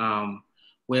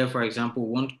 Where, for example,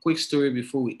 one quick story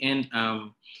before we end,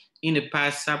 in the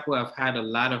past, SAPO have had a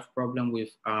lot of problem with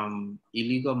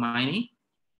illegal mining.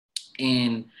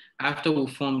 And after we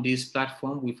formed this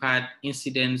platform, we've had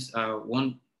incidents,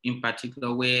 one in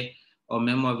particular where a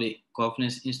member of the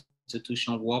governance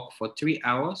institution worked for 3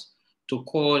 hours to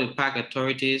call the park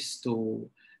authorities to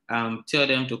tell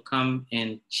them to come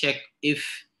and check if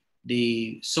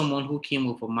someone who came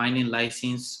with a mining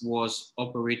license was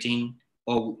operating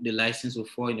or the license will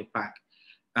fall in the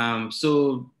park.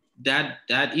 So that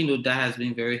has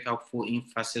been very helpful in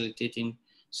facilitating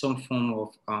some form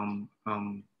of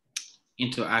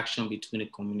interaction between the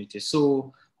communities.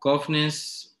 So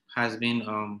governance has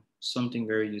been something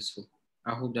very useful.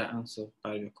 I hope that answered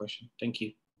part of your question. Thank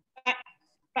you.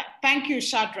 Thank you,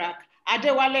 Shadrach.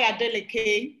 Adewale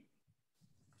Adeleke.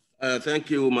 Thank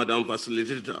you, Madam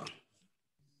Facilitator.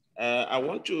 I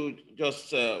want to just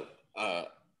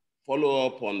follow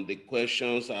up on the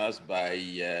questions asked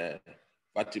by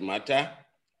Fatimata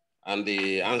and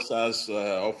the answers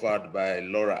offered by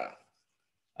Laura.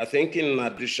 I think in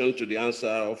addition to the answer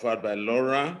offered by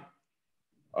Laura,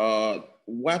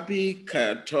 WAPI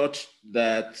thought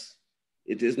that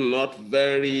it is not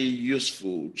very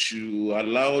useful to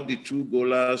allow the 2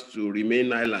 golas to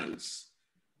remain islands,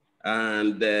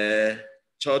 and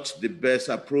thought the best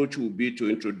approach would be to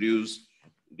introduce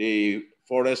the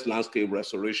forest landscape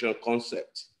restoration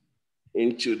concept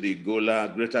into the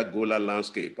greater Gola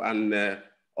landscape and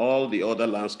all the other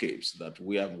landscapes that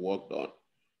we have worked on.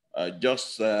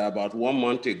 Just about 1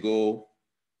 month ago,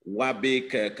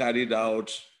 WABIC carried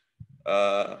out,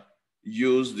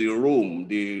 used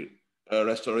the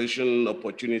restoration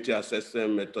opportunity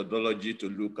assessment methodology to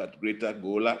look at Greater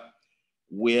Gola,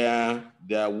 where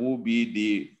there will be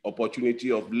the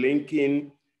opportunity of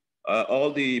linking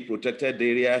all the protected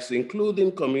areas,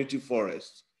 including community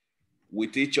forests,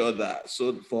 with each other.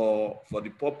 So for the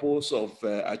purpose of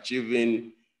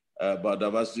achieving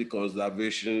biodiversity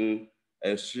conservation,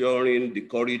 ensuring the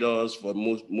corridors for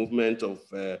movement of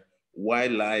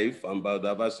wildlife and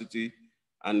biodiversity,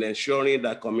 and ensuring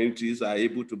that communities are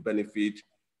able to benefit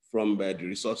from the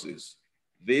resources.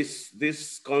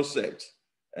 This concept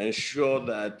ensure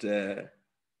that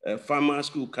farmers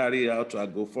could carry out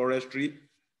agroforestry,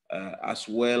 as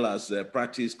well as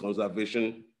practice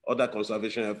conservation, other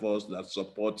conservation efforts that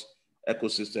support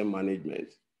ecosystem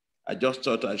management. I just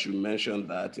thought I should mention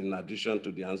that in addition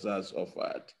to the answers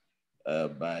offered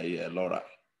by Laura.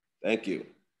 Thank you.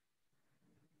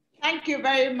 Thank you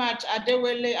very much,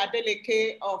 Adewale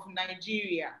Adeleke of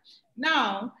Nigeria.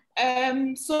 Now,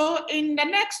 so in the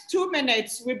next 2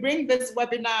 minutes, we bring this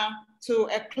webinar to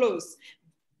a close.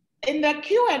 In the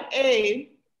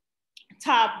Q&A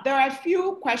tab, there are a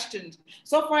few questions.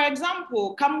 So for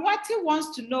example, Kamwati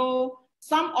wants to know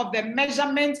some of the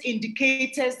measurement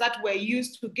indicators that were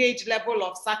used to gauge level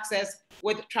of success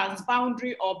with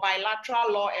transboundary or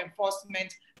bilateral law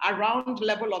enforcement around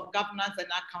level of governance and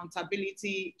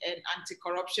accountability and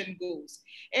anti-corruption goals.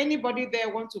 Anybody there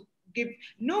want to give?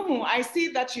 Nuhu, I see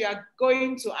that you are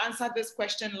going to answer this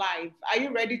question live. Are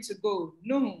you ready to go?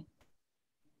 Nuhu.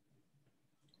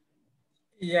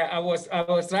 Yeah, I was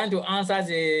trying to answer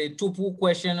the Tupu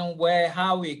question where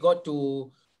how we got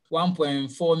to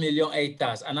 1.4 million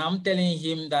hectares. And I'm telling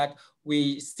him that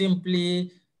we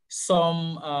simply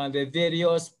sum the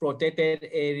various protected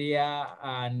area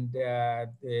and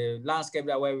the landscape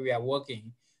that where we are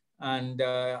working. And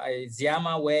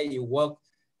Ziama, where he worked,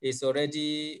 is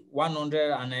already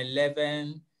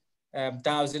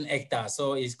 111,000 hectares.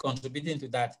 So he's contributing to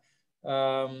that.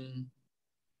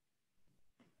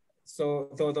 So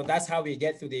that's how we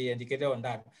get to the indicator on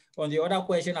that. On the other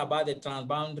question about the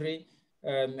transboundary,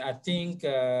 I think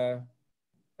the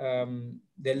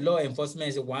law enforcement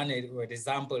is one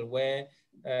example where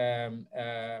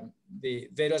the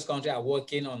various countries are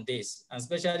working on this. And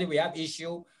especially we have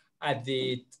issue at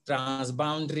the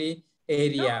transboundary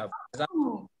area.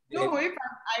 No, if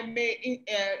I may,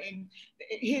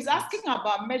 he's asking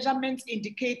about measurement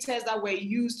indicators that were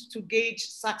used to gauge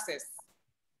success.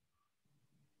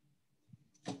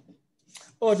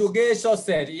 Oh, to gauge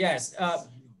success, yes.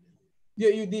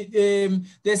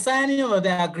 The signing of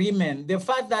the agreement, the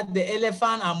fact that the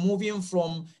elephant are moving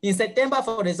from, in September,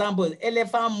 for example,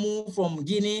 elephant moved from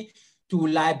Guinea to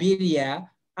Liberia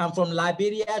and from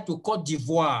Liberia to Cote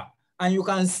d'Ivoire. And you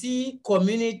can see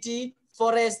community,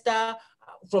 forester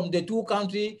from the two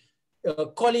countries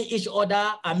calling each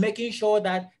other and making sure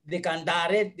that they can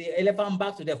direct the elephant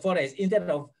back to the forest instead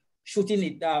of shooting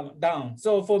it down.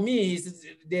 So for me, it's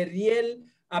the real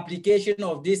application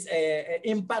of this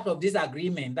impact of this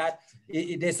agreement that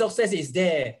the success is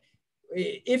there.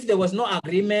 If there was no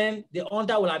agreement, the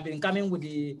hunter would have been coming with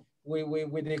the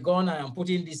gun and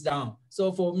putting this down.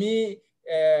 So for me,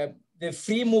 the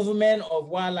free movement of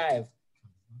wildlife,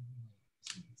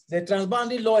 the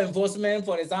transboundary law enforcement,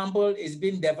 for example, is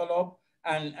being developed,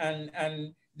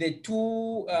 and the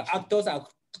two actors are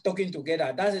talking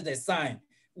together. That is a sign.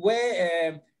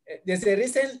 Where there's a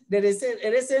recent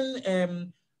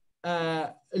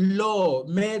law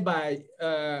made by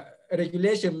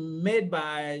regulation made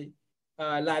by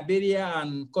Liberia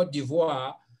and Cote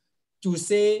d'Ivoire to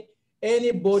say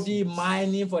anybody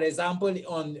mining, for example,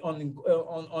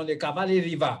 on the Cavalry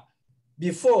River,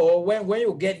 before when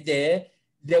you get there,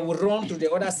 they will run to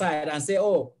the other side and say,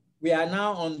 oh, we are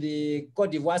now on the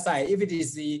Cote d'Ivoire side. If it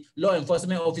is the law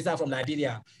enforcement officer from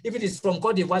Liberia, if it is from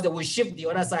Cote d'Ivoire, they will shift the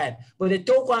other side. But the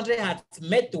two countries have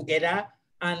met together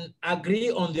and agree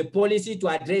on the policy to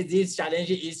address this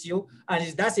challenging issue.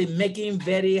 And that's making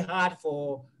very hard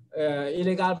for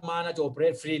illegal miners to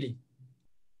operate freely.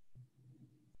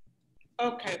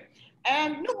 Okay.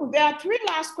 No, there are three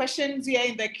last questions here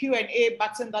in the Q&A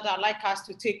button that I'd like us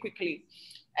to take quickly.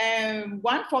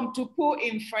 One from Tupu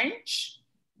in French.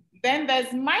 Then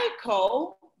there's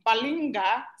Michael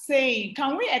Balinga saying,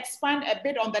 can we expand a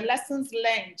bit on the lessons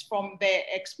learned from the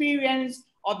experience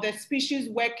of the species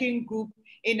working group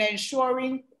in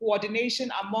ensuring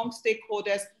coordination among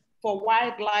stakeholders for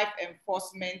wildlife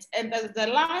enforcement? And there's the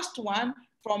last one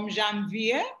from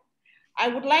Janvier. I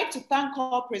would like to thank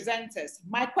all presenters.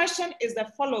 My question is the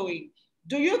following.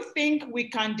 Do you think we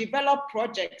can develop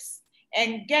projects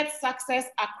and get success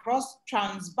across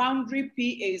transboundary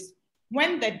PAs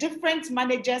when the different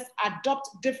managers adopt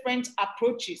different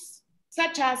approaches,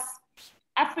 such as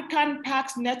African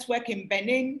Parks Network in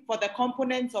Benin for the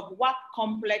components of WAP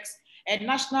complex and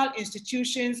national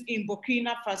institutions in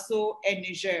Burkina Faso and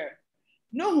Niger?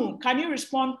 Nuhu, can you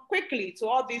respond quickly to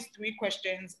all these three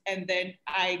questions, and then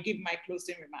I give my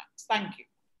closing remarks? Thank you.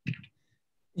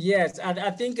 Yes, and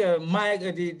I think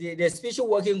the special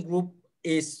working group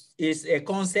is a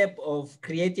concept of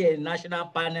creating a national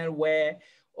panel where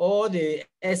all the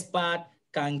experts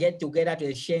can get together to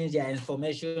exchange their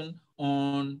information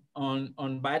on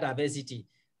biodiversity.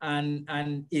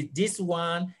 And if this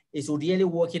one is really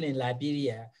working in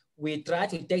Liberia, we try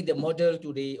to take the model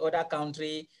to the other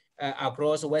country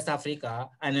across West Africa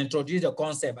and introduce the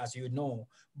concept, as you know.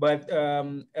 But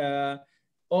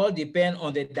all depend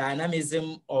on the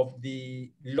dynamism of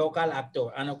the local actor.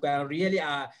 And really,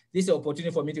 this is an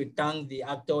opportunity for me to thank the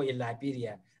actor in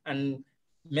Liberia. And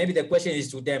maybe the question is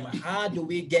to them, how do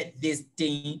we get this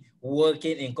thing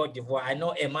working in Cote d'Ivoire? I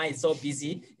know Emma is so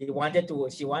busy. She wanted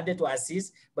to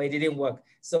assist, but it didn't work.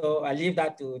 So I leave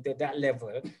that to that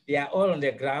level. They are all on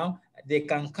the ground. They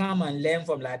can come and learn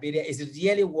from Liberia. It's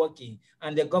really working.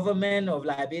 And the government of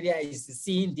Liberia is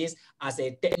seeing this as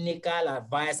a technical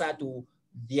advisor to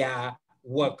their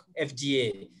work,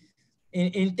 FGA.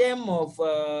 In terms of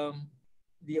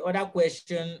the other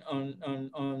question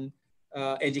on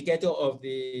indicator of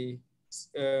the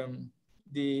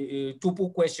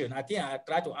tuple question, I think I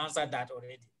tried to answer that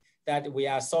already, that we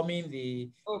are summing the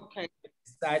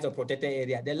size of protected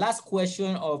area. The last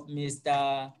question of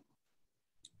Mr.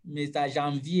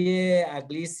 Janvier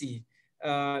Aglisi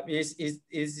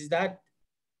is that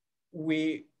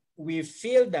we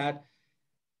feel that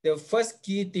the first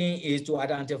key thing is to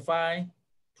identify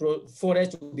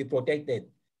forests to be protected,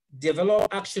 develop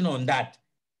action on that,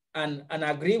 and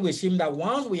agree with him that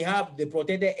once we have the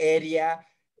protected area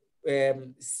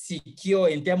secure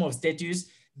in terms of status,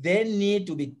 they need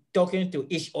to be talking to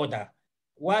each other.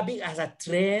 Wabi has a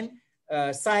trained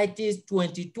CITES,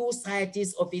 22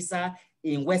 CITES officer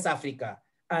in West Africa.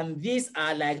 And these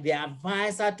are like the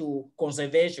advisor to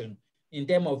conservation in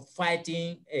terms of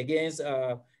fighting against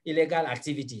illegal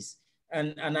activities.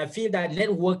 And I feel that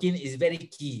networking is very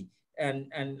key.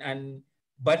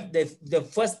 But the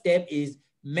first step is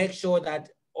make sure that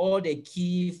all the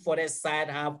key forest sites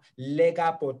have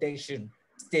legal protection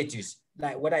status,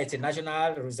 like whether it's a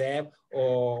national reserve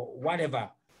or whatever.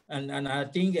 And I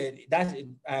think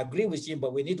I agree with him,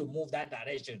 but we need to move that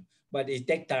direction, but it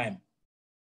takes time.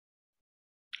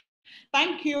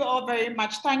 Thank you all very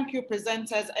much. Thank you,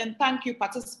 presenters, and thank you,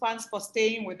 participants, for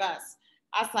staying with us.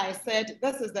 As I said,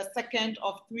 this is the second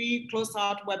of 3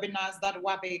 close-out webinars that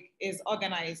WABIC is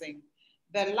organizing.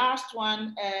 The last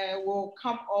one will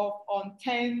come off on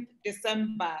 10th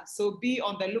December, so be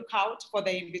on the lookout for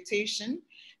the invitation.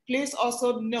 Please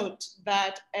also note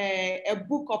that a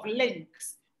book of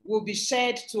links will be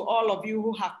shared to all of you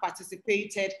who have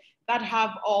participated that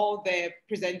have all the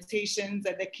presentations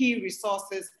and the key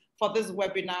resources for this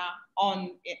webinar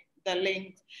on the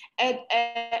link.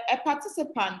 A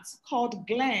participant called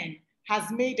Glenn has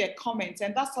made a comment,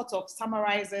 and that sort of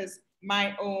summarizes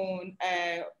my own,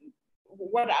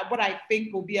 what I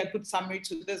think will be a good summary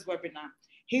to this webinar.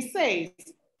 He says,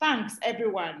 thanks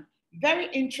everyone. Very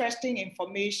interesting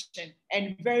information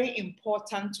and very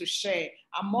important to share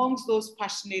amongst those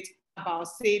passionate about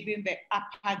saving the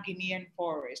Upper Guinean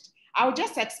forest. I'll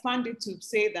just expand it to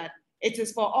say that it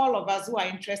is for all of us who are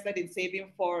interested in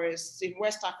saving forests in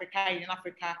West Africa, in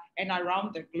Africa, and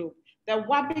around the globe. The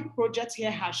WABIC project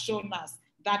here has shown us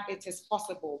that it is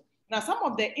possible. Now, some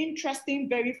of the interesting,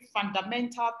 very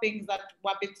fundamental things that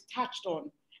WABIC touched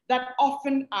on that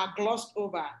often are glossed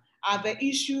over are the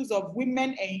issues of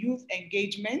women and youth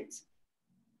engagement,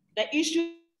 the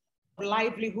issue of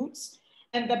livelihoods,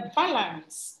 and the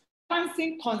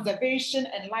balancing conservation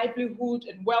and livelihood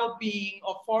and well-being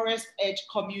of forest edge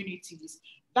communities.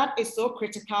 That is so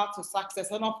critical to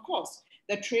success. And of course,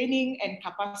 the training and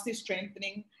capacity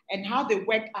strengthening and how they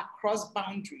work across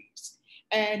boundaries.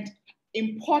 And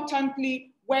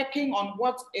importantly, working on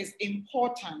what is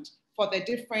important for the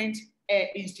different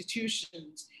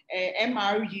institutions,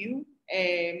 MRU,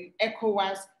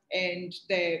 ECOWAS, and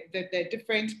the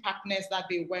different partners that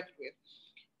they work with.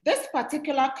 This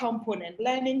particular component,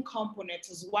 learning component,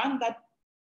 is one that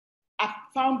I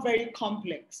found very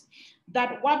complex,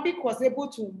 that WABIC was able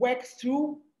to work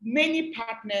through many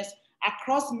partners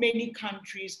across many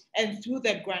countries and through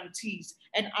the grantees,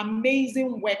 and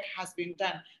amazing work has been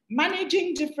done.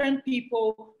 Managing different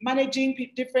people,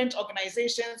 managing different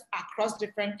organizations across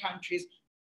different countries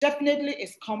definitely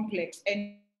is complex,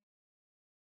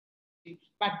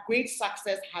 but great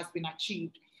success has been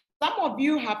achieved. Some of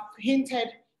you have hinted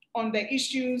on the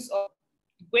issues of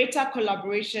greater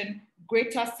collaboration,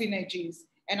 greater synergies.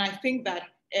 And I think that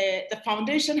the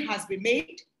foundation has been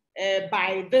made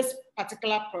by this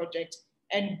particular project,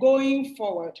 and going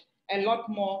forward, a lot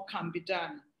more can be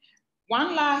done.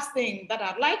 One last thing that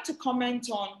I'd like to comment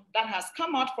on that has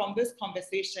come out from this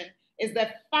conversation is the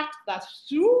fact that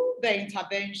through the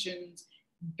interventions,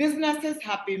 businesses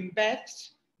have been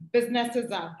birthed,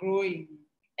 businesses are growing,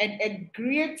 and a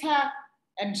greater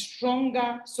and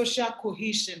stronger social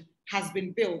cohesion has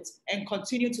been built and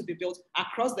continue to be built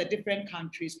across the different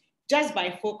countries just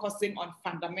by focusing on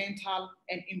fundamental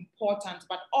and important,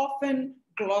 but often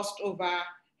glossed over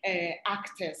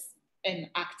actors and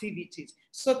activities.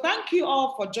 So thank you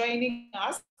all for joining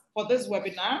us for this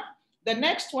webinar. The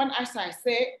next one, as I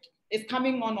said, is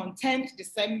coming on 10th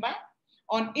December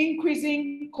on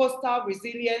increasing coastal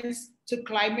resilience to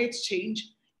climate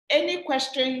change. Any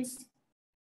questions,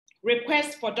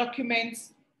 requests for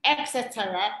documents,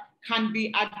 etc., can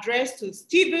be addressed to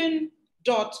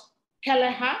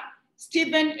Stephen.Kelleher.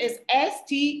 Stephen is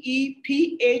STEPHEN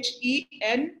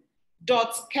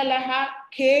 .Kelleher,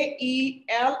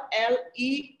 KELLEHER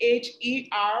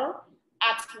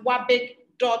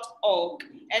 @wabic.org.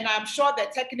 And I'm sure the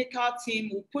technical team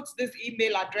will put this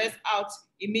email address out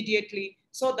immediately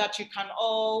so that you can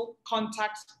all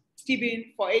contact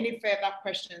Stephen for any further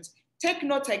questions. Take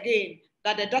note again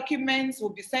that the documents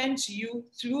will be sent to you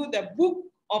through the book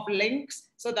of links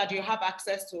so that you have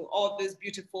access to all this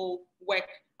beautiful work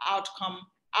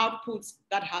outputs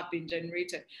that have been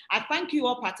generated. I thank you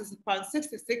all participants.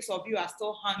 66 of you are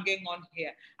still hanging on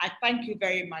here. I thank you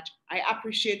very much. I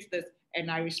appreciate this and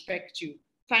I respect you.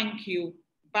 Thank you.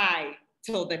 Bye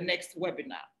till the next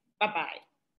webinar. Bye-bye.